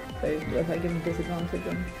though. So if I give him disadvantage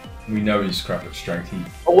on. We know he's crap at strength.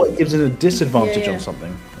 Oh, it gives it a disadvantage Yeah. on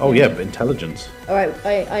something. Oh yeah, but intelligence. Alright,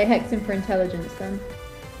 I hex him for intelligence then.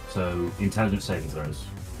 So intelligence saving throws.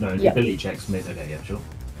 No, Yep. ability checks. Okay, yeah, sure.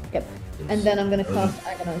 Yep. And then I'm gonna cast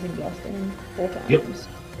Agonizing Blast on him 4 times. Yep.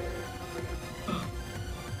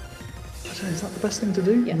 Is that the best thing to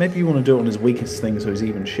do? Yeah. Maybe you want to do it on his weakest thing so he's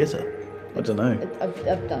even shitter. I don't know. I've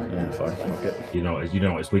done it. Yeah, now, fine. it's fine. Fuck it. You know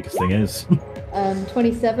what his weakest thing is.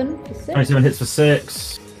 27 for 6. 27 hits for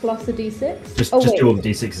 6. Plus a d6. Just wait. do all the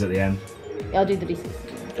d6s at the end. I'll do the d6.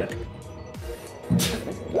 Yeah.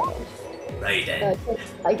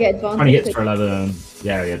 I get advantage. 20 hits for 11.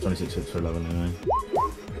 Yeah, 26 hits for 11 anyway.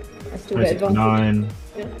 I still get 26 for advantage.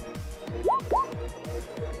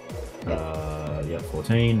 9. Yeah.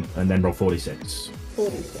 14. And then roll 46.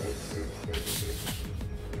 46.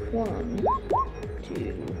 1,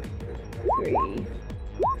 2, 3,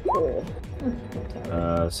 4. Not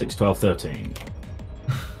terrible. 6, 12, 13.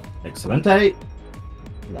 Excelente.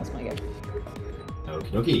 That's my go.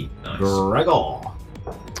 Okie dokie. Nice. Gregor.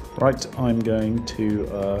 Right, I'm going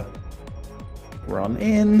to run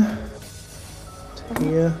in to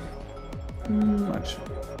here.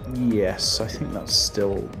 Actually, yes, I think that's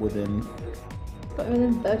still within. But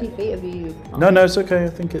within 30 feet of you. No, it's okay. I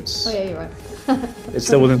think it's. Oh yeah, you're right. It's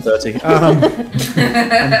still within 30. And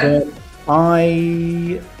then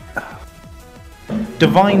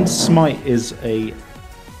Divine Smite is a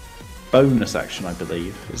bonus action, I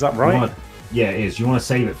believe. Is that right? Yeah, it is. You want to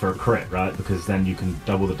save it for a crit, right? Because then you can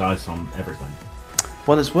double the dice on everything.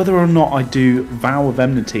 Well, it's whether or not I do Vow of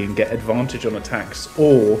Enmity and get advantage on attacks,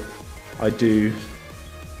 or I do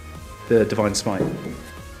the Divine Smite.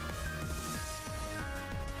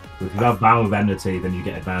 If you have Vow of Enmity, then you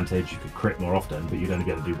get advantage. You could crit more often, but you'd only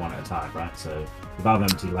be able to do one at a time, right? So the Vow of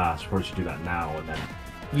Enmity last. You probably should do that now and then.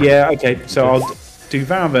 Yeah, okay. So I'll do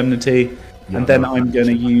Vow of Enmity, and then I'm going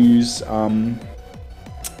to use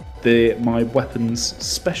my weapon's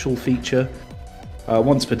special feature.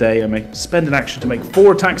 Once per day, I may spend an action to make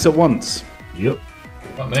 4 attacks at once. Yep.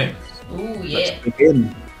 Fuck me. Ooh, yeah. Let's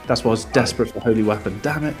begin. That's why I was desperate for Holy Weapon.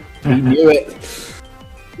 Damn it. We knew it.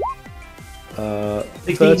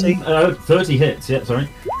 30. 30 hits, yeah, sorry.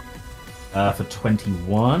 For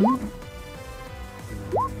 21.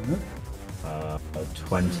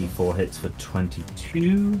 24 hits for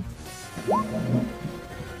 22.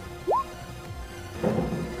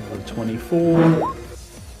 24.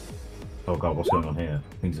 Oh god, what's going on here?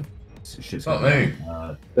 Things are shit's Fuck going me.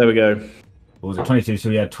 on. There we go. What was it? 22. So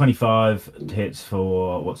we had 25 hits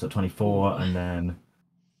for what's that? 24, and then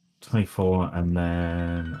 24, and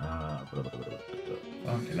then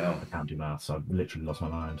Fucking hell. I can't do maths. So I've literally lost my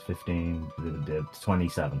mind. 15,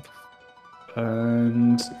 27.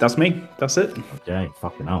 And that's me. That's it. Okay,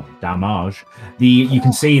 fucking hell. Damage. You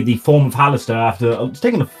can see the form of Halaster after it's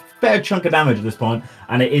taken a fair chunk of damage at this point,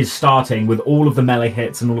 and it is starting with all of the melee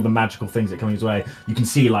hits and all of the magical things that come his way. You can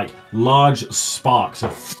see like large sparks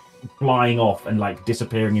of flying off and like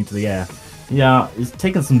disappearing into the air. Yeah, it's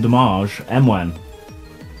taking some damage. Emwen.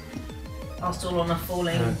 I'll stall on a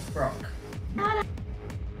falling rock.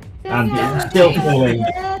 And it's still falling.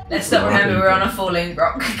 Let's not remember we're on a falling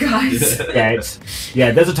rock, guys.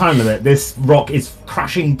 Yeah, there's a time limit. This rock is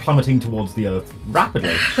crashing, plummeting towards the earth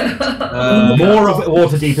rapidly. More of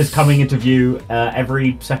Waterdeep is coming into view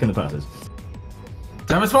every second that passes.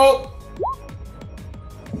 Damn it, roll!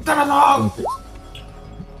 Damn it,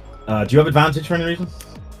 roll! Do you have advantage for any reason?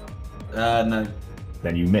 No.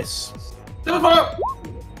 Then you miss. Damn it, roll!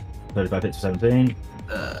 35 hits for 17.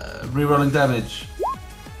 Rerolling damage.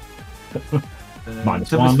 Minus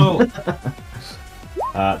Tempest 1.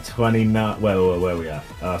 Fall. 29. Where are we at?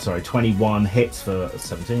 Sorry, 21 hits for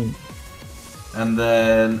 17. And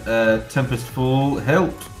then Tempest Fall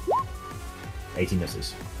helped. 18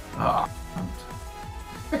 misses. Ah.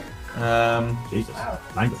 Jesus. Wow.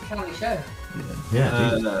 Language. Shall we show? Yeah,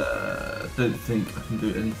 Jesus. Don't think I can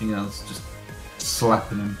do anything else. Just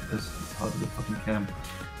slapping him as hard as I fucking can.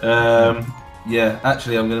 Yeah,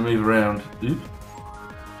 actually, I'm going to move around. Oop.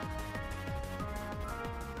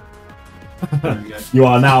 There we go. You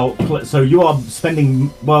are now. So you are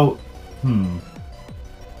spending. Well.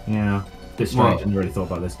 Yeah. Bit strange. I hadn't really thought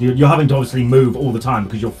about this. You're having to obviously move all the time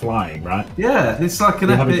because you're flying, right? Yeah, it's like an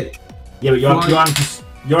You're having epic. Yeah, but you're having to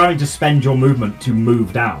you're having to spend your movement to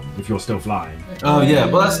move down if you're still flying. Oh yeah,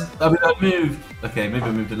 well that's. I mean, I moved. Okay, maybe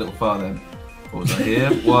I moved a little far then. What was I here?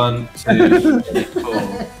 1, 2, 3,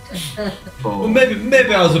 4. Well,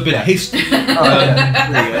 maybe I was a bit hasty. Oh, yeah.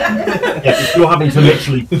 There you go. Yeah, you're having to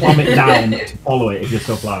literally plummet down to follow it if you're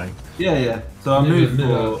still flying. Yeah. So I moved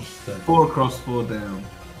Maybe 4 across, 4 down.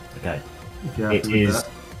 Okay. If you're happy It with is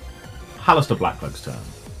that. Halaster Blackbug's turn.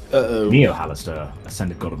 Neo Halaster,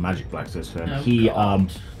 Ascended God of Magic Blackbug's turn. Oh, He God.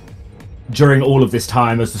 during all of this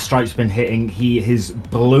time, as the strike's been hitting, his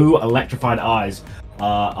blue electrified eyes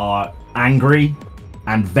are angry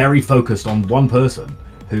and very focused on one person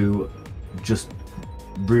who just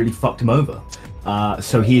really fucked him over.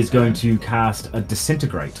 So he is going to cast a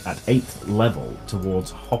Disintegrate at 8th level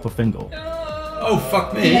towards Hopper Fingle. Oh,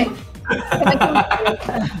 fuck me.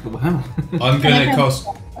 Wow. I'm going to cast...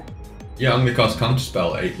 Yeah, I'm going to cast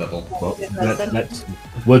Counterspell at 8th level. Well,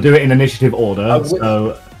 we'll do it in initiative order.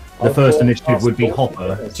 So the first initiative would be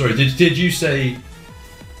Hopper. Sorry, did you say...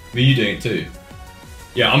 Were you doing it too?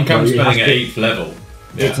 Yeah, I'm counterspelling at 8th level.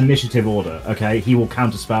 It's Yeah. initiative order, okay? He will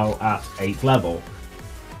counterspell at 8th level.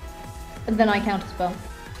 And then I counterspell.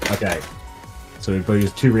 Okay. So we've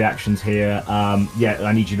used 2 reactions here. Yeah,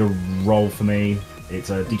 I need you to roll for me. It's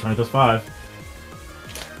a d20 plus 5.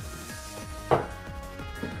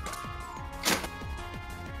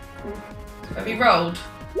 Have you rolled?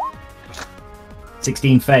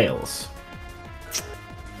 16 fails.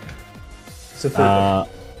 So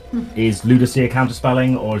Is Ludusia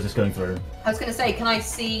counterspelling, or is this going through? I was going to say, can I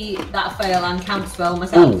see that fail and counterspell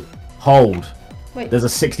myself? Ooh, hold. Wait. There's a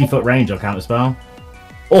 60-foot range on counterspell.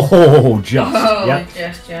 Oh, just. Oh, Yep.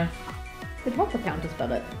 just, yeah. Did Hopper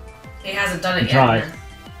counterspell it? He hasn't done it He yet. tried. then.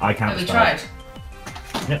 I Have you counterspell. tried?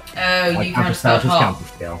 Yep. Oh, I you counterspell counterspelled his hot.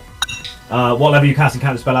 counterspell. What level are you casting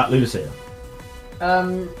counterspell at, Ludusia?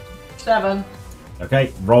 7.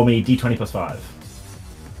 Okay, roll me d20 plus 5.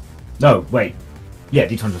 No, wait. Yeah,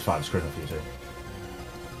 d20 plus 5. Screw enough for you too.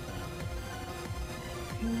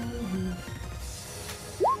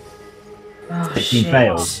 Oh, 16 shit.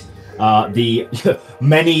 fails. The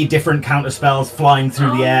many different counterspells flying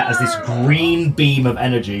through the air as this green beam of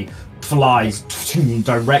energy flies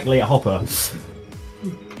directly at Hopper.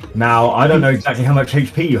 Now, I don't know exactly how much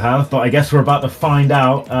HP you have, but I guess we're about to find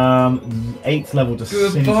out. 8th level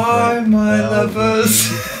Disintegrate. Goodbye, my lovers.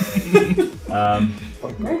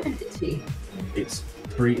 Where did he? It's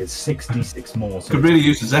 66 more. So Could really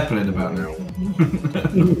use a Zeppelin about now.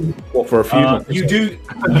 what for a few? you do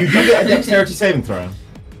get a dexterity saving throw.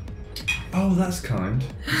 Oh, that's kind.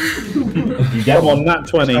 You get Come on, nat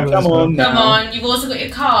 20. Come on. Come on, you've also got your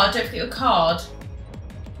card. Don't forget your card.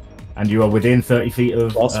 and you are within 30 feet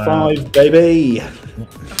of. Plus 5, baby.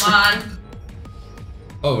 Come on.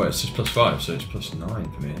 Oh, wait, it's just +5, so it's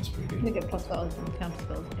 +9 for me. That's pretty You good. get plus spells and counter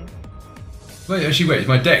spells too. Wait, actually, wait.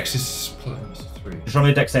 My dex is +3. Just roll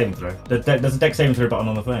me a dex saving throw. There's a dex saving throw button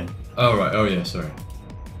on the thing. Oh right. Oh yeah. Sorry.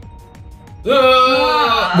 Wait,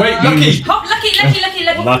 lucky. Hop, lucky.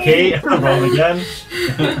 Lucky. Roll again.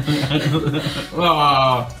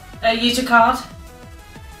 Ah. Use your card.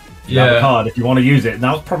 You have a Yeah. card if you want to use it.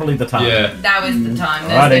 Now's probably the time. Yeah. Now is the time.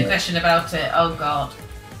 There's Alrighty. no question about it. Oh god.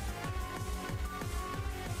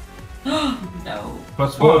 No.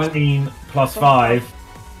 +4. 14 plus 5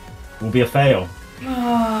 will be a fail.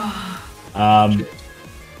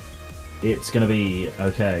 It's gonna be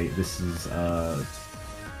okay. This is an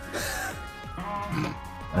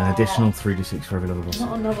additional 3d6 for every level.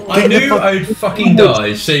 Not another I one. knew I'd fucking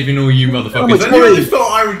die saving all you motherfuckers. I never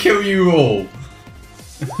thought I would kill you all.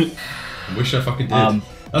 I wish I fucking did.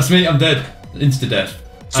 That's me. I'm dead. Insta death.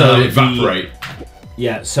 So And I evaporate.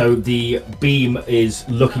 Yeah, so the beam is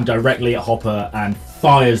looking directly at Hopper and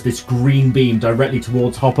fires this green beam directly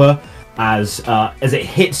towards Hopper as it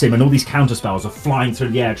hits him, and all these counterspells are flying through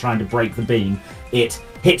the air trying to break the beam. It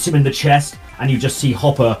hits him in the chest, and you just see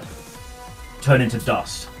Hopper turn into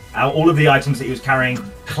dust. All of the items that he was carrying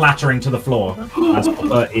clattering to the floor as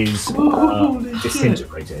Hopper is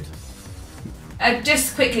disintegrated.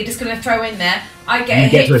 Just quickly, just gonna throw in there. I You get a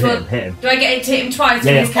get hit to for. hit him. Do I get to hit him twice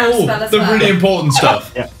Yeah, with his yeah. counter spell as The well? really important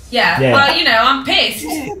stuff. Yeah. Yeah. Well, you know, I'm pissed.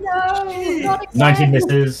 No, not again. 19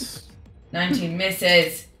 misses, 19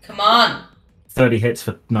 misses. Come on. 30 hits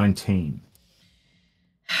for 19.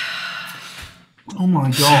 Oh my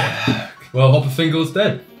god. Well, Hopper Fingle's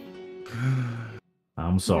dead,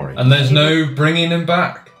 I'm sorry. and there's no bringing him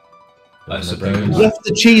back. I suppose. Left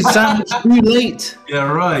the cheese sandwich too late. Yeah,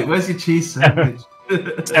 right. Where's your cheese sandwich?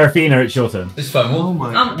 Seraphina, it's your turn. It's fine. Oh Well, my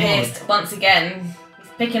I'm god. pissed once again. He's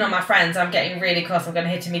picking on my friends. I'm getting really cross. I'm gonna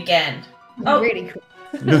hit him again. Oh, Really cool.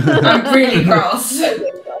 I'm really cross.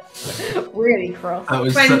 Really cross. That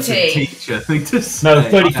was 20. such a teacher thing to say. No,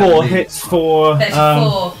 34 hits for...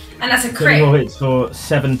 34. And that's a 34 crit. hits for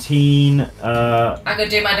 17. I'm going to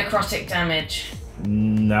do my necrotic damage.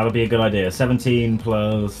 That'll be a good idea. 17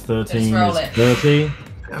 plus 13 Let's roll is it. 30.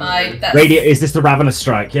 That's, Is this the Ravenous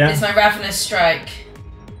Strike, yeah? It's my Ravenous Strike.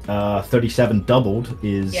 37 doubled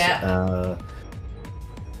is... Yeah.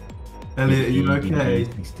 Elliot, are you okay?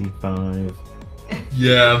 65.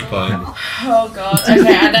 Yeah, I'm fine. Oh god.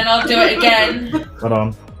 Okay, and then I'll do it again. Hold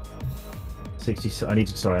on. 60. I need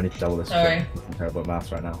to double this. Sorry. I'm terrible at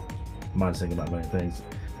maths right now. Mine's thinking about many things.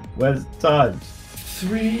 Where's the time?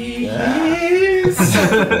 3 years.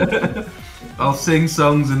 I'll sing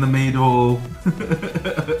songs in the mead hall.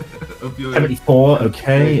 Of your 74,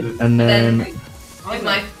 okay, and then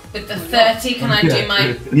with the 30, can I do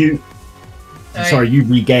my? Sorry, you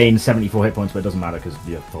regain 74 hit points, but it doesn't matter because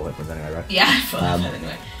you have full hit points anyway, right? Yeah, full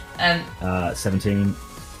anyway. 17.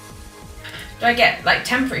 Do I get like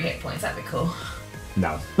temporary hit points? That'd be cool.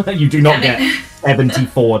 No, you do not get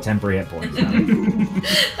 74 temporary hit points. No.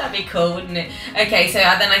 That'd be cool, wouldn't it? Okay, so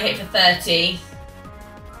then I hit for 30.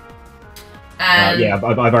 Yeah,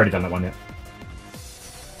 I've already done that one, yeah.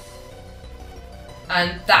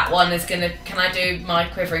 And that one is gonna. Can I do my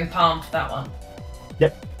quivering palm for that one?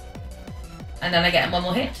 Yep. And then I get one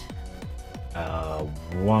more hit.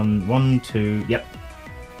 1, 2, yep.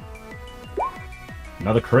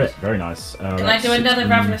 Another crit, very nice. Can I do another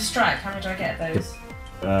Ravenous Strike? How many do I get of those?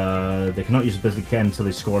 They cannot use ability again until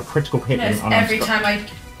they score a critical hit. No, it's every time I.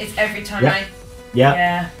 It's every time Yeah. I.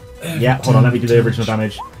 Yeah. Yeah. Hold on, let me do the original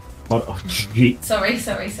damage.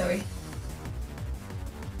 Sorry.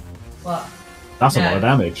 What? That's a lot of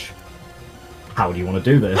damage. How do you want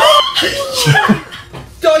to do this?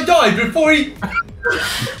 I died before he...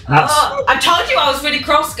 I told you I was really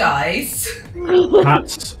cross, guys.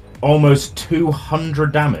 That's almost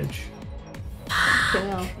 200 damage.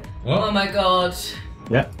 Yeah. What? Oh my god.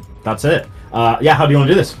 Yeah, that's it. Yeah, how do you want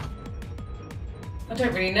to do this? I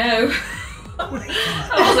don't really know. I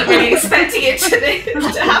wasn't really expecting it to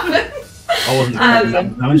happen. I wasn't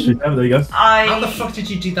expecting damage. There you go. How the fuck did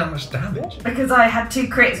you do that much damage? Because I had 2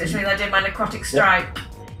 crits, which means I did my necrotic strike,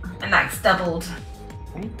 and that's doubled.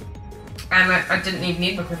 And I didn't even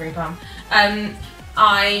need my quivering palm. I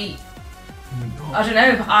don't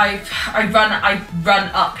know. I run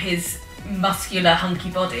up his muscular, hunky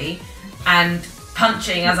body, and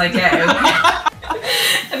punching as I go.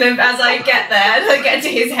 And then as I get there, and I get to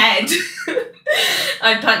his head,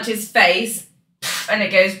 I punch his face, and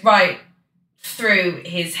it goes right through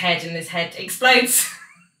his head, and his head explodes.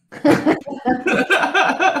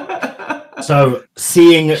 So,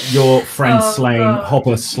 seeing your friend God.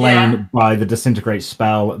 Hopper slain by the disintegrate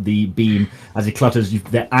spell, the beam, as he clutters,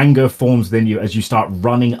 the anger forms within you as you start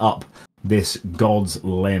running up this god's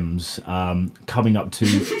limbs, coming up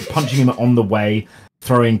to punching him on the way,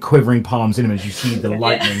 throwing quivering palms in him as you see the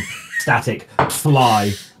lightning static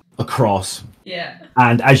fly across. Yeah.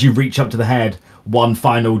 And as you reach up to the head, one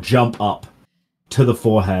final jump up to the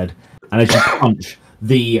forehead, and as you punch,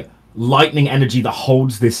 the lightning energy that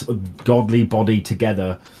holds this godly body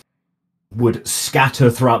together would scatter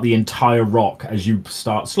throughout the entire rock as you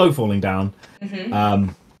start slow falling down.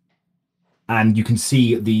 And you can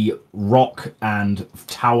see the rock and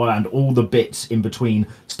tower and all the bits in between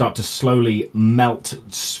start to slowly melt,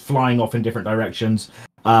 flying off in different directions.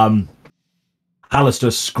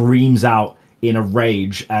 Halaster screams out in a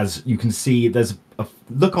rage as you can see there's a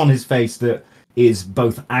look on his face that is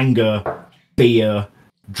both anger, fear,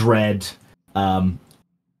 dread,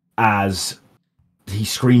 as he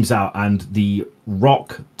screams out, and the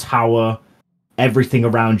rock, tower, everything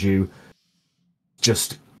around you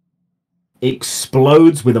just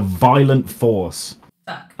explodes with a violent force.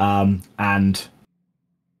 Fuck. And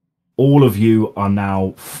all of you are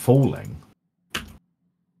now falling.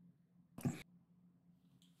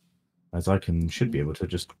 As I should be able to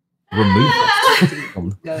just remove it.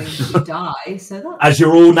 Going to die, so that. As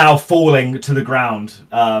you're all now falling to the ground.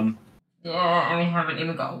 Yeah, we haven't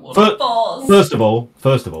even got a waterfalls. First of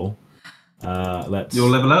all, let's. You'll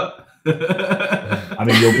level up? I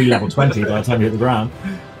mean, you'll be level 20 by the time you hit the ground.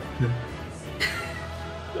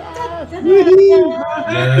 Yay,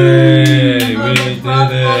 we did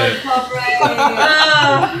it!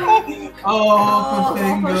 Oh,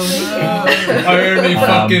 Fingle, no. I only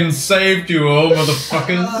fucking saved you all,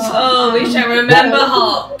 motherfuckers! Oh, we shall remember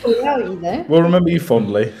Hop. We'll remember you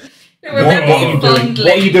fondly. What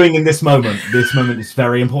are you doing in this moment? This moment is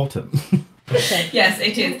very important. Yes,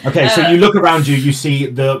 it is. Okay, so you look around you, you see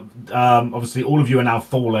the obviously all of you are now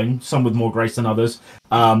falling, some with more grace than others.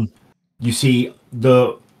 You see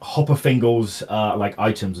Hopper Fingle's like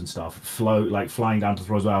items and stuff flying down to the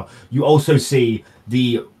floor as well. You also see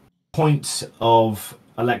the points of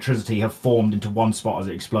electricity have formed into one spot as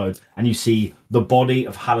it explodes, and you see the body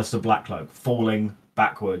of Halaster Blackcloak falling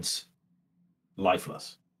backwards,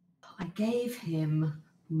 lifeless. I gave him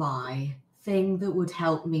my thing that would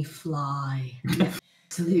help me fly.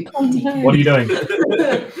 Absolute What are you doing?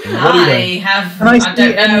 I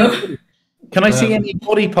don't know. Can I see any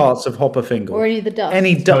body parts of Hopper Fingle? Or any of the dust?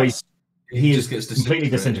 Any dust? He just gets completely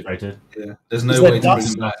disintegrated. Yeah, there's Is no there way to bring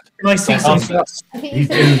dust? him back. Can I see some dust? I think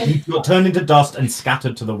He's got turned into dust and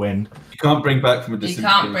scattered to the wind. You can't bring back from a You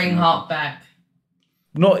disintegration. can't bring Hop back.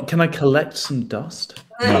 Can I collect some dust?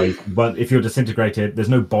 No, but if you're disintegrated, there's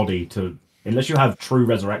no body to, unless you have true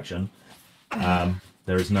resurrection.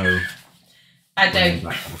 There is no. I don't.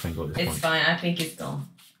 It's It's fine. I think it's gone.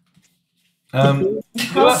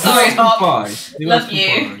 Sorry, Hop. Love Love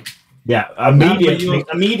you. Yeah, Amber,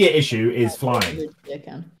 immediate issue is flying. I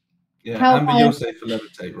can. Yeah, How Amber, high- you're safe for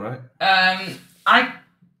levitate, right? I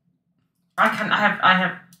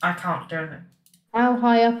can't do it. How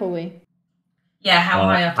high up are we? Yeah, how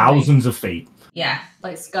high up? Are we? Thousands of feet. Yeah.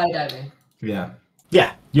 Like skydiving. Yeah.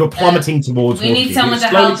 Yeah, you're plummeting towards. We need Waterdeep. someone to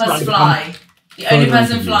You're slowly help us starting to fly. The only further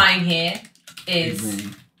person into you. flying here is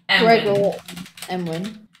Emwen. Gregor,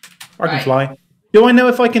 Emwen. I can Right. fly. Do I know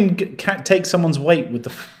if I can take someone's weight with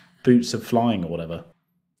the boots of flying or whatever?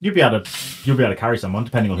 You'll be able to carry someone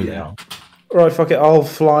depending on who they Yeah. are. All right, fuck it. I'll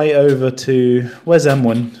fly over to. Where's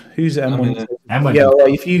Emwen? Who's Emwen? here. Emwen. Yeah, all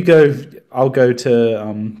right, if you go, I'll go to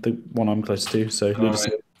the one I'm close to. So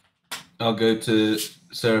Ludusia. right. I'll go to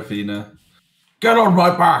Seraphina. Get on my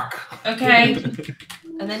back! Okay.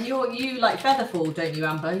 And then you like featherfall, don't you,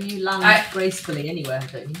 Amber? You land gracefully anywhere,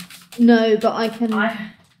 don't you? No, but I can. I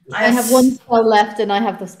have one spell left, and I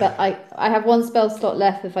have the spell. I have one spell slot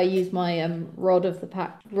left if I use my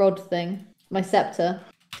rod thing, my scepter,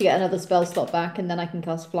 to get another spell slot back, and then I can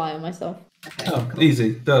cast fly on myself. Okay. Oh,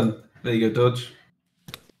 easy. Done. There you go, Dodge.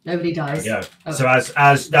 Nobody dies. Yeah. Oh. So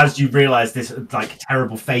as you realise this like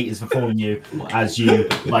terrible fate is befalling you, as you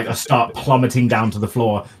start plummeting down to the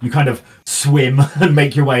floor, you kind of swim and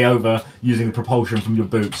make your way over using the propulsion from your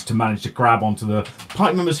boots to manage to grab onto the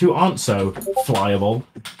party members who aren't so flyable.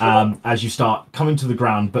 As you start coming to the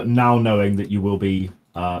ground, but now knowing that you will be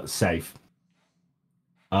safe.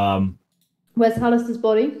 Where's Halaster's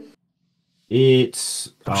body?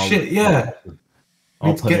 It's Shit, yeah. I'll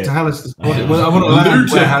Need to put get it. to Halaster's body. Well, I want to land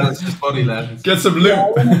Loot where it. Halaster's body lands. Get some loot. I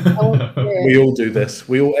want to hear We it. all do this.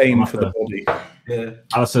 We all aim for the body. Yeah.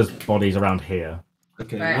 Alistair's body's around here,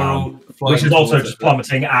 Okay. Right. We're all flying which is also towards just it.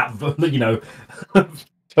 plummeting at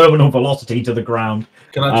terminal velocity to the ground.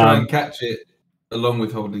 Can I try and catch it along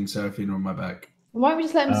with holding Seraphina on my back? Why don't we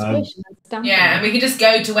just let him squish and then stamp Yeah, and him? we can just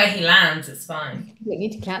go to where he lands. It's fine. We don't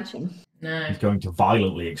need to catch him. No. He's going to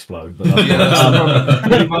violently explode. But that's Yeah, that's the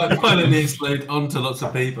problem. You might finally explode onto lots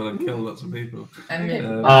of people and kill lots of people.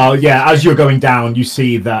 as you're going down, you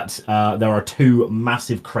see that there are two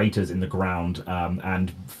massive craters in the ground,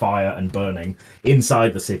 and fire and burning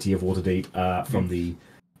inside the city of Waterdeep from the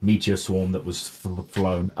meteor swarm that was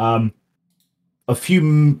flown. A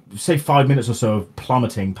few, say 5 minutes or so of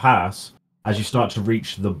plummeting pass as you start to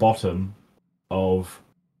reach the bottom of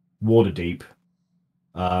Waterdeep.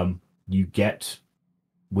 You get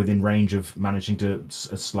within range of managing to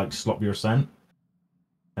stop your ascent,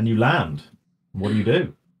 and you land. What do you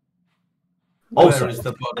do? Where is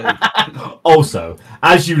the body? Also,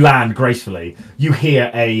 as you land gracefully, you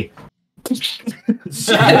hear a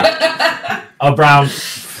around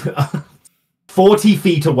 40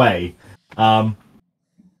 feet away.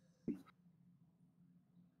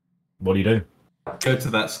 What do you do? Go to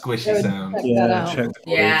that squishy sound. Check that out. check the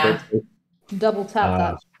body. Yeah. Double tap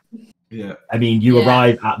that. Yeah. I mean, you Yeah.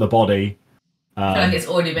 arrive at the body. I feel like it's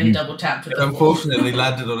already been you- double tapped with It the unfortunately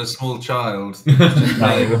landed on a small child.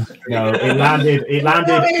 No, it landed in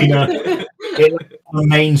the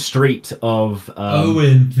main street of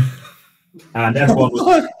Owen. and everyone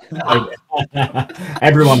was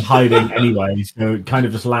everyone hiding anyway, so it kind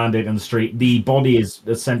of just landed in the street. The body is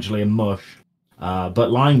essentially a mush,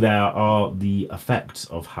 but lying there are the effects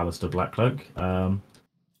of Halaster Blackcloak.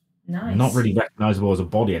 Nice. Not really recognizable as a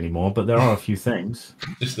body anymore, but there are a few things.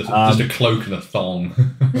 Just a cloak and a thong.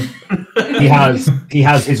 He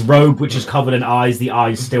has his robe, which is covered in eyes. The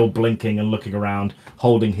eyes still blinking and looking around,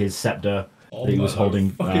 holding his scepter Oh, that he was man, I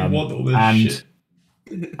holding. fucking want all this and shit.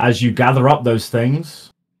 as you gather up those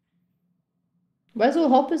things, Where's all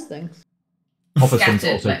Hopper's things? Hopper's things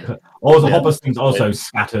Scattered, also, Hopper's things also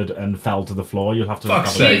scattered and fell to the floor. You'll have to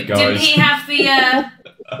Fuck's recover sake. them. Didn't guys. he have the?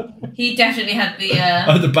 He definitely had the.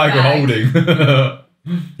 The bag of holding.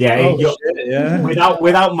 Yeah, Oh, shit, yeah.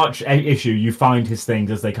 without much issue, you find his things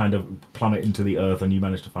as they kind of plummet into the earth, and you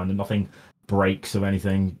manage to find them. Nothing breaks or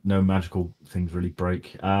anything. No magical things really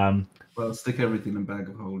break. Well, stick everything in a bag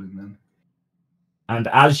of holding then. And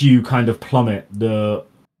as you kind of plummet, those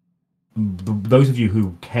of you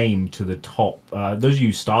who came to the top, those of you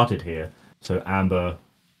who started here, so Amber,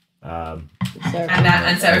 and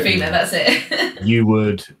Seraphina, that's it. you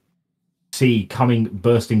would see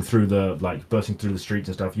bursting through the streets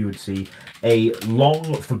and stuff. You would see a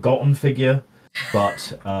long forgotten figure, but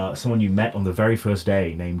someone you met on the very first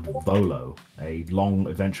day named Volo, a long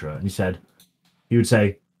adventurer, and he would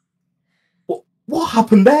say, "What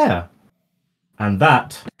happened there?" And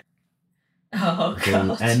that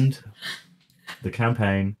will end the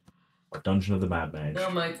campaign of Dungeon of the Mad Mage. Oh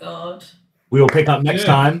my god. We will pick up next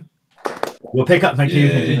time. We'll pick up. Thank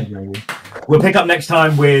you. We'll pick up next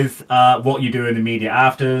time with what you do in the immediate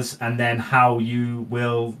afters, and then how you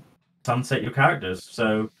will sunset your characters.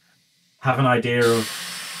 So, have an idea of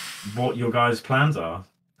what your guys' plans are.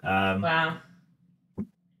 Wow.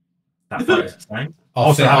 That's what it's saying.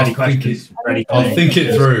 Also, have any questions ready? I'll think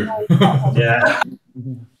it through. Yeah.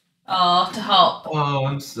 Oh, to hop. Oh,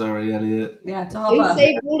 I'm sorry, Elliot. Yeah, to He hop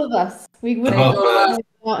saved all of us. We wouldn't Oh, have done it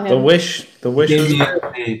without The him. wish Give was me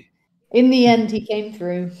a- In the end, he came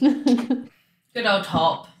through. Good old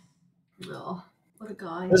hop. Oh, what a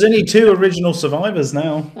guy. There's only 2 original survivors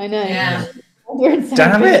now. I know. Yeah. We're in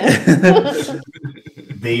Damn Seraphina.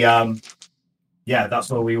 That's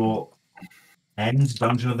where we will end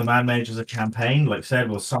Dungeon of the Mad Mage as a campaign. Like I said,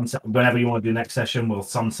 we'll sunset whenever you want to do next session. We'll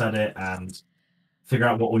sunset it and figure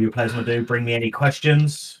out what all your players want to do. Bring me any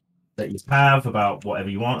questions that you have about whatever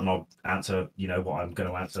you want, and I'll answer. What I'm going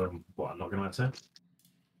to answer and what I'm not going to answer.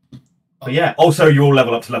 But yeah, also you all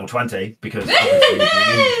level up to level 20 because obviously you're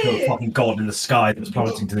still a fucking god in the sky that's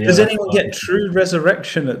plummeting to the Does earth. anyone get true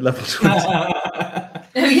resurrection at level 20? Oh,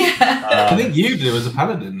 yeah. I think you do as a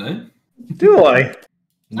paladin, no? Do I?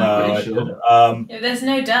 No, I'm I pretty sure. didn't. Yeah, there's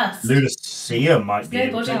no dust. Ludusia might be. No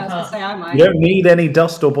able body to. Yeah, I was gonna part. say I might. You don't need any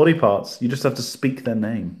dust or body parts. You just have to speak their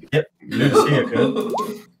name. Yep, Ludusia could.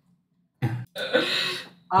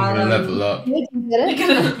 I'm gonna level up. You can get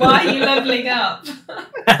it. Why are you leveling up?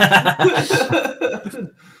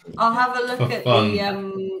 I'll have a look For at fun.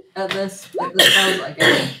 the spells I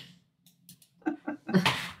get.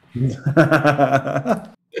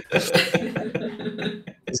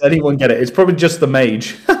 Does anyone get it? It's probably just the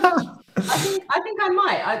mage. I think I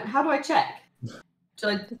might. How do I check? Should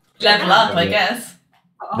I Level up, I guess.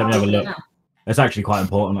 I'll Let me have a it look. now. It's actually quite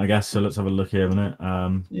important, I guess. So let's have a look here a minute.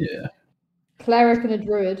 Yeah. Cleric and a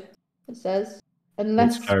druid, it says.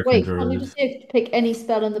 Unless, It's cleric wait, and can't you druid. just pick any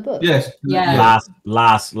spell in the book? Yes. Yeah.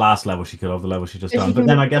 Last level she could have, the level she just Yeah, done. she But can-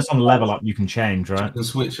 then I guess on level up you can change, You right? can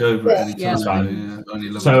switch over at any Yeah. time. Yeah. Only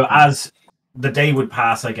level So up. as the day would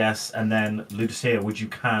pass, I guess, and then Ludusia, would you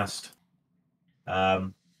cast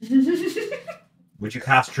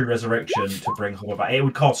True Resurrection to bring Hover back? It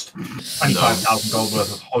would cost 25,000 gold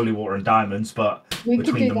worth of holy water and diamonds, but We could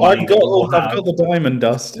between do the that. money that we'll I've have, got the diamond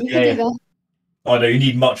dust. We could Yeah, do yeah. that. oh no, you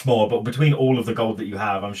need much more. But between all of the gold that you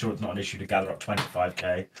have, I'm sure it's not an issue to gather up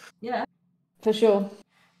 25k. Yeah. For sure.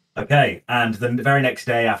 Okay, and the very next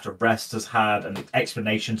day, after rest has had and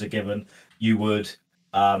explanations are given, you would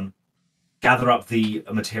gather up the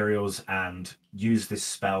materials and use this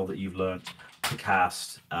spell that you've learnt to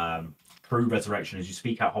cast True Resurrection as you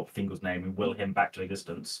speak out Fingle's name and will him back to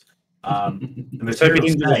existence. The So he materials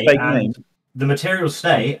didn't use a stay, fake and name. the materials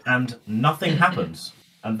stay, and nothing happens,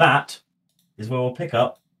 and that is where we'll pick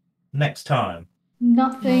up next time.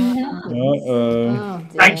 Nothing happens. Uh-oh. Oh,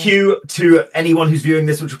 dear. Thank you to anyone who's viewing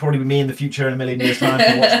this, which will probably be me in the future in a million years' time for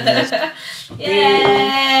watching this.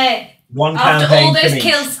 Yay! One After campaign all those finished.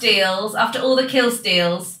 kill steals,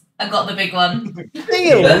 I got the big one.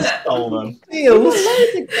 Deals. Stolen. You got Deals.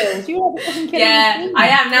 loads of kills. You are the fucking killing Yeah, machine. I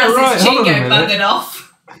am now Yeah, right, since hold on a Chingo minute. buggered off.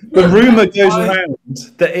 The rumour goes around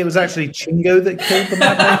that it was actually Chingo that killed the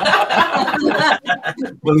madman.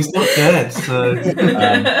 Well, he's not dead, so.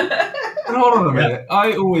 Hold on a minute.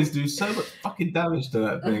 I always do so much fucking damage to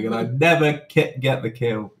that thing, and I never get the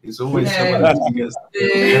kill. It's always No. someone else who gets the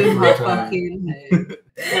kill Boom, every I time. fucking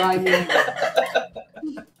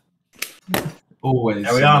Always.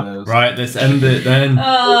 There we are. someone else. Right, let's end it then.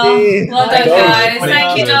 Oh, well done, guys.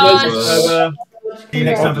 Thank you, John. See you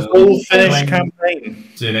next time. for Full finished Playing- campaign.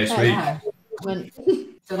 See you next Oh, week. yeah. Went- Don't know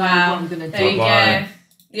what Wow. I'm gonna There you do. Bye-bye. go.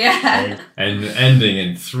 Yeah. And ending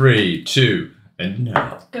in 3, 2, and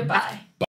now. Goodbye.